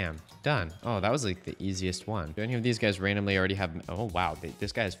here. Bam. Done. Oh, that was like the easiest one. Do any of these guys randomly already have... Oh, wow.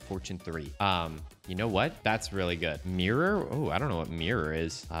 This guy has Fortune 3. You know what? That's really good. Mirror? Oh, I don't know what mirror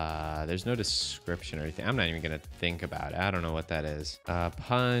is. There's no description or anything. I'm not even gonna think about it. I don't know what that is.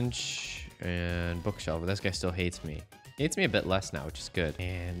 Punch and bookshelf. This guy still hates me. He hates me a bit less now, which is good.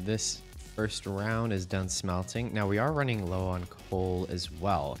 And this first round is done smelting. Now we are running low on coal as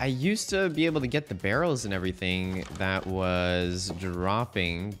well. I used to be able to get the barrels and everything that was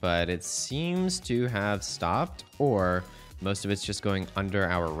dropping, but it seems to have stopped, or most of it's just going under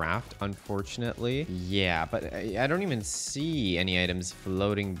our raft, unfortunately. Yeah, but I don't even see any items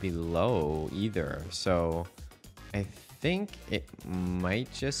floating below either. So I think it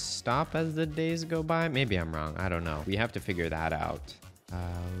might just stop as the days go by. Maybe I'm wrong. I don't know. We have to figure that out.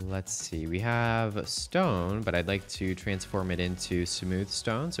 Let's see. We have stone, but I'd like to transform it into smooth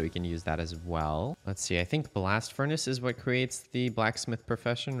stone so we can use that as well. Let's see. I think blast furnace is what creates the blacksmith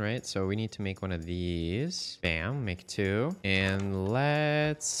profession, right? So we need to make one of these. Bam, make 2. And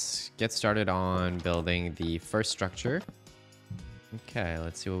let's get started on building the first structure. Okay,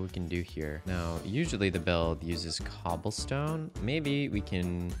 let's see what we can do here. Now, usually the build uses cobblestone. Maybe we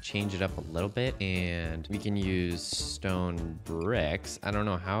can change it up a little bit and we can use stone bricks. I don't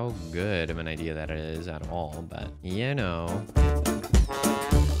know how good of an idea that is at all, but you know.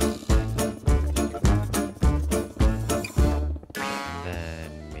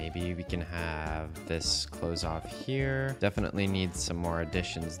 We can have this close off here. Definitely need some more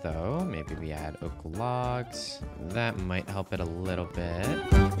additions though. Maybe we add oak logs. That might help it a little bit.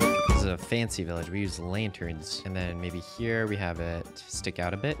 This is a fancy village. We use lanterns. And then maybe here we have it stick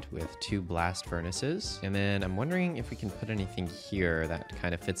out a bit with 2 blast furnaces. And then I'm wondering if we can put anything here that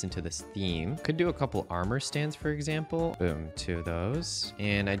kind of fits into this theme. Could do a couple armor stands, for example. Boom, 2 of those.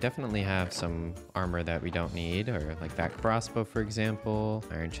 And I definitely have some armor that we don't need, or like that crossbow, for example.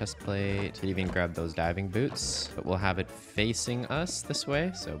 Iron chest plate. Could even grab those diving boots, but we'll have it facing us this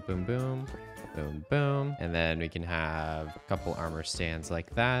way. So boom, boom. Boom, boom. And then we can have a couple armor stands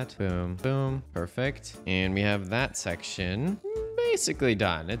like that. Boom, boom. Perfect. And we have that section basically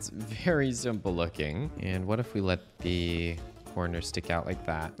done. It's very simple looking. And what if we let the corner stick out like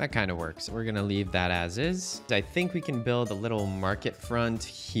that? That kind of works. We're gonna leave that as is. I think we can build a little market front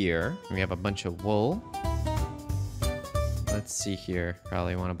here. We have a bunch of wool. Let's see here.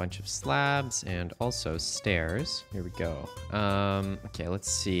 Probably want a bunch of slabs and also stairs. Here we go. Okay, let's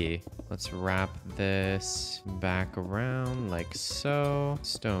see. Let's wrap this back around like so.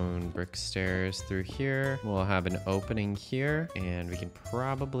 Stone brick stairs through here. We'll have an opening here and we can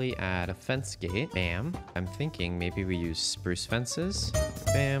probably add a fence gate. Bam. I'm thinking maybe we use spruce fences.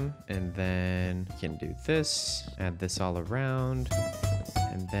 Bam. And then we can do this. Add this all around.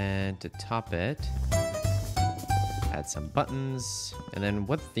 And then to top it, add some buttons. And then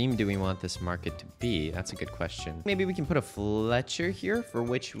what theme do we want this market to be? That's a good question. Maybe we can put a fletcher here, for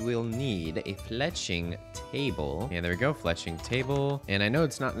which we'll need a fletching table. And there we go, fletching table. And I know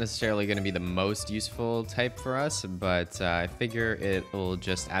it's not necessarily going to be the most useful type for us, but I figure it will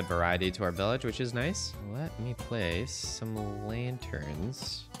just add variety to our village, which is nice. Let me place some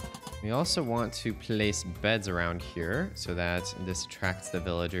lanterns. We also want to place beds around here so that this attracts the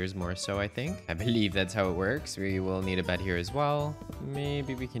villagers more so, I think. I believe that's how it works. We will need a bed here as well.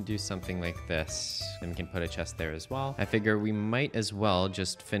 Maybe we can do something like this. Then we can put a chest there as well. I figure we might as well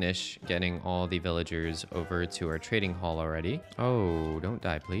just finish getting all the villagers over to our trading hall already. Oh, don't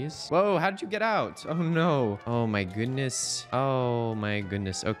die, please. Whoa, how did you get out? Oh, no. Oh, my goodness. Oh, my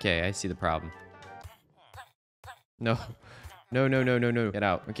goodness. Okay, I see the problem. No. No, no, no, no, no. Get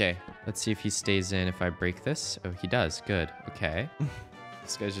out. Okay. Let's see if he stays in if I break this. Oh, he does. Good. Okay.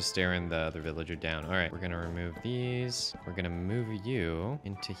 This guy's just staring the other villager down. All right, we're gonna remove these. We're gonna move you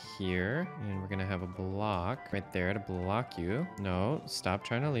into here, and we're gonna have a block right there to block you. No, stop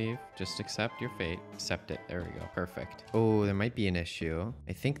trying to leave. Just accept your fate. Accept it. There we go. Perfect. Oh, there might be an issue.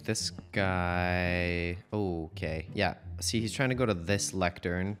 I think this guy... Oh, okay. Yeah. See, he's trying to go to this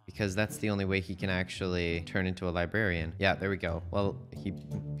lectern because that's the only way he can actually turn into a librarian. Yeah, there we go. Well, he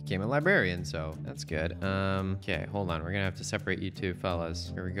became a librarian, so that's good. Okay, hold on. We're gonna have to separate you two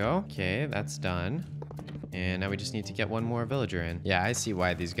fellas. Here we go. Okay, that's done. And now we just need to get one more villager in. Yeah, I see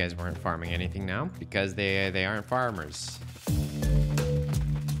why these guys weren't farming anything now. Because they aren't farmers.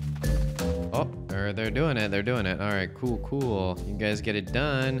 Oh, they're doing it. They're doing it. All right, cool, cool. You guys get it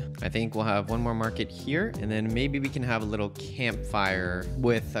done. I think we'll have one more market here, and then maybe we can have a little campfire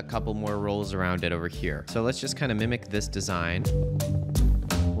with a couple more rolls around it over here. So let's just kind of mimic this design.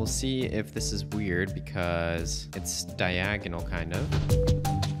 We'll see if this is weird because it's diagonal, kind of.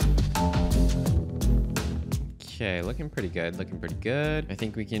 Okay, looking pretty good, looking pretty good. I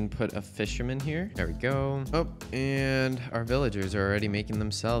think we can put a fisherman here. There we go. Oh, and our villagers are already making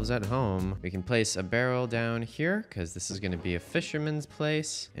themselves at home. We can place a barrel down here because this is going to be a fisherman's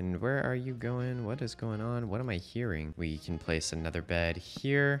place. And where are you going? What is going on? What am I hearing? We can place another bed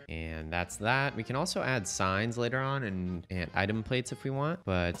here, and that's that. We can also add signs later on and item plates if we want,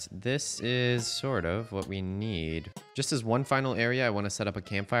 but this is sort of what we need. Just as one final area, I want to set up a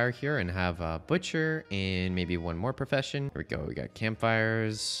campfire here and have a butcher and maybe one more profession. Here we go. We got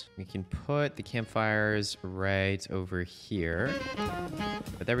campfires. We can put the campfires right over here.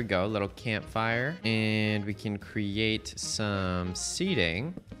 But there we go. Little campfire. And we can create some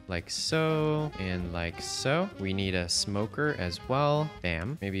seating like so and like so. We need a smoker as well.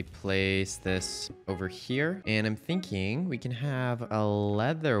 Bam. Maybe place this over here. And I'm thinking we can have a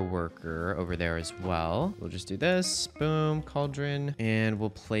leather worker over there as well. We'll just do this. Boom. Cauldron. And we'll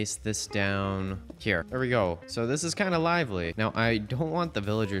place this down here. There we go. So this is kind of lively. Now, I don't want the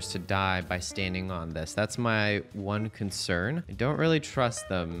villagers to die by standing on this. That's my one concern. I don't really trust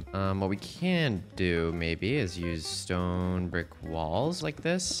them. What we can do maybe is use stone brick walls like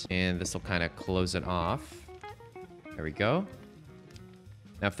this. And this will kind of close it off. There we go.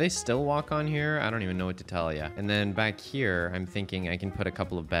 Now, if they still walk on here, I don't even know what to tell you. And then back here, I'm thinking I can put a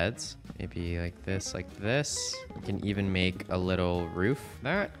couple of beds. Maybe like this, like this. We can even make a little roof.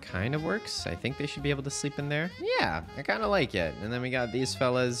 That kind of works. I think they should be able to sleep in there. Yeah, I kind of like it. And then we got these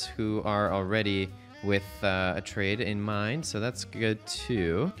fellas who are already with a trade in mind, so that's good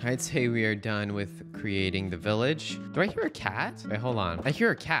too. I'd say we are done with creating the village. Do I hear a cat? Wait, hold on. I hear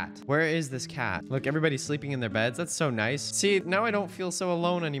a cat. Where is this cat? Look, everybody's sleeping in their beds. That's so nice. See, now I don't feel so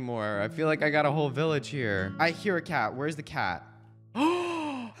alone anymore. I feel like I got a whole village here. I hear a cat. Where's the cat?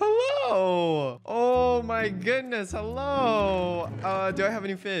 Hello! Oh my goodness, hello! Do I have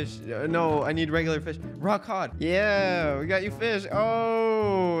any fish? No, I need regular fish. Rock cod. Yeah, we got you fish.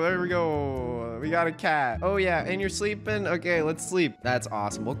 Oh, there we go. We got a cat. Oh yeah, and you're sleeping? Okay, let's sleep. That's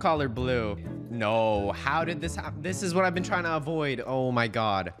awesome. We'll call her Blue. No, how did this happen? This is what I've been trying to avoid. Oh my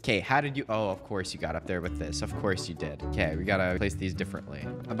God. Okay, how did you? Oh, of course you got up there with this. Of course you did. Okay, we gotta place these differently.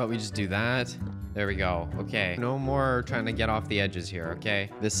 How about we just do that? There we go. Okay, no more trying to get off the edges here, okay?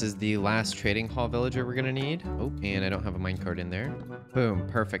 This is the last trading hall villager we're gonna need. Oh, and I don't have a minecart in there. Boom,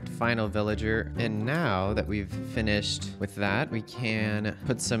 perfect, final villager. And now that we've finished with that, we can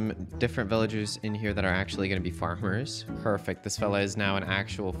put some different villagers in here that are actually gonna be farmers. Perfect, this fella is now an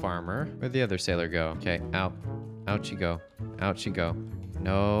actual farmer. Where'd the other sailor go? Okay, out. Out you go. Out you go.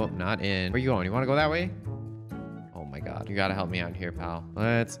 No, not in. Where you going? You wanna go that way? Oh my God, you gotta help me out here, pal.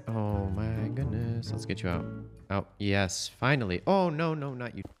 Oh my goodness. Let's get you out. Oh, yes, finally. Oh, no, no,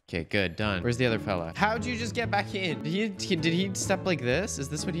 not you. Okay, good, done. Where's the other fella? How'd you just get back in? Did he step like this? Is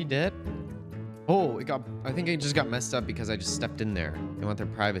this what he did? Oh, I think it just got messed up because I just stepped in there. They want their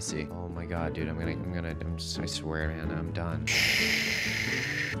privacy. Oh my God, dude, I swear, man, I'm done.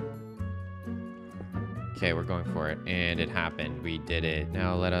 Okay, we're going for it. And it happened. We did it.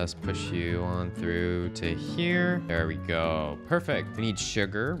 Now let us push you on through to here. There we go. Perfect. We need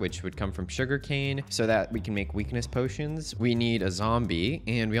sugar, which would come from sugar cane so that we can make weakness potions. We need a zombie,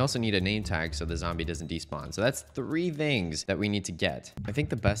 and we also need a name tag so the zombie doesn't despawn. So that's 3 things that we need to get. I think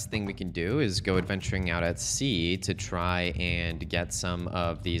the best thing we can do is go adventuring out at sea to try and get some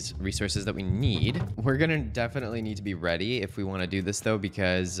of these resources that we need. We're gonna definitely need to be ready if we want to do this though,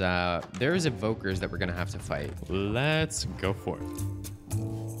 because there's evokers that we're gonna have to fight. Let's go for it.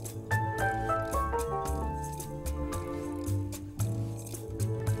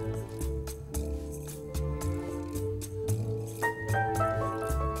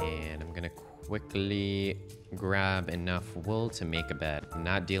 And I'm gonna quickly grab enough wool to make a bed. I'm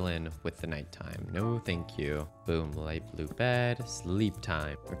not dealing with the nighttime. No, thank you. Boom, light blue bed, sleep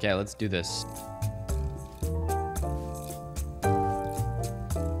time. Okay, let's do this.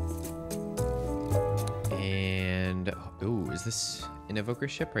 And, ooh, is this an evoker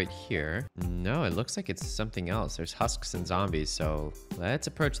ship right here? No, it looks like it's something else. There's husks and zombies, so let's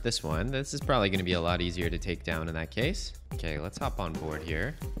approach this one. This is probably going to be a lot easier to take down in that case. Okay, let's hop on board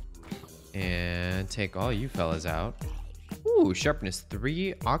here and take all you fellas out. Ooh, sharpness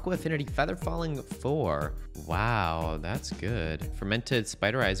 3, aqua affinity, feather falling 4. Wow, that's good. Fermented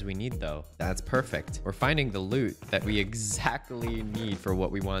spider eyes we need though. That's perfect. We're finding the loot that we exactly need for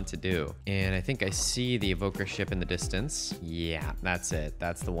what we want to do. And I think I see the evoker ship in the distance. Yeah, that's it.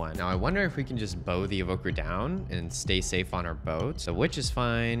 That's the one. Now I wonder if we can just bow the evoker down and stay safe on our boat. So witch is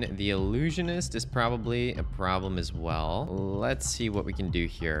fine. The illusionist is probably a problem as well. Let's see what we can do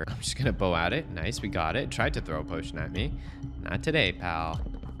here. I'm just gonna bow at it. Nice, we got it. Tried to throw a potion at me. Not today, pal.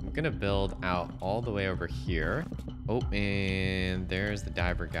 I'm gonna build out all the way over here. Oh, and there's the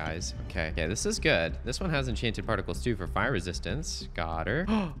diver guys. Okay, this is good. This one has enchanted particles too for fire resistance. Got her.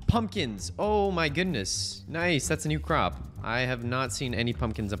 Pumpkins. Oh my goodness. Nice, that's a new crop. I have not seen any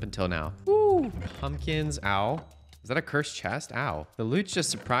pumpkins up until now. Woo! Pumpkins, ow. Is that a cursed chest? Ow. The loot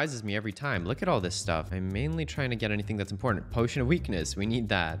just surprises me every time. Look at all this stuff. I'm mainly trying to get anything that's important. Potion of weakness. We need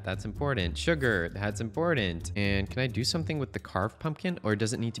that. That's important. Sugar. That's important. And can I do something with the carved pumpkin? Or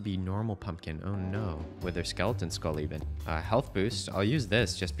does it need to be normal pumpkin? Oh no. With their skeleton skull even. Health boost. I'll use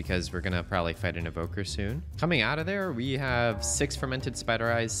this just because we're gonna probably fight an evoker soon. Coming out of there, we have 6 fermented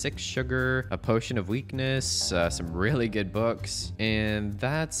spider eyes, 6 sugar, a potion of weakness, some really good books. And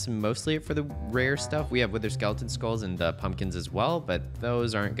that's mostly it for the rare stuff. We have wither skeleton skull and the pumpkins as well, but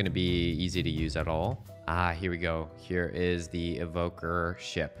those aren't going to be easy to use at all. Here we go. Here is the evoker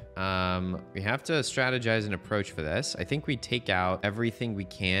ship. We have to strategize an approach for this. I think we take out everything we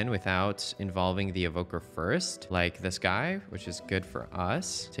can without involving the evoker first, like this guy, which is good for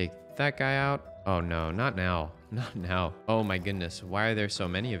us. Take that guy out. Oh no, not now. Not now. Oh my goodness. Why are there so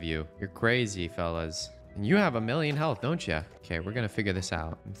many of you? You're crazy, fellas. And you have 1,000,000 health, don't you? Okay, we're gonna figure this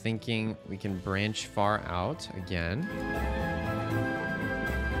out. I'm thinking we can branch far out again.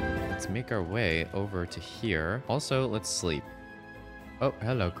 Let's make our way over to here. Also, let's sleep. Oh,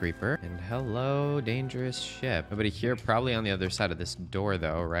 hello, creeper. And hello, dangerous ship. Nobody here, probably on the other side of this door,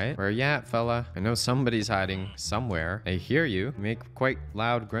 though, right? Where you at, fella? I know somebody's hiding somewhere. I hear you. You make quite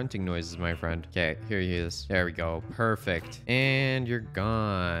loud grunting noises, my friend. Okay, here he is. There we go. Perfect. And you're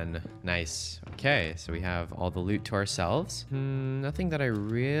gone. Nice. Okay, so we have all the loot to ourselves. Nothing that I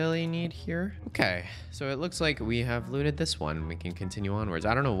really need here. Okay, so it looks like we have looted this one. We can continue onwards.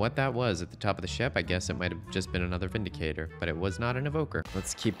 I don't know what that was at the top of the ship. I guess it might have just been another Vindicator, but it was not an evoker.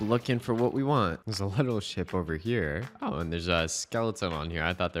 Let's keep looking for what we want. There's a little ship over here. Oh, and there's a skeleton on here.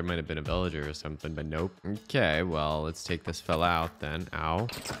 I thought there might have been a villager or something, but nope. Okay, well, let's take this fella out then. Ow.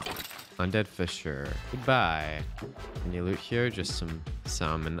 Undead Fisher. Goodbye. Any loot here? Just some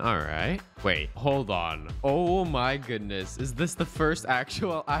salmon. All right. Wait, hold on. Oh my goodness. Is this the first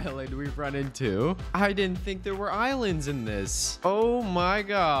actual island we've run into? I didn't think there were islands in this. Oh my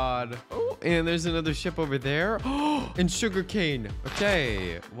god. Oh, and there's another ship over there. Oh, and sugarcane.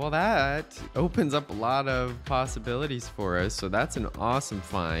 Okay. Well, that opens up a lot of possibilities for us. So that's an awesome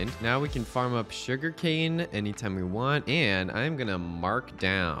find. Now we can farm up sugarcane anytime we want. And I'm going to mark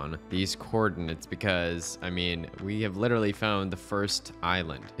down these coordinates because, I mean, we have literally found the first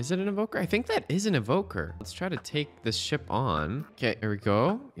island. Is it an evoker? I think that is an evoker. Let's try to take this ship on. Okay, here we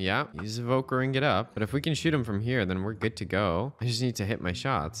go. Yeah, he's evokering it up. But if we can shoot him from here, then we're good to go. I just need to hit my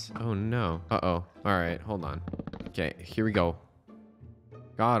shots. Oh no. Uh-oh. All right, hold on. Okay, here we go.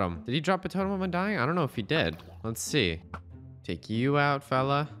 Got him. Did he drop a totem of undying? I don't know if he did. Let's see. Take you out,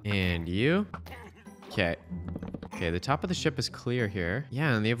 fella. And you. Okay. Okay, the top of the ship is clear here.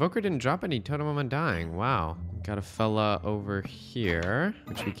 Yeah, and the evoker didn't drop any totem of undying. Wow. Got a fella over here,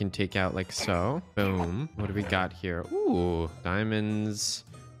 which we can take out like so. Boom. What do we got here? Ooh, diamonds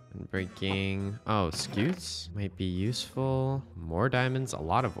and breaking. Oh, scutes might be useful. More diamonds, a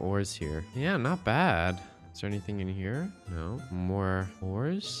lot of ores here. Yeah, not bad. Is there anything in here? No. More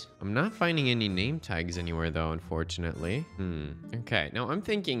ores? I'm not finding any name tags anywhere though, unfortunately. Okay, now I'm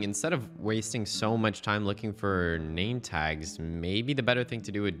thinking instead of wasting so much time looking for name tags, maybe the better thing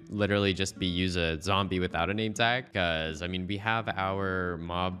to do would literally just be use a zombie without a name tag. Because, I mean, we have our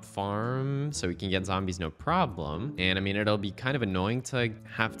mob farm, so we can get zombies no problem. And I mean, it'll be kind of annoying to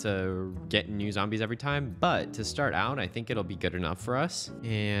have to get new zombies every time. But to start out, I think it'll be good enough for us.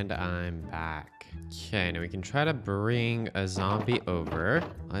 And I'm back. Okay, now now we can try to bring a zombie over.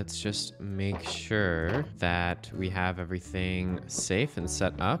 Let's just make sure that we have everything safe and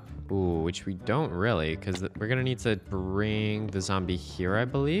set up. Ooh, which we don't really, because we're gonna need to bring the zombie here, I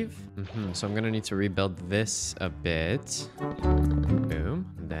believe. So I'm gonna need to rebuild this a bit.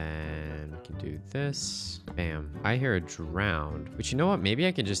 Boom. Then we can do this. Bam. I hear a drowned. But you know what? Maybe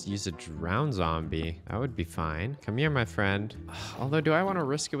I could just use a drowned zombie. That would be fine. Come here, my friend. Although, do I want to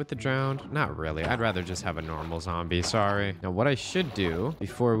risk it with the drowned? Not really. I'd rather just have a normal zombie. Sorry. Now, what I should do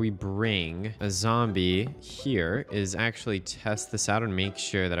before we bring a zombie here is actually test this out and make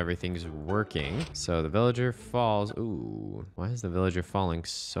sure that everything's working. So the villager falls. Ooh. Why is the villager falling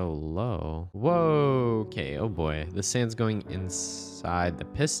so low? Whoa. Okay. Oh boy. The sand's going inside the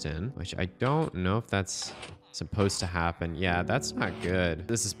piston, which I don't know if that's supposed to happen. Yeah, that's not good.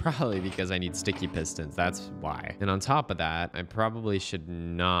 This is probably because I need sticky pistons. That's why. And on top of that, I probably should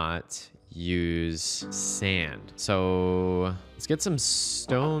not use sand. So let's get some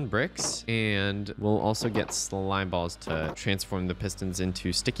stone bricks, and we'll also get slime balls to transform the pistons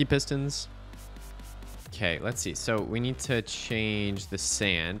into sticky pistons. Okay, let's see. So we need to change the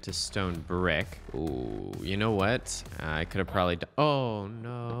sand to stone brick. Ooh, you know what? I could have probably done... Oh,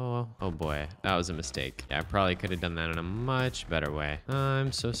 no. Oh, boy. That was a mistake. Yeah, I probably could have done that in a much better way.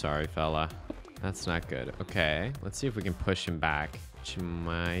 I'm so sorry, fella. That's not good. Okay, let's see if we can push him back, which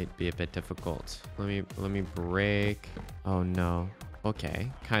might be a bit difficult. Let me break. Oh, no.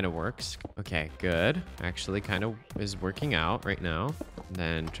 Okay, kind of works. Okay, good. Actually, kind of is working out right now.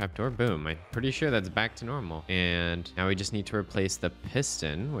 Then trapdoor, boom. I'm pretty sure that's back to normal. And now we just need to replace the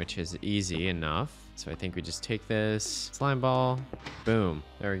piston, which is easy enough. So I think we just take this slime ball. Boom.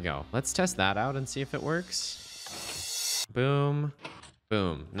 There we go. Let's test that out and see if it works. Boom.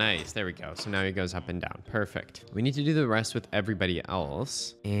 Boom. Nice. There we go. So now he goes up and down. Perfect. We need to do the rest with everybody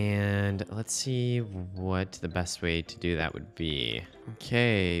else. And let's see what the best way to do that would be.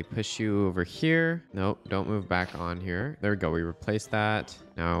 Okay. Push you over here. Nope. Don't move back on here. There we go. We replaced that.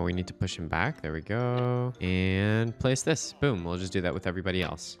 Now we need to push him back. There we go. And place this. Boom. We'll just do that with everybody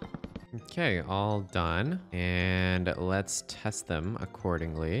else. Okay. All done. And let's test them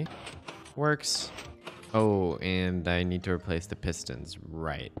accordingly. Works. Oh, and I need to replace the pistons.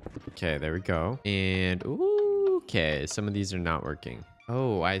 Right. Okay, there we go. And, ooh, okay, some of these are not working.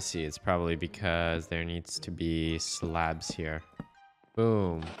 Oh, I see. It's probably because there needs to be slabs here.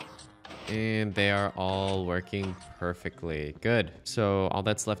 Boom. And they are all working perfectly. Good. So all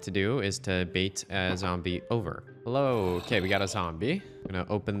that's left to do is to bait a zombie over. Hello. Okay, we got a zombie. I'm gonna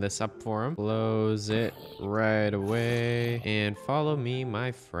open this up for him. Close it right away. And follow me,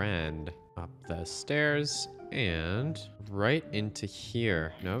 my friend. Up the stairs and right into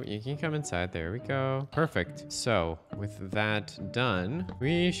here. No, you can come inside. There we go. Perfect. So with that done,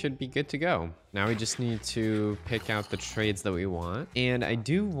 we should be good to go. Now we just need to pick out the trades that we want. And I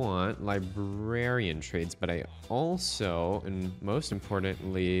do want librarian trades, but I also, and most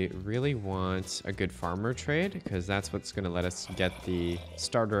importantly, really want a good farmer trade, because that's what's going to let us get the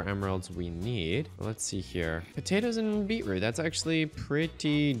starter emeralds we need. Let's see here. Potatoes and beetroot. That's actually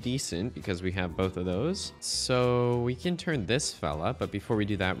pretty decent because we have both of those. So we can turn this fella, but before we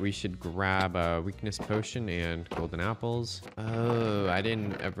do that, we should grab a weakness potion and golden apples. Oh, I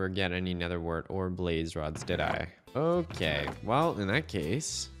didn't ever get any nether wart or blaze rods, did I? Okay, well, in that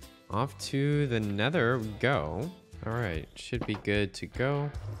case, off to the nether we go. All right, should be good to go.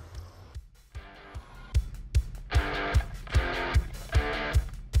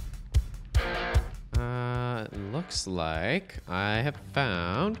 Looks like I have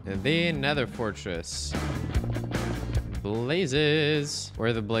found the nether fortress. Blazes. Where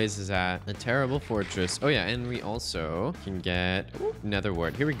are the blazes at? A terrible fortress. Oh yeah, and we also can get nether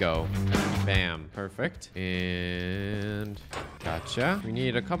wart. Here we go. Bam. Perfect. And gotcha. We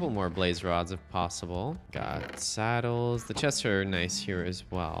need a couple more blaze rods if possible. Got saddles. The chests are nice here as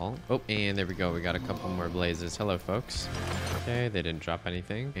well. Oh, and there we go. We got a couple more blazes. Hello, folks. Okay, they didn't drop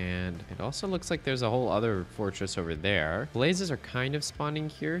anything. And it also looks like there's a whole other fortress over there. Blazes are kind of spawning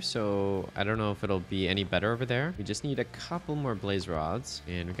here, so I don't know if it'll be any better over there. We just need a couple more blaze rods,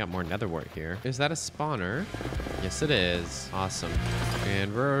 and we got more nether wart here. Is that a spawner? Yes, it is. Awesome.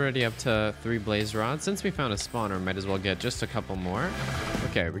 And we're already up to 3 blaze rods. Since we found a spawner, might as well get just a couple more.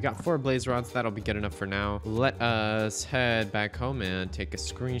 Okay, we got 4 blaze rods. That'll be good enough for now. Let us head back home and take a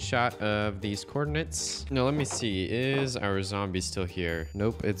screenshot of these coordinates. No, let me see. Is our zombie still here?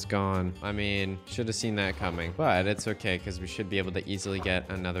 Nope, it's gone. I mean, should have seen that coming, but it's okay because we should be able to easily get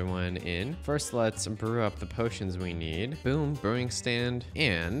another one in. First, let's brew up the potions we need. Boom, brewing stand,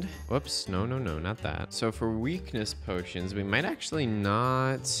 and whoops, no, not that. So for weakness potions, we might actually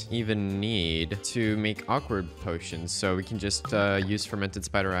not even need to make awkward potions, so we can just use fermented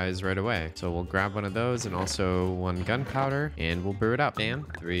spider eyes right away. So we'll grab one of those and also 1 gunpowder, and we'll brew it up. Bam,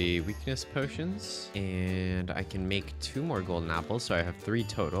 3 weakness potions, and I can make 2 more golden apples, so I have 3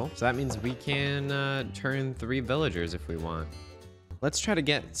 total. So that means we can turn 3 villagers if we want. Let's try to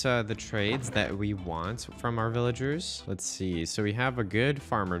get the trades that we want from our villagers. Let's see. So we have a good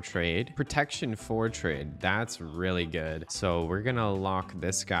farmer trade. Protection 4 trade. That's really good. So we're going to lock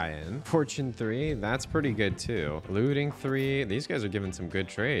this guy in. Fortune 3. That's pretty good too. Looting 3. These guys are giving some good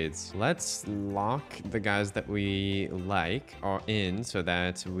trades. Let's lock the guys that we like in so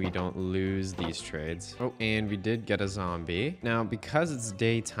that we don't lose these trades. Oh, and we did get a zombie. Now, because it's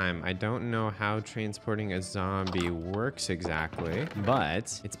daytime, I don't know how transporting a zombie works exactly.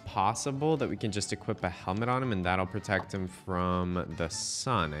 But it's possible that we can just equip a helmet on him and that'll protect him from the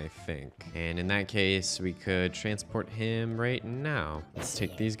sun, I think. And in that case, we could transport him right now. Let's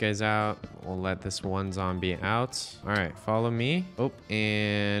take these guys out. We'll let this one zombie out. All right, follow me. Oh,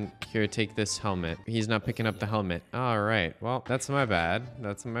 and here, take this helmet. He's not picking up the helmet. All right, well, that's my bad.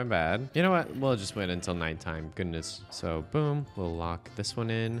 That's my bad. You know what? We'll just wait until nighttime. Goodness. So boom, we'll lock this one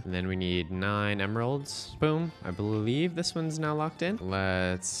in. And then we need 9 emeralds. Boom. I believe this one's now locked in.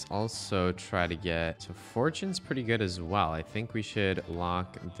 Let's also try to get, so fortune's pretty good as well. I think we should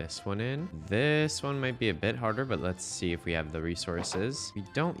lock this one in. This one might be a bit harder, but let's see if we have the resources. We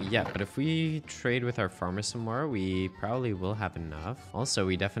don't yet, but if we trade with our farmer some more, we probably will have enough. Also,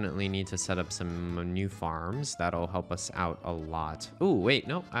 we definitely need to set up some new farms. That'll help us out a lot. Oh, wait,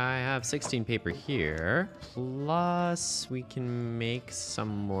 no, I have 16 paper here. Plus, we can make some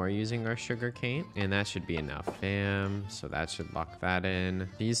more using our sugar cane, and that should be enough. Bam, so that should lock that in.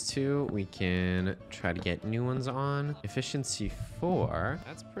 These 2, we can try to get new ones on. Efficiency 4,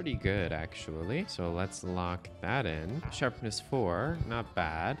 that's pretty good actually. So let's lock that in. Sharpness 4, not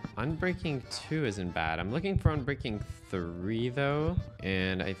bad. Unbreaking 2 isn't bad. I'm looking for unbreaking 3 though,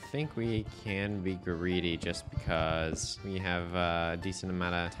 and I think we can be greedy just because we have a decent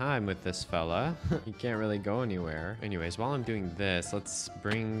amount of time with this fella. He can't really go anywhere. Anyways, while I'm doing this, let's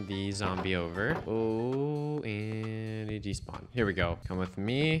bring the zombie over. Oh, and he despawned. Here we go. Come with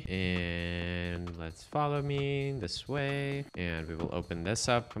me and let's follow me this way, and we will open this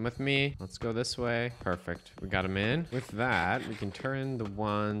up. Come with me. Let's go this way. Perfect. We got him in. With that, we can turn the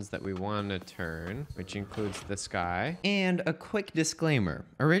ones that we want to turn, which includes this guy. And a quick disclaimer.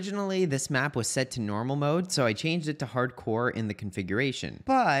 Originally, this map was set to normal mode, so I changed it to hardcore in the configuration.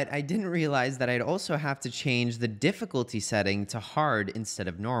 But I didn't realize that I'd also have to change the difficulty setting to hard instead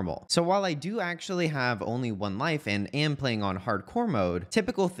of normal. So while I do actually have only 1 life and am playing on hardcore mode,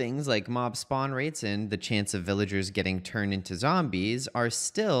 typical things like mob spawn rates and the chance of villagers getting turned into zombies are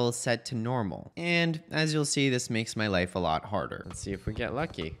still set to normal. And as you'll see, this makes my life a lot harder. Let's see if we get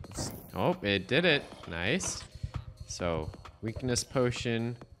lucky. Oh, it did it. Nice. So, weakness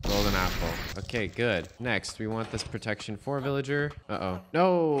potion, golden apple. Okay, good. Next, we want this protection 4 villager. Uh-oh.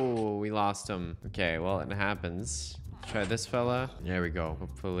 No, we lost him. Okay, well, it happens. Try this fella. There we go.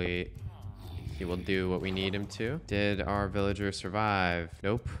 Hopefully he will do what we need him to. Did our villager survive?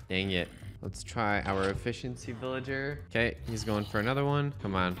 Nope. Dang it. Let's try our efficiency villager. Okay, he's going for another one.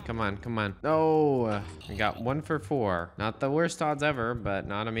 Come on, come on, come on. No, we got 1 for 4. Not the worst odds ever, but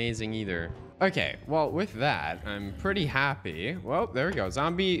not amazing either. Okay, well, with that, I'm pretty happy. Well, there we go.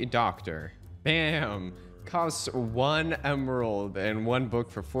 Zombie doctor. Bam. Costs 1 emerald and 1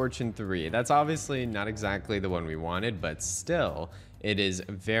 book for fortune 3. That's obviously not exactly the one we wanted, but still, it is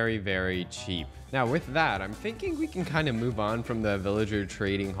very, very cheap. Now with that, I'm thinking we can kind of move on from the villager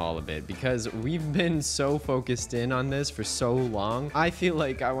trading hall a bit because we've been so focused in on this for so long. I feel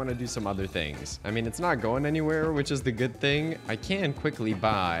like I want to do some other things. I mean, it's not going anywhere, which is the good thing. I can quickly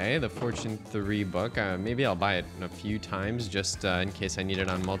buy the Fortune 3 book. Maybe I'll buy it a few times just in case I need it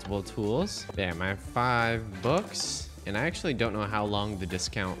on multiple tools. Damn, I have 5 books. And I actually don't know how long the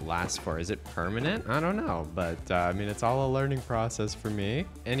discount lasts for. Is it permanent? I don't know, but I mean, it's all a learning process for me.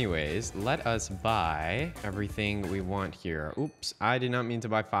 Anyways, let us buy everything we want here. Oops, I did not mean to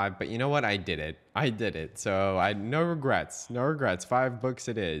buy 5, but you know what? I did it. I did it. So no regrets, no regrets. 5 books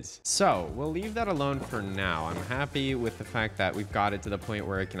it is. So we'll leave that alone for now. I'm happy with the fact that we've got it to the point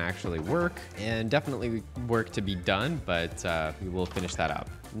where it can actually work, and definitely work to be done, but we will finish that up.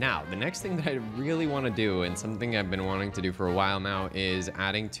 Now, the next thing that I really want to do, and something I've been wanting to do for a while now, is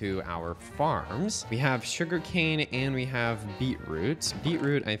adding to our farms. We have sugarcane and we have beetroot.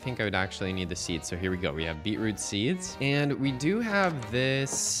 Beetroot, I think I would actually need the seeds. So here we go. We have beetroot seeds. And we do have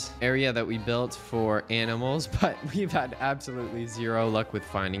this area that we built for animals, but we've had absolutely zero luck with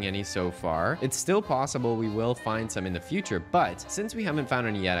finding any so far. It's still possible we will find some in the future, but since we haven't found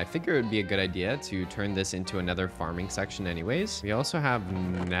any yet, I figure it would be a good idea to turn this into another farming section anyways. We also have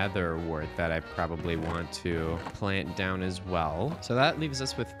nether wart that I probably want to plant down as well. So that leaves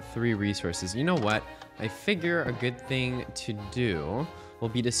us with 3 resources. You know what? I figure a good thing to do will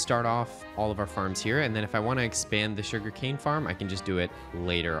be to start off all of our farms here, and then if I want to expand the sugarcane farm, I can just do it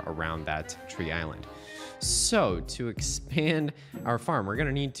later around that tree island. So to expand our farm, we're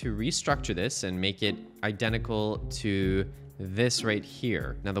gonna need to restructure this and make it identical to this right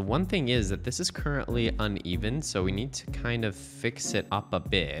here. Now, the one thing is that this is currently uneven, so we need to kind of fix it up a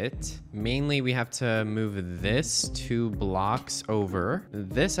bit. Mainly, we have to move this 2 blocks over.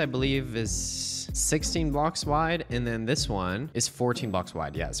 This, I believe, is 16 blocks wide, and then this one is 14 blocks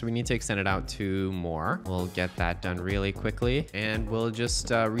wide. Yeah, so we need to extend it out 2 more. We'll get that done really quickly, and we'll just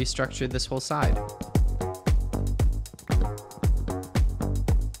restructure this whole side.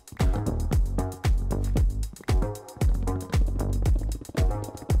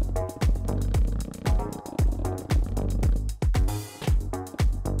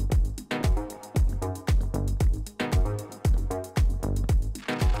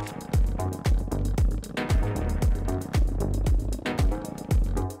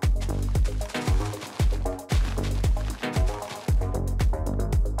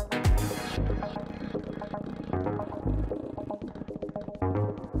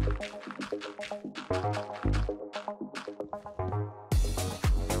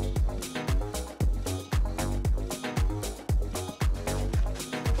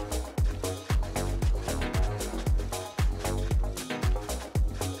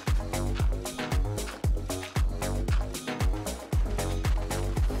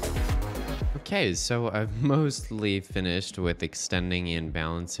 Okay, so I've mostly finished with extending and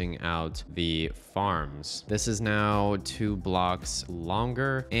balancing out the farms. This is now 2 blocks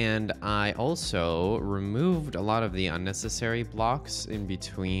longer, and I also removed a lot of the unnecessary blocks in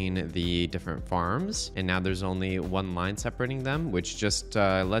between the different farms, and now there's only 1 line separating them, which just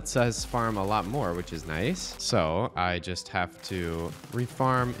lets us farm a lot more, which is nice. So I just have to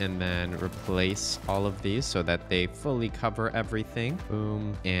refarm and then replace all of these so that they fully cover everything.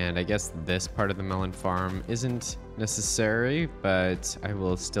 Boom. And I guess this part of the melon farm isn't necessary, but I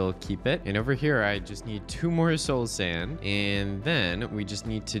will still keep it. And over here, I just need 2 more soul sand, and then we just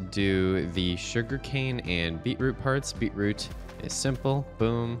need to do the sugarcane and beetroot parts. Beetroot is simple.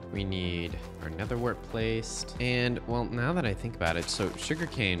 Boom. We need our nether wart placed, and well, now that I think about it, so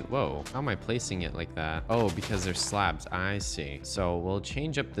sugarcane, whoa, how am I placing it like that? Oh, because they're slabs. I see. So we'll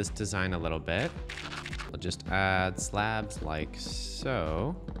change up this design a little bit. We'll just add slabs like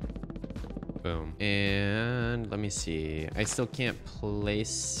so. Boom. And let me see. I still can't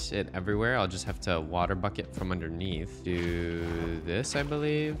place it everywhere. I'll just have to water bucket from underneath. Do this, I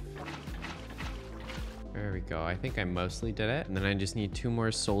believe. There we go. I think I mostly did it. And then I just need 2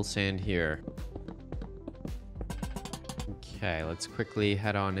 more soul sand here. Okay, let's quickly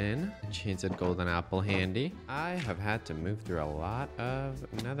head on in. Enchanted golden apple handy. I have had to move through a lot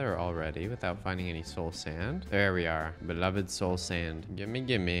of nether already without finding any soul sand. There we are. Beloved soul sand. Gimme,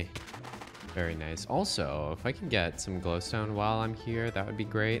 gimme. Very nice. Also, if I can get some glowstone while I'm here, that would be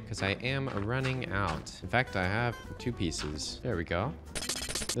great, because I am running out. In fact, I have 2 pieces. There we go.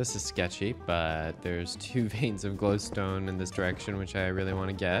 This is sketchy, but there's 2 veins of glowstone in this direction, which I really want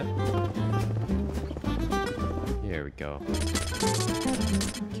to get. Here we go.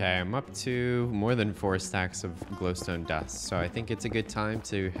 Okay, I'm up to more than 4 stacks of glowstone dust, so I think it's a good time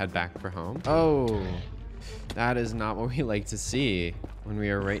to head back for home. Oh, that is not what we like to see when we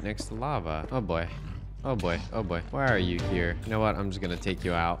are right next to lava. Oh boy. Oh boy. Oh boy. Why are you here? You know what? I'm just gonna take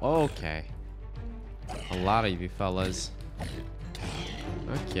you out. Okay. A lot of you fellas.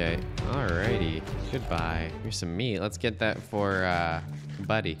 Okay. Alrighty. Goodbye. Here's some meat. Let's get that for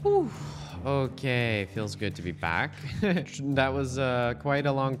Buddy. Whew. okay. Feels good to be back. That was quite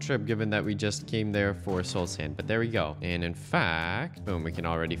a long trip given that we just came there for soul sand, but there we go. And in fact, boom, we can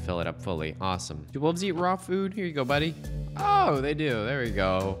already fill it up fully. Awesome. Do wolves eat raw food? Here you go, buddy. Oh, they do. There we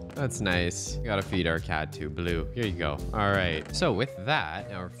go. That's nice. Gotta feed our cat too, Blue. Here you go. All right. So with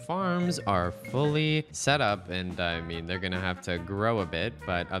that, our farms are fully set up, and I mean, they're gonna have to grow a bit,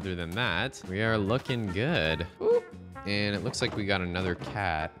 but other than that, we are looking good. Whoop. And it looks like we got another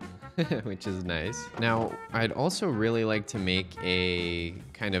cat. Which is nice. Now, I'd also really like to make a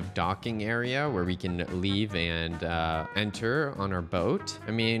kind of docking area where we can leave and enter on our boat.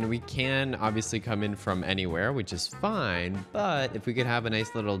 I mean, we can obviously come in from anywhere, which is fine, but if we could have a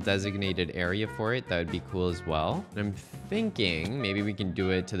nice little designated area for it, that would be cool as well. And I'm thinking maybe we can do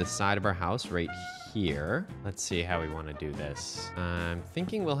it to the side of our house right here. Let's see how we want to do this. I'm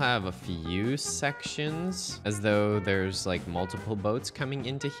thinking we'll have a few sections as though there's like multiple boats coming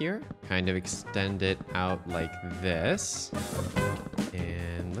into here. Kind of extend it out like this.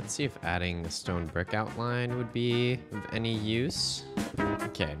 And let's see if adding a stone brick outline would be of any use.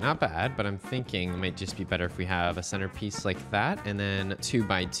 Okay, not bad, but I'm thinking it might just be better if we have a centerpiece like that and then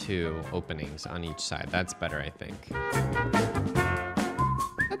 2x2 openings on each side. That's better, I think.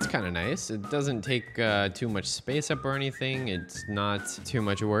 That's kind of nice. It doesn't take too much space up or anything. It's not too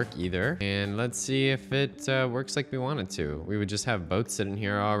much work either. And let's see if it works like we want it to. We would just have boats sitting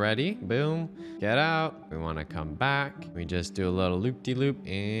here already. Boom. Get out. We want to come back. We just do a little loop-de-loop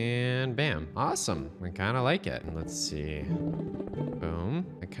and bam. Awesome. We kind of like it. Let's see. Boom.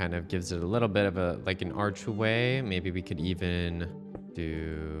 It kind of gives it a little bit of a like an archway. Maybe we could even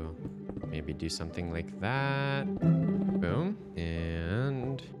do something like that. Boom.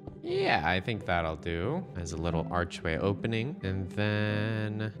 And yeah, I think that'll do as a little archway opening. And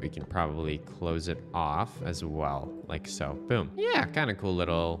then we can probably close it off as well, like so. Boom. Yeah, kind of cool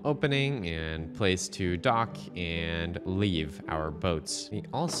little opening and place to dock and leave our boats. We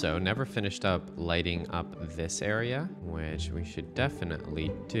also never finished up lighting up this area, which we should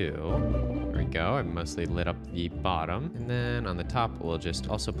definitely do. There we go. I mostly lit up the bottom. And then on the top, we'll just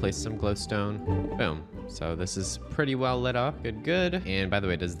also place some glowstone. Boom. So this is pretty well lit up. Good, good. And by the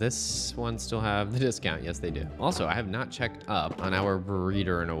way, does this one still have the discount? Yes, they do. Also, I have not checked up on our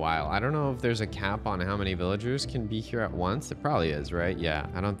breeder in a while. I don't know if there's a cap on how many villagers can be here at once. It probably is, right? Yeah,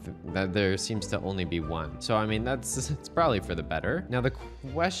 I don't think that there seems to only be one. So, I mean, it's probably for the better. Now, the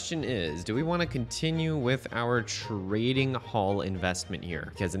question is, do we want to continue with our trading hall investment here?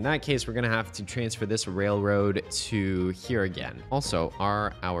 Because in that case, we're going to have to transfer this railroad to here again. Also,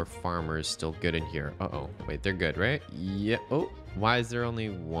 are our farmers still good in here? Uh-oh. Wait, they're good, right? Yeah. Oh, why is there only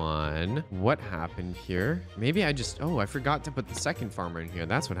one? What happened here? Maybe I forgot to put the second farmer in here.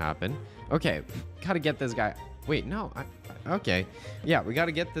 That's what happened. Okay, gotta get this guy. Wait, no, okay. Yeah, we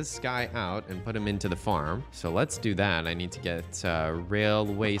gotta get this guy out and put him into the farm. So let's do that. I need to get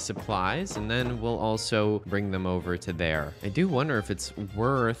railway supplies, and then we'll also bring them over to there. I do wonder if it's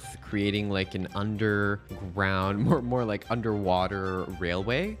worth creating like an underground, more like underwater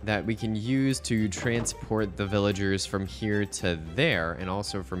railway that we can use to transport the villagers from here to there, and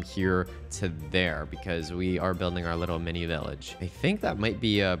also from here to there, because we are building our little mini village. I think that might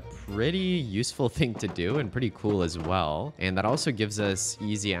be a pretty useful thing to do and pretty cool as well. And that also gives us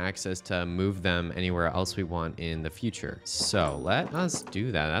easy access to move them anywhere else we want in the future. So let us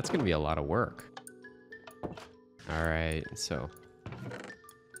do that. That's gonna be a lot of work. All right, so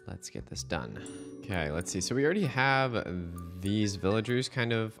let's get this done. Okay, let's see. So we already have these villagers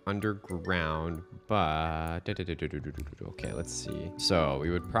kind of underground, but okay, let's see. So we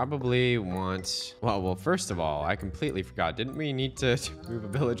would probably want, well, first of all, I completely forgot. Didn't we need to move a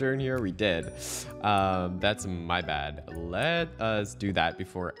villager in here? We did. That's my bad. Let us do that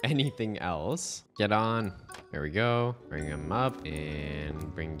before anything else. Get on. There we go. Bring them up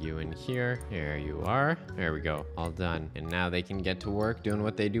and bring you in here. Here you are. There we go. All done. And now they can get to work doing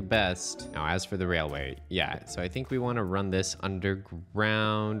what they do best. Now, as for the railway, yeah. So I think we want to run this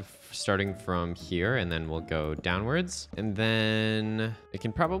underground starting from here, and then we'll go downwards. And then it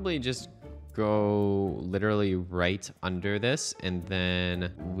can probably just go literally right under this, and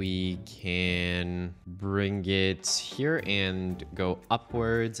then we can bring it here and go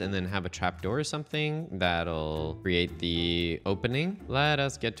upwards and then have a trapdoor or something that'll create the opening. Let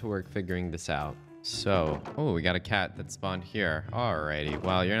us get to work figuring this out. So, oh, we got a cat that spawned here. Alrighty.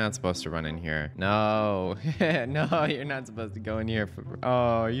 Well, you're not supposed to run in here. No. No, you're not supposed to go in here. Oh,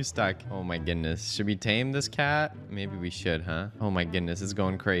 are you stuck? Oh my goodness. Should we tame this cat? Maybe we should, huh? Oh my goodness, it's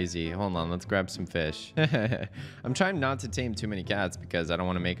going crazy. Hold on, let's grab some fish. I'm trying not to tame too many cats because I don't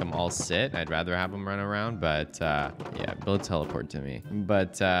want to make them all sit. I'd rather have them run around, but yeah, build teleport to me.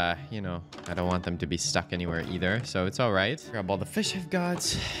 But, you know, I don't want them to be stuck anywhere either, so it's all right. Grab all the fish I've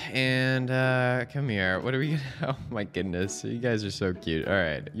got, and come here. What are we gonna... Oh my goodness, you guys are so cute. All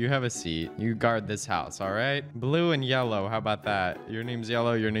right, you have a seat. You guard this house, all right? Blue and yellow, how about that? Your name's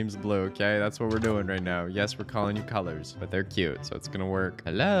yellow, your name's blue, okay? That's what we're doing right now. Yes, we're calling you colors, but they're cute, so it's gonna work.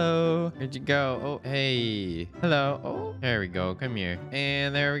 Hello? Where'd you go? Oh, hey. Hello. Oh, there we go. Come here.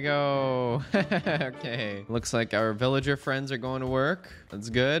 And there we go. Okay. Looks like our villager friends are going to work. That's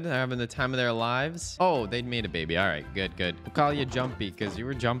good. They're having the time of their lives. Oh, they'd made a baby. All right, good, good. We'll call you Jumpy because you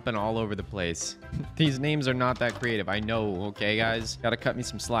were jumping all over the place. These names are not that creative. I know, okay, guys? Gotta cut me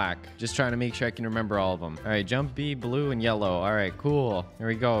some slack. Just trying to make sure I can remember all of them. All right, Jumpy, Blue, and Yellow. All right, cool. There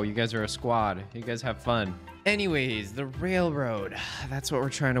we go. You guys are a squad. You guys have fun. Anyways, the railroad. That's what we're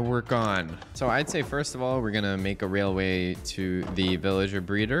trying to work on. So I'd say, first of all, we're going to make a railway to the villager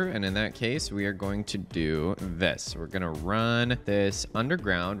breeder. And in that case, we are going to do this. We're going to run this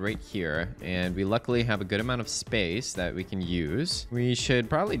underground right here. And we luckily have a good amount of space that we can use. We should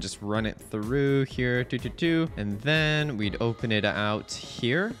probably just run it through here. And then we'd open it out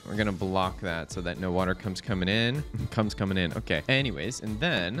here. We're going to block that so that no water comes coming in. Okay. Anyways, and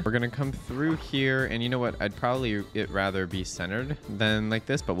then we're going to come through here. And you know what? I'd probably rather be centered than like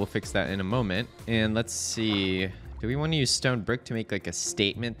this, but we'll fix that in a moment. And let's see. Do we want to use stone brick to make like a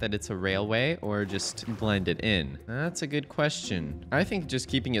statement that it's a railway or just blend it in? That's a good question. I think just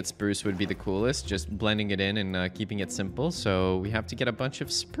keeping it spruce would be the coolest, just blending it in and keeping it simple. So we have to get a bunch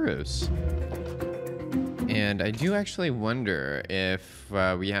of spruce. And I do actually wonder if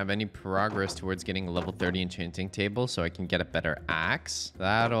we have any progress towards getting a level 30 enchanting table so I can get a better axe.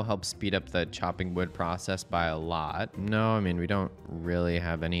 That'll help speed up the chopping wood process by a lot. No, I mean, we don't really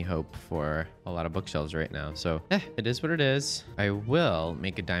have any hope for a lot of bookshelves right now. So it is what it is. I will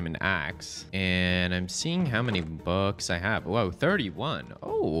make a diamond axe. And I'm seeing how many books I have. Whoa, 31.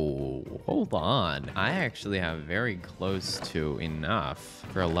 Oh, hold on. I actually have very close to enough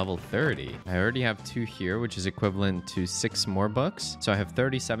for a level 30. I already have 2 here, which is equivalent to 6 more books. So I have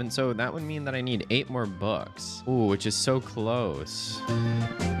 37. So that would mean that I need 8 more books. Ooh, which is so close.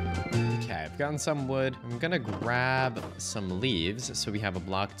 Okay, I've gotten some wood. I'm gonna grab some leaves so we have a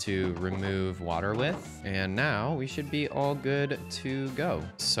block to remove water with. And now we should be all good to go.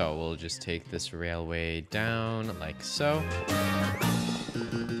 So we'll just take this railway down like so.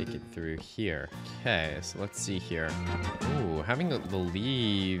 Take it through here. Okay, so let's see here. Ooh, having the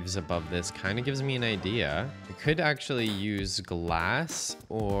leaves above this kind of gives me an idea. We could actually use glass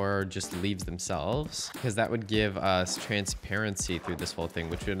or just leaves themselves, because that would give us transparency through this whole thing,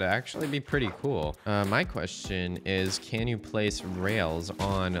 which would actually be pretty cool. My question is, can you place rails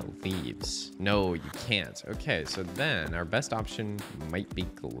on leaves? No, you can't. Okay, so then our best option might be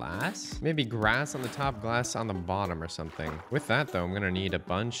glass. Maybe grass on the top, glass on the bottom or something. With that though, I'm gonna need a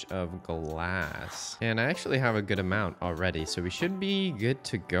bunch of glass. And I actually have a good amount already, so we should be good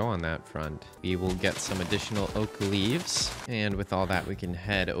to go on that front. We will get some additional oak leaves, and with all that we can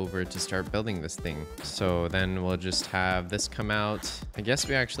head over to start building this thing. So then we'll just have this come out. I guess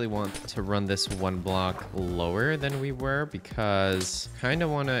we actually want to run this 1 block lower than we were because I kind of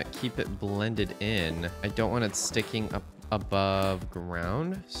want to keep it blended in. I don't want it sticking up above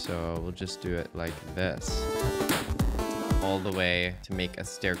ground, so we'll just do it like this. All the way to make a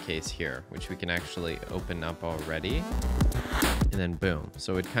staircase here, which we can actually open up already. And then boom.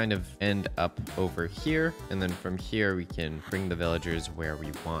 So it kind of end up over here. And then from here, we can bring the villagers where we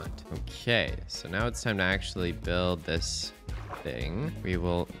want. Okay, so now it's time to actually build this thing. We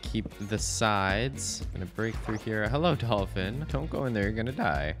will keep the sides. I'm gonna break through here. Hello, dolphin. Don't go in there, you're gonna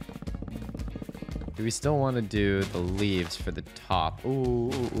die. Do we still want to do the leaves for the top?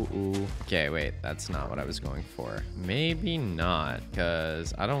 Ooh. Okay, wait, that's not what I was going for. Maybe not,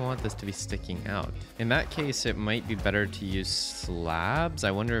 because I don't want this to be sticking out. In that case, it might be better to use slabs.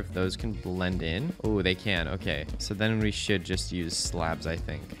 I wonder if those can blend in. Oh, they can. Okay, so then we should just use slabs, I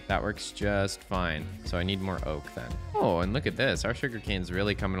think. That works just fine. So I need more oak then. Oh, and look at this. Our sugarcane's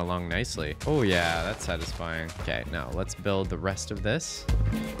really coming along nicely. Oh yeah, that's satisfying. Okay, now let's build the rest of this.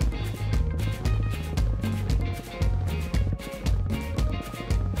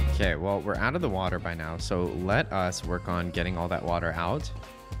 Okay, well, we're out of the water by now, so let us work on getting all that water out.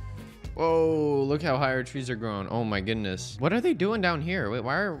 Whoa, look how high our trees are growing. Oh my goodness. What are they doing down here? Wait,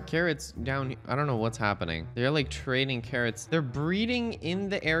 why are carrots down here? I don't know what's happening. They're like trading carrots. They're breeding in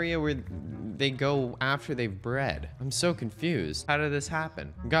the area where they go after they've bred. I'm so confused. How did this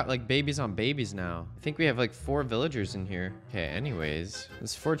happen? We got like babies on babies now. I think we have like 4 villagers in here. Okay, anyways,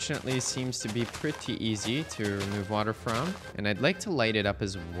 this fortunately seems to be pretty easy to remove water from. And I'd like to light it up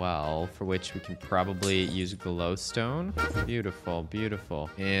as well, for which we can probably use glowstone. Beautiful, beautiful.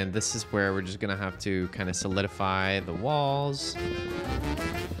 And this is where we're just gonna have to kind of solidify the walls.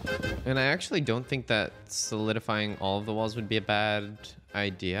 And I actually don't think that solidifying all of the walls would be a bad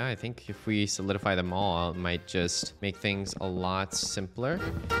idea. I think if we solidify them all, it might just make things a lot simpler.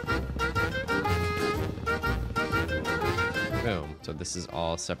 Boom. So this is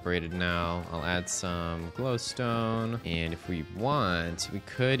all separated now. I'll add some glowstone. And if we want, we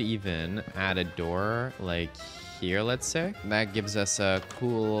could even add a door like here, let's say. That gives us a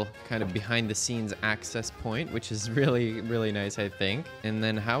cool kind of behind the scenes access point, which is really, really nice, I think. And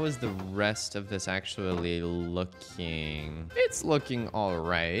then how is the rest of this actually looking? It's looking all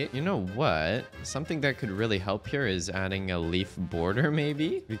right. You know what? Something that could really help here is adding a leaf border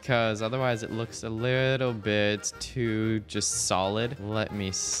maybe, because otherwise it looks a little bit too just solid. Let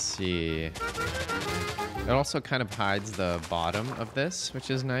me see. It also kind of hides the bottom of this,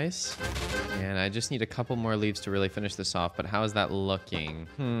 which is nice. And I just need a couple more leaves to really finish this off, but how is that looking?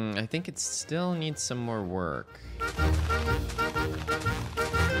 I think it still needs some more work.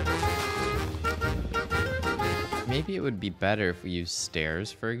 Maybe it would be better if we use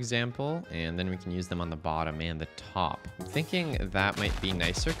stairs, for example, and then we can use them on the bottom and the top. I'm thinking that might be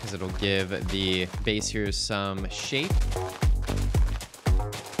nicer because it'll give the base here some shape.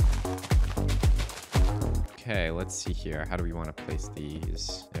 Okay, let's see here. How do we want to place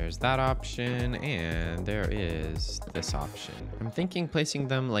these? There's that option, and there is this option. I'm thinking placing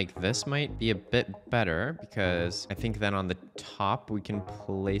them like this might be a bit better, because I think then on the top we can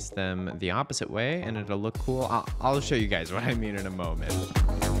place them the opposite way, and it'll look cool. I'll show you guys what I mean in a moment.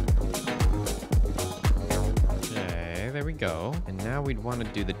 Okay, there we go. And now we'd want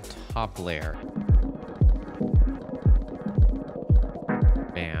to do the top layer.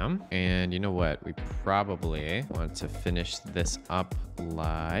 Bam. And you know what? We probably want to finish this up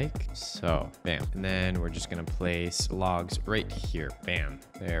like so. Bam. And then we're just going to place logs right here. Bam.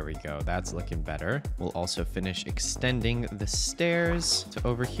 There we go. That's looking better. We'll also finish extending the stairs to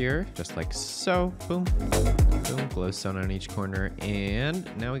over here, just like so. Boom. Boom. Glowstone on each corner. And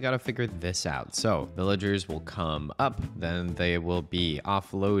now we got to figure this out. So villagers will come up, then they will be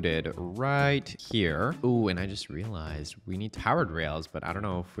offloaded right here. Ooh, and I just realized we need powered rails, but I don't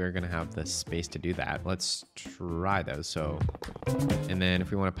know if we're going to have the space to do that. Let's try those. So, and then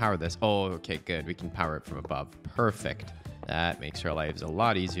if we want to power this, oh, okay, good. We can power it from above. Perfect. That makes our lives a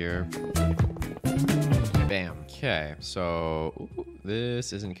lot easier. Bam. Okay, so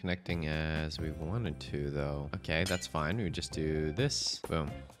this isn't connecting as we wanted to, though. Okay, that's fine. We just do this. Boom.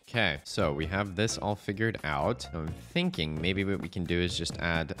 Okay, so we have this all figured out. I'm thinking maybe what we can do is just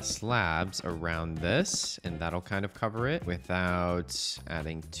add slabs around this, and that'll kind of cover it without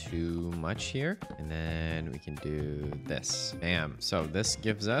adding too much here. And then we can do this. Bam. So this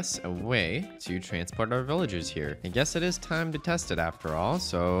gives us a way to transport our villagers here. I guess it is time to test it after all,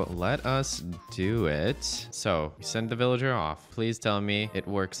 so let us do it. So we send the villager off. Please tell me it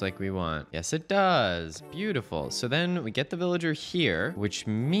works like we want. Yes, it does. Beautiful. So then we get the villager here, which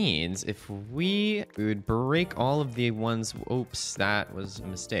means if we would break all of the ones, oops, that was a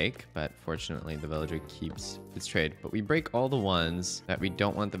mistake, but fortunately the villager keeps its trade. But we break all the ones that we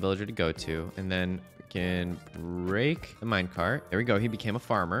don't want the villager to go to, and then we can break the minecart. There we go, he became a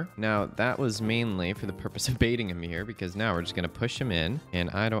farmer. Now that was mainly for the purpose of baiting him here, because now we're just gonna push him in, and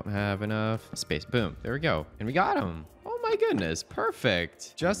I don't have enough space. Boom, there we go, and we got him. My goodness,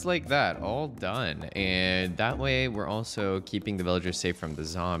 perfect. Just like that, all done. And that way we're also keeping the villagers safe from the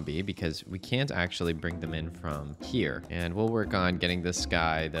zombie, because we can't actually bring them in from here. And we'll work on getting this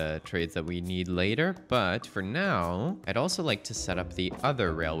guy the trades that we need later. But for now, I'd also like to set up the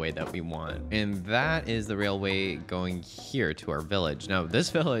other railway that we want. And that is the railway going here to our village. Now,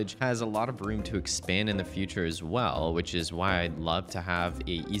 this village has a lot of room to expand in the future as well, which is why I'd love to have an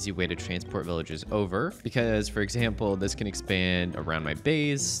easy way to transport villagers over. Because, for example, this can expand around my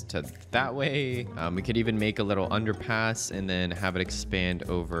base to that way. We could even make a little underpass and then have it expand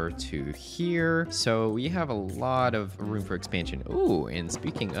over to here. So we have a lot of room for expansion. Ooh, and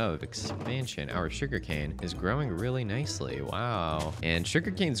speaking of expansion, our sugarcane is growing really nicely. Wow. And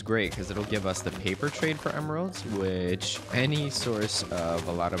sugarcane's great because it'll give us the paper trade for emeralds, which any source of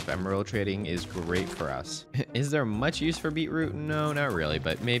a lot of emerald trading is great for us. Is there much use for beetroot? No, not really,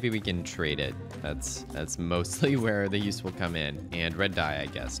 but maybe we can trade it. That's mostly where the use will come in. And red dye, I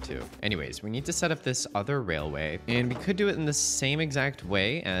guess, too. Anyways, we need to set up this other railway, and we could do it in the same exact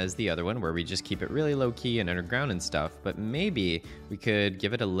way as the other one, where we just keep it really low key and underground and stuff, but maybe we could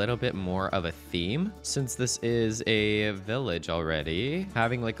give it a little bit more of a theme. Since this is a village already,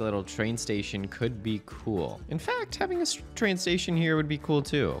 having like a little train station could be cool. In fact, having a train station here would be cool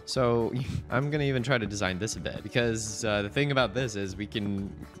too. So I'm gonna even try to design this a bit, because the thing about this is we can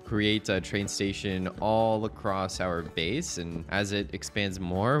create a train station all across our base, and as it expands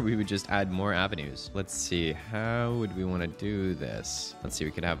more, we would just add more avenues. Let's see, how would we want to do this? Let's see,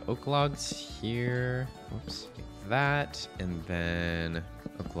 we could have oak logs here. Oops, like that, and then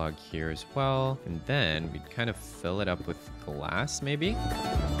oak log here as well, and then we'd kind of fill it up with glass maybe.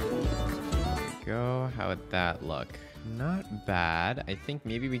 Go, how would that look? Not bad. I think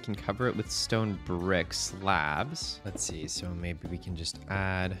maybe we can cover it with stone brick slabs. Let's see, so maybe we can just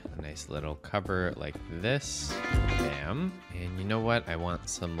add a nice little cover like this. Bam. And you know what? I want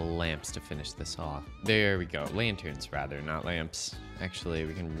some lamps to finish this off. There we go. Lanterns rather, not lamps. Actually,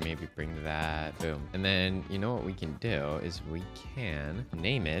 we can maybe bring that. Boom. And then you know what we can do is we can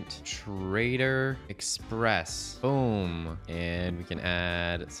name it Trader Express. Boom. And we can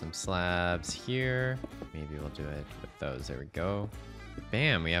add some slabs here. Maybe we'll do it with those. There we go.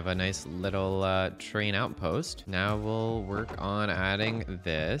 Bam, we have a nice little train outpost. Now we'll work on adding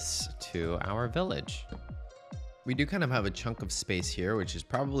this to our village. We do kind of have a chunk of space here, which is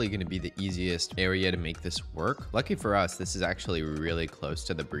probably going to be the easiest area to make this work. Lucky for us, this is actually really close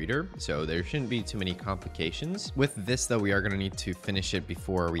to the breeder, so there shouldn't be too many complications. With this, though, we are going to need to finish it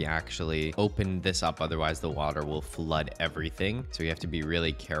before we actually open this up. Otherwise, the water will flood everything, so we have to be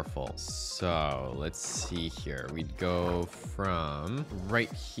really careful. So let's see here. We'd go from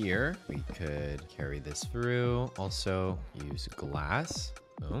right here. We could carry this through. Also, use glass.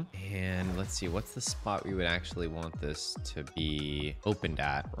 And let's see, what's the spot we would actually want this to be opened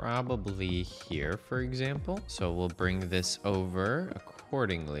at? Probably here, for example. So we'll bring this over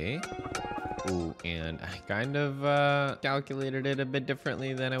accordingly. Ooh, and I kind of calculated it a bit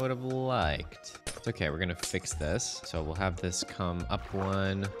differently than I would have liked. It's okay, we're gonna fix this. So we'll have this come up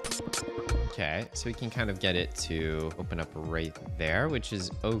one. Okay, so we can kind of get it to open up right there, which is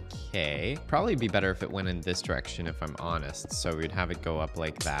okay. Probably be better if it went in this direction, if I'm honest. So we'd have it go up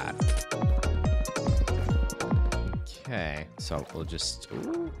like that. Okay, so we'll just,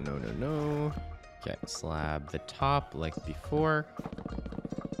 ooh, no. Okay, slab the top like before.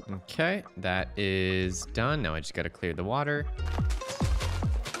 Okay, that is done. Now I just gotta clear the water.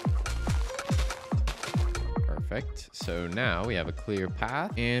 Perfect. So now we have a clear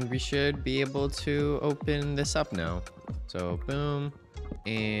path and we should be able to open this up now. So boom.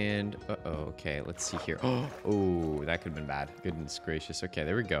 And okay, let's see here. Oh, that could have been bad. Goodness gracious. Okay,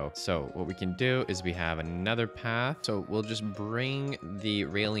 there we go. So what we can do is we have another path. So we'll just bring the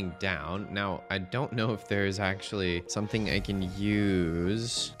railing down. Now, I don't know if there's actually something I can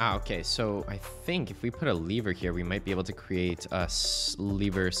use. Okay, so I think if we put a lever here, we might be able to create a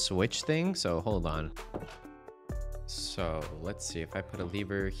lever switch thing. So hold on. So let's see if I put a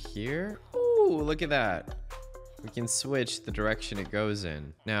lever here. Ooh, look at that. We can switch the direction it goes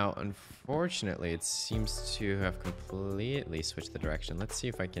in. Now, unfortunately, it seems to have completely switched the direction. Let's see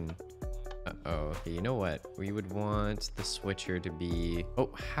if I can... Okay, you know what? We would want the switcher to be... Oh,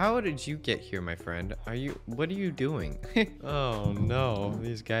 how did you get here, my friend? What are you doing? Oh, no.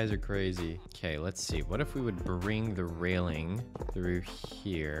 These guys are crazy. Okay, let's see. What if we would bring the railing through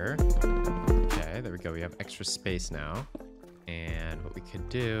here? Okay, there we go. We have extra space now. And what we could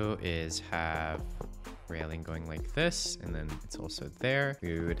do is have... railing going like this, and then it's also there.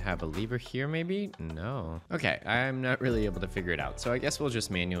 We would have a lever here maybe? No. Okay, I'm not really able to figure it out, so I guess we'll just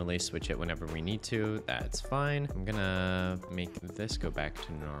manually switch it whenever we need to. That's fine. I'm gonna make this go back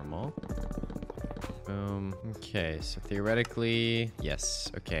to normal. Boom. Okay, so theoretically, yes.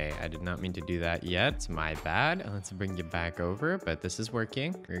 Okay, I did not mean to do that yet. It's my bad. Let's bring you back over, but this is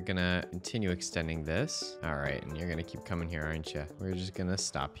working. We're gonna continue extending this. All right, and you're gonna keep coming here, aren't you? We're just gonna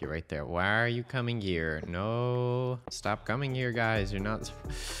stop you right there. Why are you coming here? No, stop coming here, guys. You're not.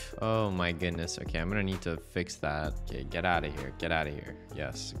 Oh my goodness. Okay, I'm gonna need to fix that. Okay, get out of here. Get out of here.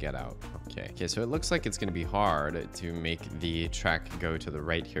 Yes, get out. Okay. Okay, so it looks like it's gonna be hard to make the track go to the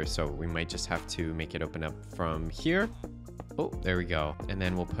right here, so we might just have to make it open up from here. Oh, there we go. And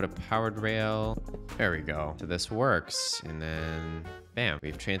then we'll put a powered rail. There we go. So this works. And then bam,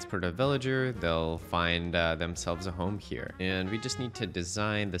 we've transported a villager. They'll find themselves a home here. And we just need to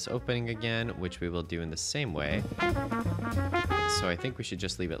design this opening again, which we will do in the same way. So I think we should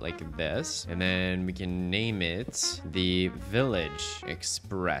just leave it like this. And then we can name it the Village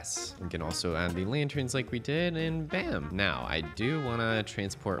Express. We can also add the lanterns like we did, and bam. Now, I do want to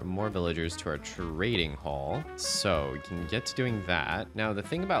transport more villagers to our trading hall. So we can get to doing that. Now, the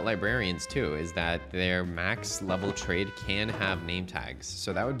thing about librarians too is that their max level trade can have name tags.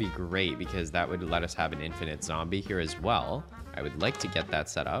 So that would be great because that would let us have an infinite zombie here as well. I would like to get that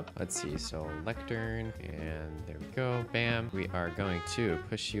set up. Let's see, so lectern, and there we go, bam. We are going to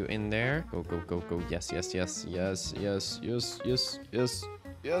push you in there. Go, go, go, go, yes, yes, yes, yes, yes, yes, yes, yes,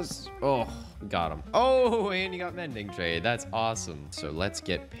 yes. Oh, got him. Oh, and you got mending trade. That's awesome. So let's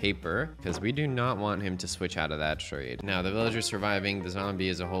get paper because we do not want him to switch out of that trade. Now, the villager surviving the zombie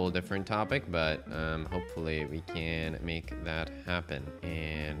is a whole different topic, but hopefully we can make that happen.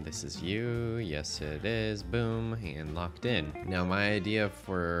 And this is you. Yes, it is. Boom, and locked in. Now, my idea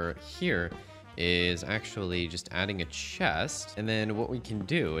for here is actually just adding a chest, and then what we can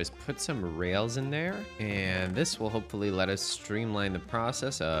do is put some rails in there, and this will hopefully let us streamline the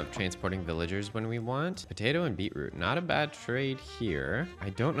process of transporting villagers when we want. Potato and beetroot, not a bad trade here. I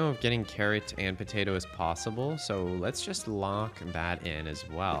don't know if getting carrot and potato is possible, so let's just lock that in as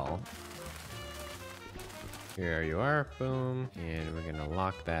well. Here you are, boom, and we're gonna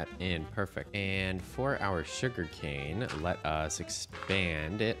lock that in, perfect. And for our sugarcane, let us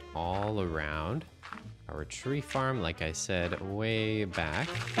expand it all around our tree farm, like I said, way back.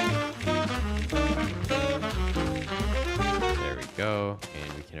 There we go,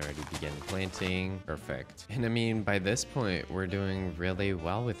 and we can already begin planting, perfect. And I mean, by this point, we're doing really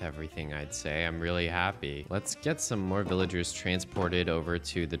well with everything, I'd say. I'm really happy. Let's get some more villagers transported over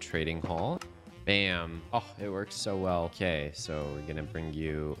to the trading hall. Bam. Oh, it works so well. Okay, so we're gonna bring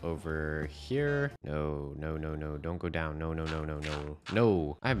you over here. No, no, no, no. Don't go down. No, no, no, no, no.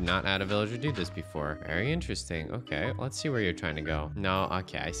 No. I have not had a villager do this before. Very interesting. Okay, let's see where you're trying to go. No,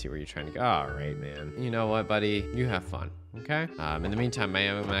 okay, I see where you're trying to go. All right, man. You know what, buddy? You have fun. Okay? In the meantime, I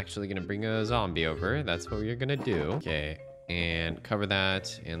am actually gonna bring a zombie over. That's what we're gonna do. Okay. And cover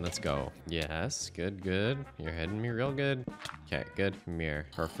that, and let's go. Yes, good, good. You're heading me real good. Okay, good. Come here.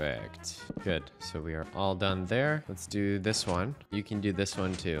 Perfect. Good. So we are all done there. Let's do this one. You can do this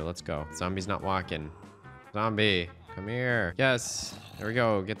one too. Let's go. Zombie's not walking. Zombie, come here. Yes. There we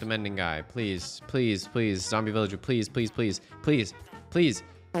go. Get the mending guy. Please, please, please. Zombie villager, please, please, please, please, please.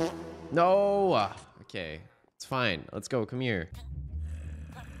 No. Okay. It's fine. Let's go. Come here.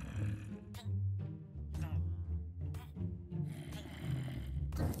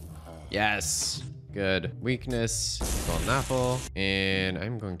 Yes. Good. Weakness, golden apple, and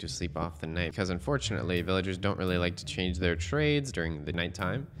I'm going to sleep off the night because unfortunately villagers don't really like to change their trades during the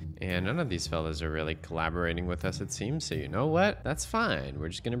nighttime, and none of these fellas are really collaborating with us, it seems. So you know what? That's fine. We're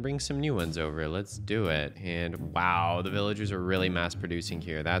just gonna bring some new ones over. Let's do it. And wow, the villagers are really mass producing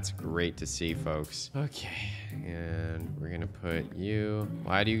here. That's great to see, folks. Okay, and we're gonna put you.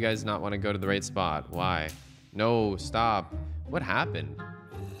 Why do you guys not want to go to the right spot? Why? No, stop. What happened?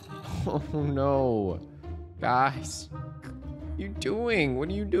 Oh no, guys, what are you doing? What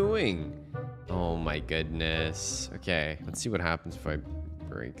are you doing? Oh my goodness. Okay, let's see what happens if I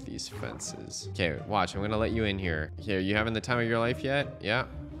break these fences. Okay, watch, I'm gonna let you in here. Here, you having the time of your life yet? Yeah.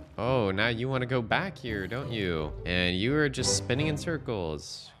 Oh, now you want to go back here, don't you? And you are just spinning in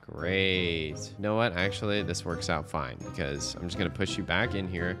circles. Great. You know what? Actually, this works out fine because I'm just gonna push you back in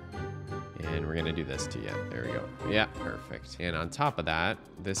here. And we're gonna do this to you. There we go. Yeah, perfect. And on top of that,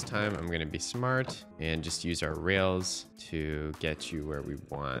 this time I'm gonna be smart and just use our rails to get you where we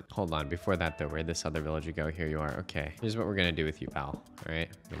want. Hold on, before that though, where'd this other villager go? Here you are. Okay, here's what we're gonna do with you, pal. All right,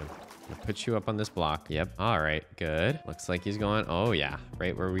 I'm gonna put you up on this block. Yep, all right, good. Looks like he's going, oh yeah,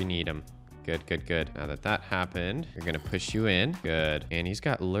 right where we need him. good, good, good. Now that that happened, you're gonna push you in. Good. And he's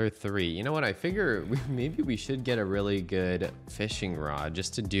got lure 3. You know what? I figure maybe we should get a really good fishing rod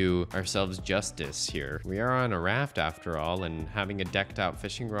just to do ourselves justice here. We are on a raft after all, and having a decked out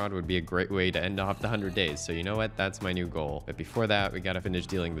fishing rod would be a great way to end off the 100 days. So you know what? That's my new goal. But before that, we gotta finish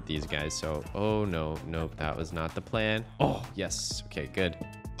dealing with these guys. So, oh no, nope, that was not the plan. Oh, yes. Okay, good.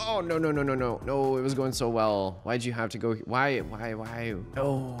 Oh, no, no, no, no, no. No, it was going so well. Why'd you have to go? Why?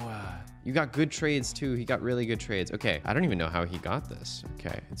 No. You got good trades too. He got really good trades. Okay, I don't even know how he got this.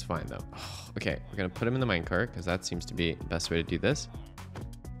 Okay, it's fine though. Okay, we're gonna put him in the minecart because that seems to be the best way to do this.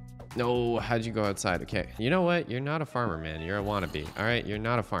 No, how'd you go outside? Okay, you know what? You're not a farmer, man. You're a wannabe. All right, you're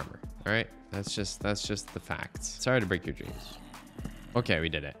not a farmer. All right, that's just the facts. Sorry to break your dreams. Okay, we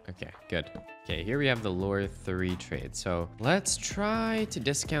did it. Okay, good. Okay, here we have the lure 3 trade. So let's try to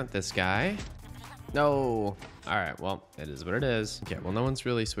discount this guy. No. All right, well, it is what it is. Okay, well, no one's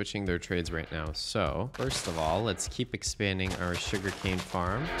really switching their trades right now. So first of all, let's keep expanding our sugarcane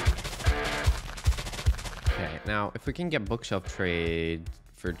farm. Okay, now if we can get bookshelf trade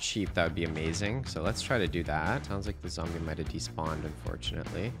for cheap, that would be amazing. So let's try to do that. Sounds like the zombie might have despawned,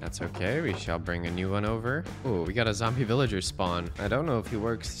 unfortunately. That's okay. We shall bring a new one over. Oh, we got a zombie villager spawn. I don't know if he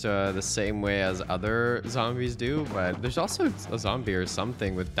works the same way as other zombies do, but there's also a zombie or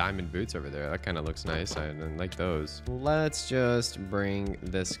something with diamond boots over there. That kind of looks nice. I like those. Let's just bring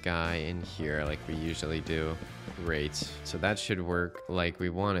this guy in here like we usually do. Great. So that should work like we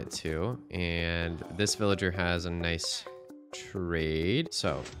want it to. And this villager has a nice trade.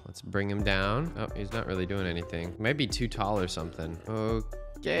 So let's bring him down. Oh, he's not really doing anything. Might be too tall or something.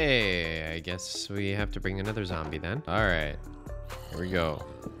 Okay, I guess we have to bring another zombie then. All right, here we go.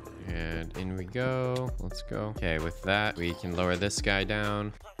 And in we go. Let's go. Okay, with that, we can lower this guy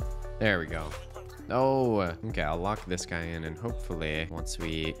down. There we go. Oh, okay, I'll lock this guy in, and hopefully once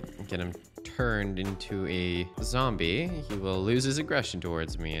we get him turned into a zombie, he will lose his aggression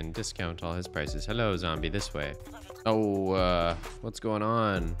towards me and discount all his prices. Hello, zombie, this way. Oh, what's going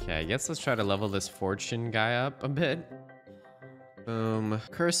on? Okay, I guess let's try to level this fortune guy up a bit. Boom.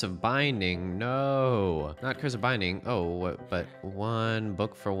 Curse of Binding. No, not Curse of Binding. Oh, what? But 1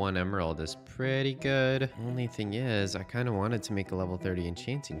 book for 1 emerald is pretty good. Only thing is, I kind of wanted to make a level 30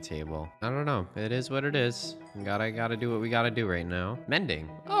 enchanting table. I don't know. It is what it is. Gotta do what we gotta do right now. Mending.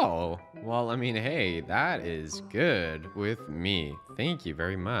 Oh, well, I mean, hey, that is good with me. Thank you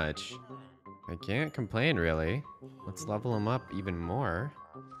very much. I can't complain, really. Let's level him up even more.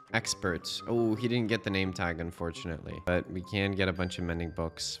 Experts. Oh, he didn't get the name tag, unfortunately, but we can get a bunch of mending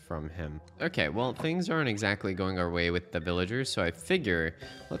books from him. Okay, well, things aren't exactly going our way with the villagers, so I figure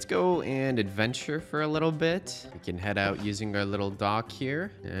let's go and adventure for a little bit. We can head out using our little dock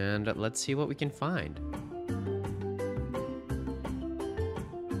here, and let's see what we can find.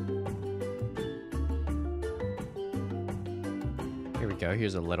 Here we go.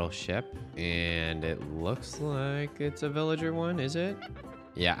 Here's a little ship, and it looks like it's a villager one, is it?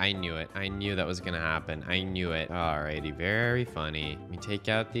 Yeah, I knew it. I knew that was gonna happen. I knew it. Alrighty, very funny. We take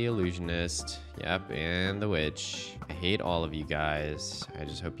out the illusionist. Yep, and the witch. I hate all of you guys. I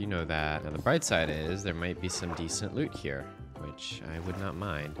just hope you know that. Now, the bright side is there might be some decent loot here, which I would not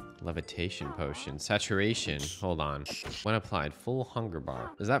mind. Levitation potion. Saturation. Hold on. When applied, full hunger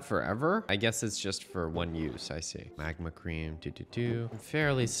bar. Is that forever? I guess it's just for 1 use. I see. Magma cream.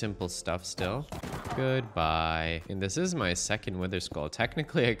 Fairly simple stuff still. Goodbye. And this is my 2nd wither skull.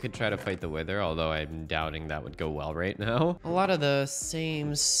 Technically, I could try to fight the wither, although I'm doubting that would go well right now. A lot of the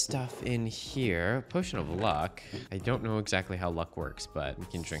same stuff in here. Potion of luck. I don't know exactly how luck works, but we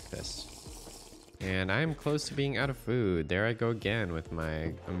can drink this. And I'm close to being out of food. There I go again with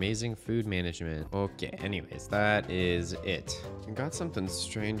my amazing food management. Okay, anyways, that is it. We got something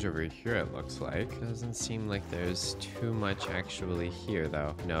strange over here, it looks like. Doesn't seem like there's too much actually here,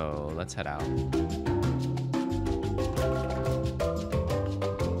 though. No, let's head out.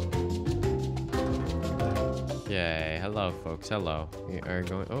 Okay, hello folks, hello. We are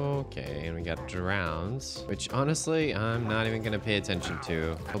going, okay, and we got drowns, which honestly, I'm not even gonna pay attention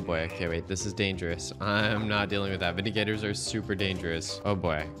to. Oh boy, okay, wait, this is dangerous. I'm not dealing with that. Vindicators are super dangerous. Oh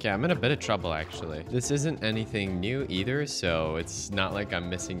boy, okay, I'm in a bit of trouble actually. This isn't anything new either, so it's not like I'm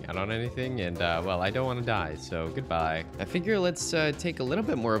missing out on anything, and well, I don't wanna die, so goodbye. I figure let's take a little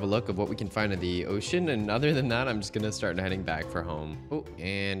bit more of a look of what we can find in the ocean, and other than that, I'm just gonna start heading back for home. Oh,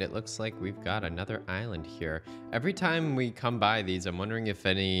 and it looks like we've got another island here. Every time we come by these, I'm wondering if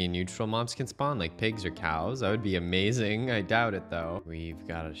any neutral mobs can spawn, like pigs or cows. That would be amazing. I doubt it, though. We've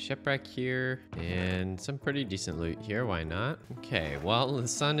got a shipwreck here and some pretty decent loot here. Why not? Okay, well, the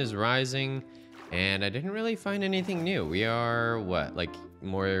sun is rising, and I didn't really find anything new. We are, what, like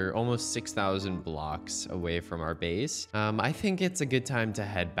more, almost 6,000 blocks away from our base. I think it's a good time to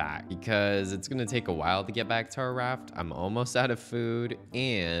head back because it's gonna take a while to get back to our raft. I'm almost out of food,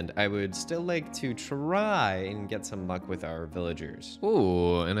 and I would still like to try and get some luck with our villagers.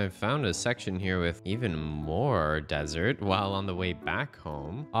 Ooh, and I found a section here with even more desert while on the way back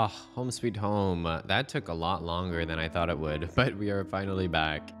home. Oh, home sweet home. That took a lot longer than I thought it would, but we are finally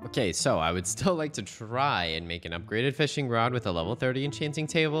back. Okay, so I would still like to try and make an upgraded fishing rod with a level 30 enchanting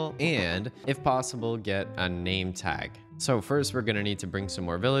table, and if possible, get a name tag. So first we're gonna need to bring some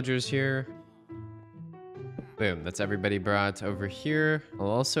more villagers here. Boom, that's everybody brought over here. I'll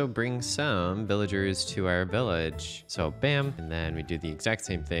also bring some villagers to our village. So bam, and then we do the exact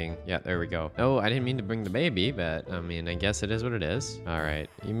same thing. Yeah, there we go. Oh, I didn't mean to bring the baby, but I mean, I guess it is what it is. All right,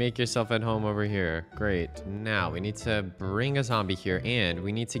 you make yourself at home over here. Great. Now we need to bring a zombie here, and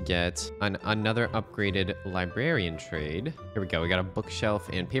we need to get another upgraded librarian trade. Here we go, we got a bookshelf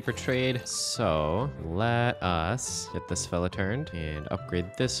and paper trade. So let us get this fella turned and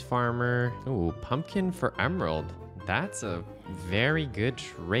upgrade this farmer. Ooh, pumpkin for emerald. That's a very good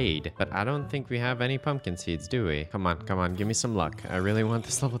trade, but I don't think we have any pumpkin seeds, do we? Come on, give me some luck. I really want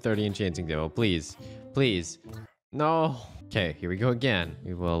this level 30 enchanting table, please, please. No. Okay, here we go again.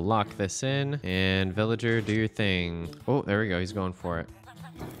 We will lock this in, and villager, do your thing. Oh, there we go, he's going for it.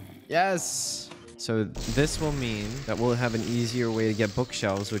 Yes. So this will mean that we'll have an easier way to get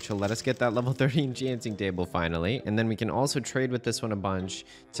bookshelves, which will let us get that level 30 enchanting table finally. And then we can also trade with this one a bunch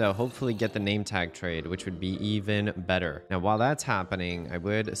to hopefully get the name tag trade, which would be even better. Now, while that's happening, I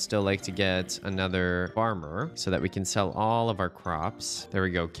would still like to get another farmer so that we can sell all of our crops. There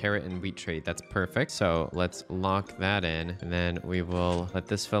we go, carrot and wheat trade. That's perfect. So let's lock that in, and then we will let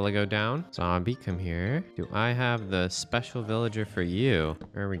this fella go down. Zombie, come here. Do I have the special villager for you?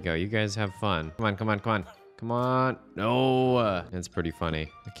 There we go. You guys have fun. Come on. No, that's pretty funny.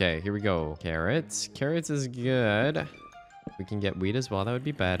 Okay, here we go. Carrots is good. We can get wheat as well. That would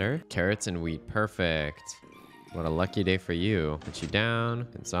be better. Carrots and wheat, perfect. What a lucky day for you. Put you down.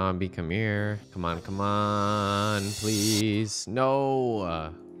 And zombie, come here. Come on, please.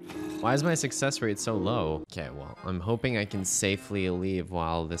 No. Why is my success rate so low? Okay, well, I'm hoping I can safely leave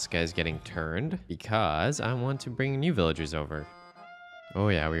while this guy's getting turned, because I want to bring new villagers over. Oh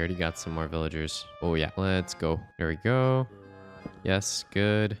yeah, we already got some more villagers. Oh yeah, let's go. There we go. Yes,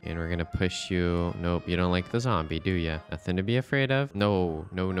 good. And we're gonna push you. Nope, you don't like the zombie, do ya? Nothing to be afraid of. No.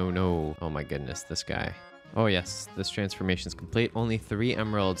 Oh my goodness, this guy. Oh yes, this transformation's complete. Only 3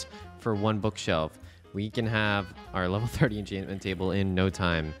 emeralds for 1 bookshelf. We can have our level 30 enchantment table in no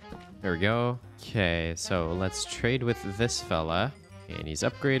time. There we go. Okay, so let's trade with this fella. And he's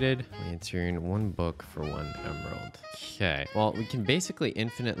upgraded. We turn 1 book for 1 emerald. Okay. Well, we can basically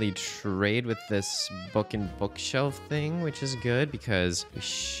infinitely trade with this book and bookshelf thing, which is good because we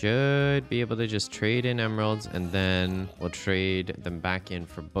should be able to just trade in emeralds, and then we'll trade them back in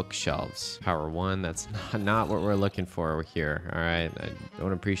for bookshelves. Power 1, that's not what we're looking for here. All right. I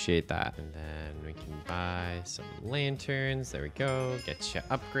don't appreciate that. And then we can buy some lanterns. There we go. Get you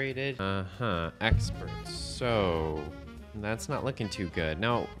upgraded. Expert. So that's not looking too good.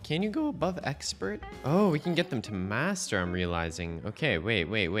 Now, can you go above expert? Oh, we can get them to master, I'm realizing. Okay,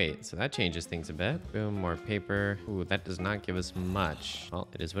 wait. So that changes things a bit. Boom, more paper. Ooh, that does not give us much. Well,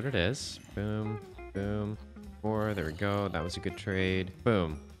 it is what it is. Boom. 4, there we go. That was a good trade.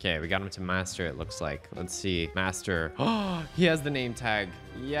 Boom. Okay, we got him to master, it looks like. Let's see. Master. Oh, he has the name tag.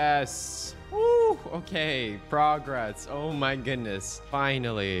 Yes. Woo, okay, progress. Oh my goodness.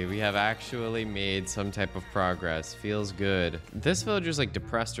 Finally, we have actually made some type of progress. Feels good. This villager's like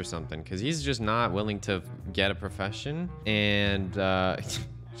depressed or something, because he's just not willing to get a profession, and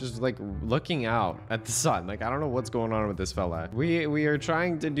just like looking out at the sun. Like, I don't know what's going on with this fella. We are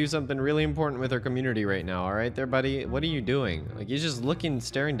trying to do something really important with our community right now. All right there, buddy. What are you doing? Like, he's just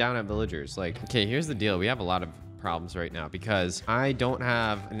staring down at villagers. Like, okay, here's the deal. We have a lot of problems right now because I don't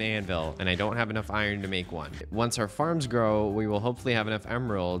have an anvil and I don't have enough iron to make one. Once our farms grow, we will hopefully have enough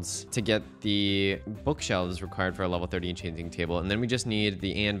emeralds to get the bookshelves required for a level 30 enchanting table, and then we just need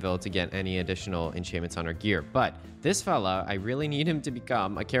the anvil to get any additional enchantments on our gear. But this fella, I really need him to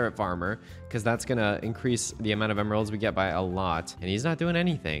become a carrot farmer because that's gonna increase the amount of emeralds we get by a lot, and he's not doing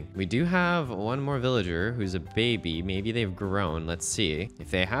anything. We do have 1 more villager who's a baby. Maybe they've grown. Let's see.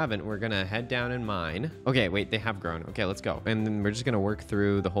 If they haven't, we're gonna head down and mine. Okay, wait, they have grown. Okay, let's go. And then we're just gonna work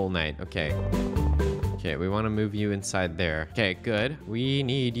through the whole night. Okay, we want to move you inside there. Okay, good. We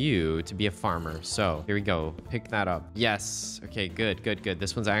need you to be a farmer. So here we go. Pick that up. Yes. Okay, good.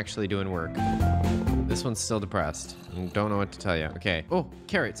 This one's actually doing work. This one's still depressed. Don't know what to tell you. Okay. Oh,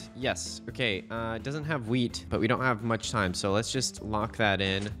 carrots. Yes. Okay. It doesn't have wheat, but we don't have much time. So let's just lock that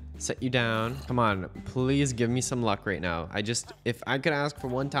in. Set you down. Come on. Please give me some luck right now. If I could ask for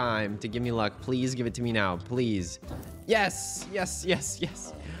one time to give me luck, please give it to me now. Please. Yes. Yes. Yes.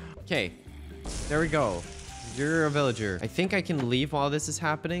 Yes. Okay. There we go. You're a villager. I think I can leave while this is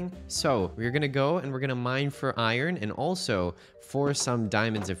happening. So we're gonna go and we're gonna mine for iron and also for some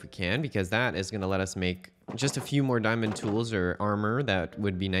diamonds if we can, because that is gonna let us make just a few more diamond tools or armor that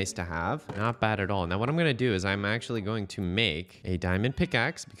would be nice to have. Not bad at all. Now what I'm gonna do is I'm actually going to make a diamond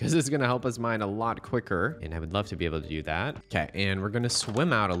pickaxe because it's gonna help us mine a lot quicker, and I would love to be able to do that. Okay, and we're gonna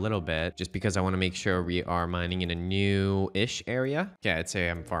swim out a little bit just because I want to make sure we are mining in a new-ish area. Okay, I'd say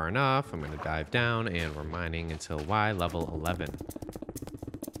I'm far enough. I'm gonna dive down and we're mining until Y level 11.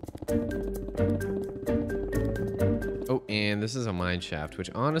 Oh, and this is a mine shaft, which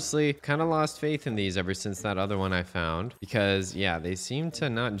honestly kind of lost faith in these ever since that other one I found, because yeah, they seem to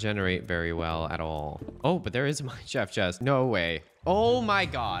not generate very well at all. Oh, but there is a mine shaft chest. No way. Oh my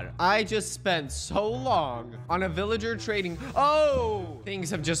god. I just spent so long on a villager trading. Oh, things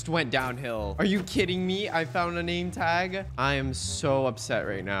have just went downhill. Are you kidding me? I found a name tag. I am so upset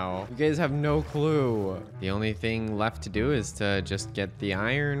right now. You guys have no clue. The only thing left to do is to just get the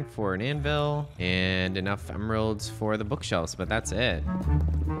iron for an anvil and enough emeralds for the bookshelves, but that's it.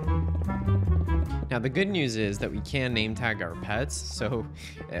 Now, the good news is that we can name tag our pets, so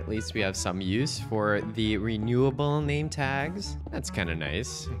at least we have some use for the renewable name tags. That's kind of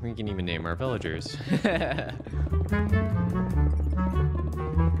nice. We can even name our villagers.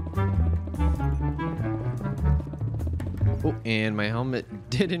 Oh, and my helmet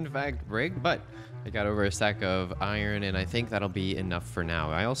did in fact break, but I got over a stack of iron, and I think that'll be enough for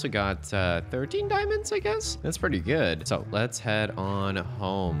now. I also got 13 diamonds, I guess. That's pretty good. So let's head on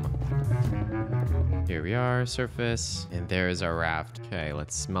home. Here we are, surface, and there's our raft. Okay,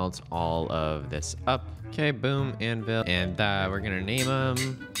 let's smelt all of this up. Okay, boom, anvil, and we're gonna name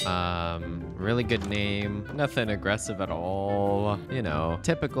them. Really good name, nothing aggressive at all. You know,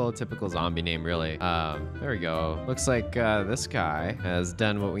 typical zombie name, really. There we go. Looks like this guy has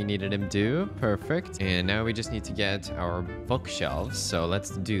done what we needed him to do. Perfect. And now we just need to get our bookshelves. So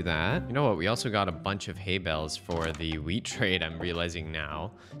let's do that. You know what? We also got a bunch of hay bales for the wheat trade, I'm realizing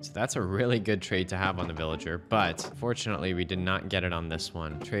now. So that's a really good trade to have on the villager, but fortunately we did not get it on this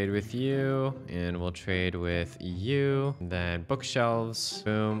one. Trade with you, and we'll trade with you. Then bookshelves.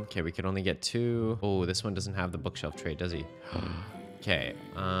 Boom. Okay, we could only get 2. Oh, this one doesn't have the bookshelf trade, does he? Okay,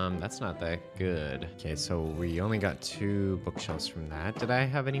 that's not that good. Okay, so we only got 2 bookshelves from that. Did I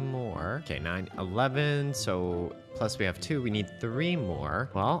have any more? Okay, 9, 11. So plus we have 2. We need 3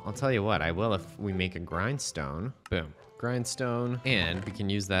 more. Well, I'll tell you what, I will if we make a grindstone. Boom. Grindstone, and we can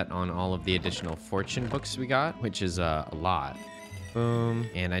use that on all of the additional fortune books we got, which is a lot. Boom.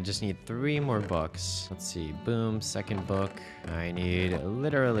 And I just need 3 more books. Let's see. Boom. Second book. I need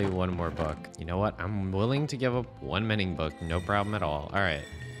literally 1 more book. You know what? I'm willing to give up 1 mending book. No problem at all. All right.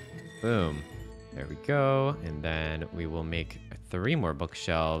 Boom. There we go. And then we will make 3 more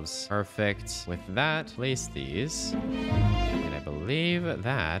bookshelves. Perfect. With that, place these. And I believe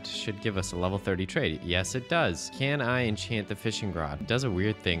that should give us a level 30 trade. Yes, it does. Can I enchant the fishing rod? It does a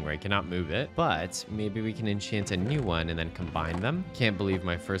weird thing where I cannot move it, but maybe we can enchant a new one and then combine them. Can't believe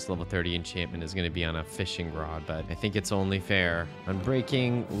my first level 30 enchantment is going to be on a fishing rod, but I think it's only fair.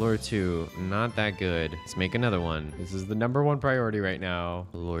 Unbreaking, lure 2, not that good. Let's make another one. This is the #1 priority right now.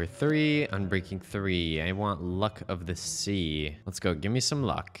 Lure 3, unbreaking 3. I want luck of the sea. Let's go. Give me some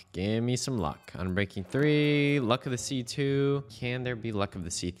luck. Give me some luck. Unbreaking 3, luck of the sea 2. Can there be luck of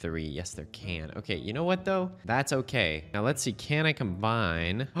the sea 3? Yes, there can. Okay, you know what though? That's okay. Now let's see. Can I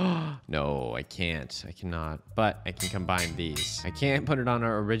combine? No, I can't. I cannot. But I can combine these. I can't put it on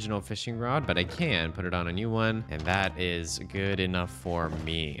our original fishing rod, but I can put it on a new one, and that is good enough for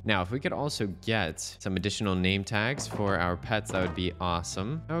me. Now, if we could also get some additional name tags for our pets, that would be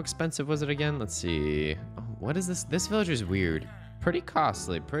awesome. How expensive was it again? Let's see. Oh, what is this? This villager is weird. Pretty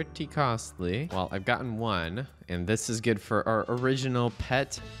costly, pretty costly. Well, I've gotten 1, and this is good for our original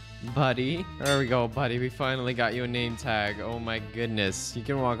pet, Buddy. There we go, Buddy. We finally got you a name tag. Oh my goodness. You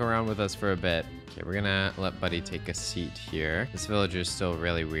can walk around with us for a bit. Okay, we're gonna let Buddy take a seat here. This villager is still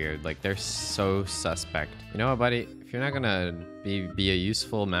really weird. Like, they're so suspect. You know what, Buddy? If you're not gonna be a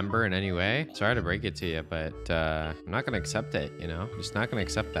useful member in any way, sorry to break it to you, but I'm not gonna accept it, you know? I'm just not gonna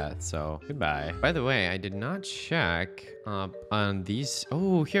accept that, so goodbye. By the way, I did not check on these.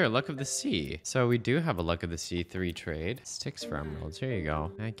 Oh, here, Luck of the Sea. So we do have a Luck of the Sea 3 trade. 6 for emeralds. Here you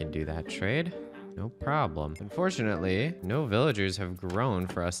go. I can do that trade. No problem. Unfortunately, no villagers have grown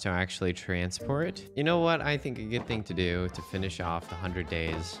for us to actually transport. You know what? I think a good thing to do to finish off the 100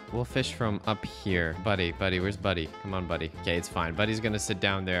 days. We'll fish from up here. Buddy, where's Buddy? Come on, Buddy. Okay, it's fine. Buddy's gonna sit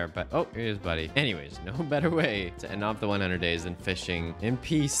down there, but oh, here's Buddy. Anyways, no better way to end off the 100 days than fishing in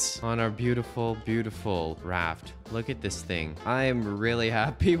peace on our beautiful, beautiful raft. Look at this thing. I am really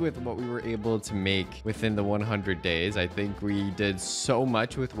happy with what we were able to make within the 100 days. I think we did so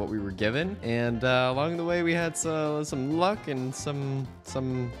much with what we were given, and along the way we had some luck and some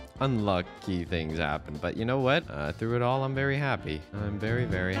unlucky things happen. But you know what? Through it all, I'm very happy. I'm very,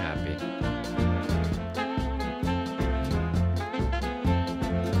 very happy.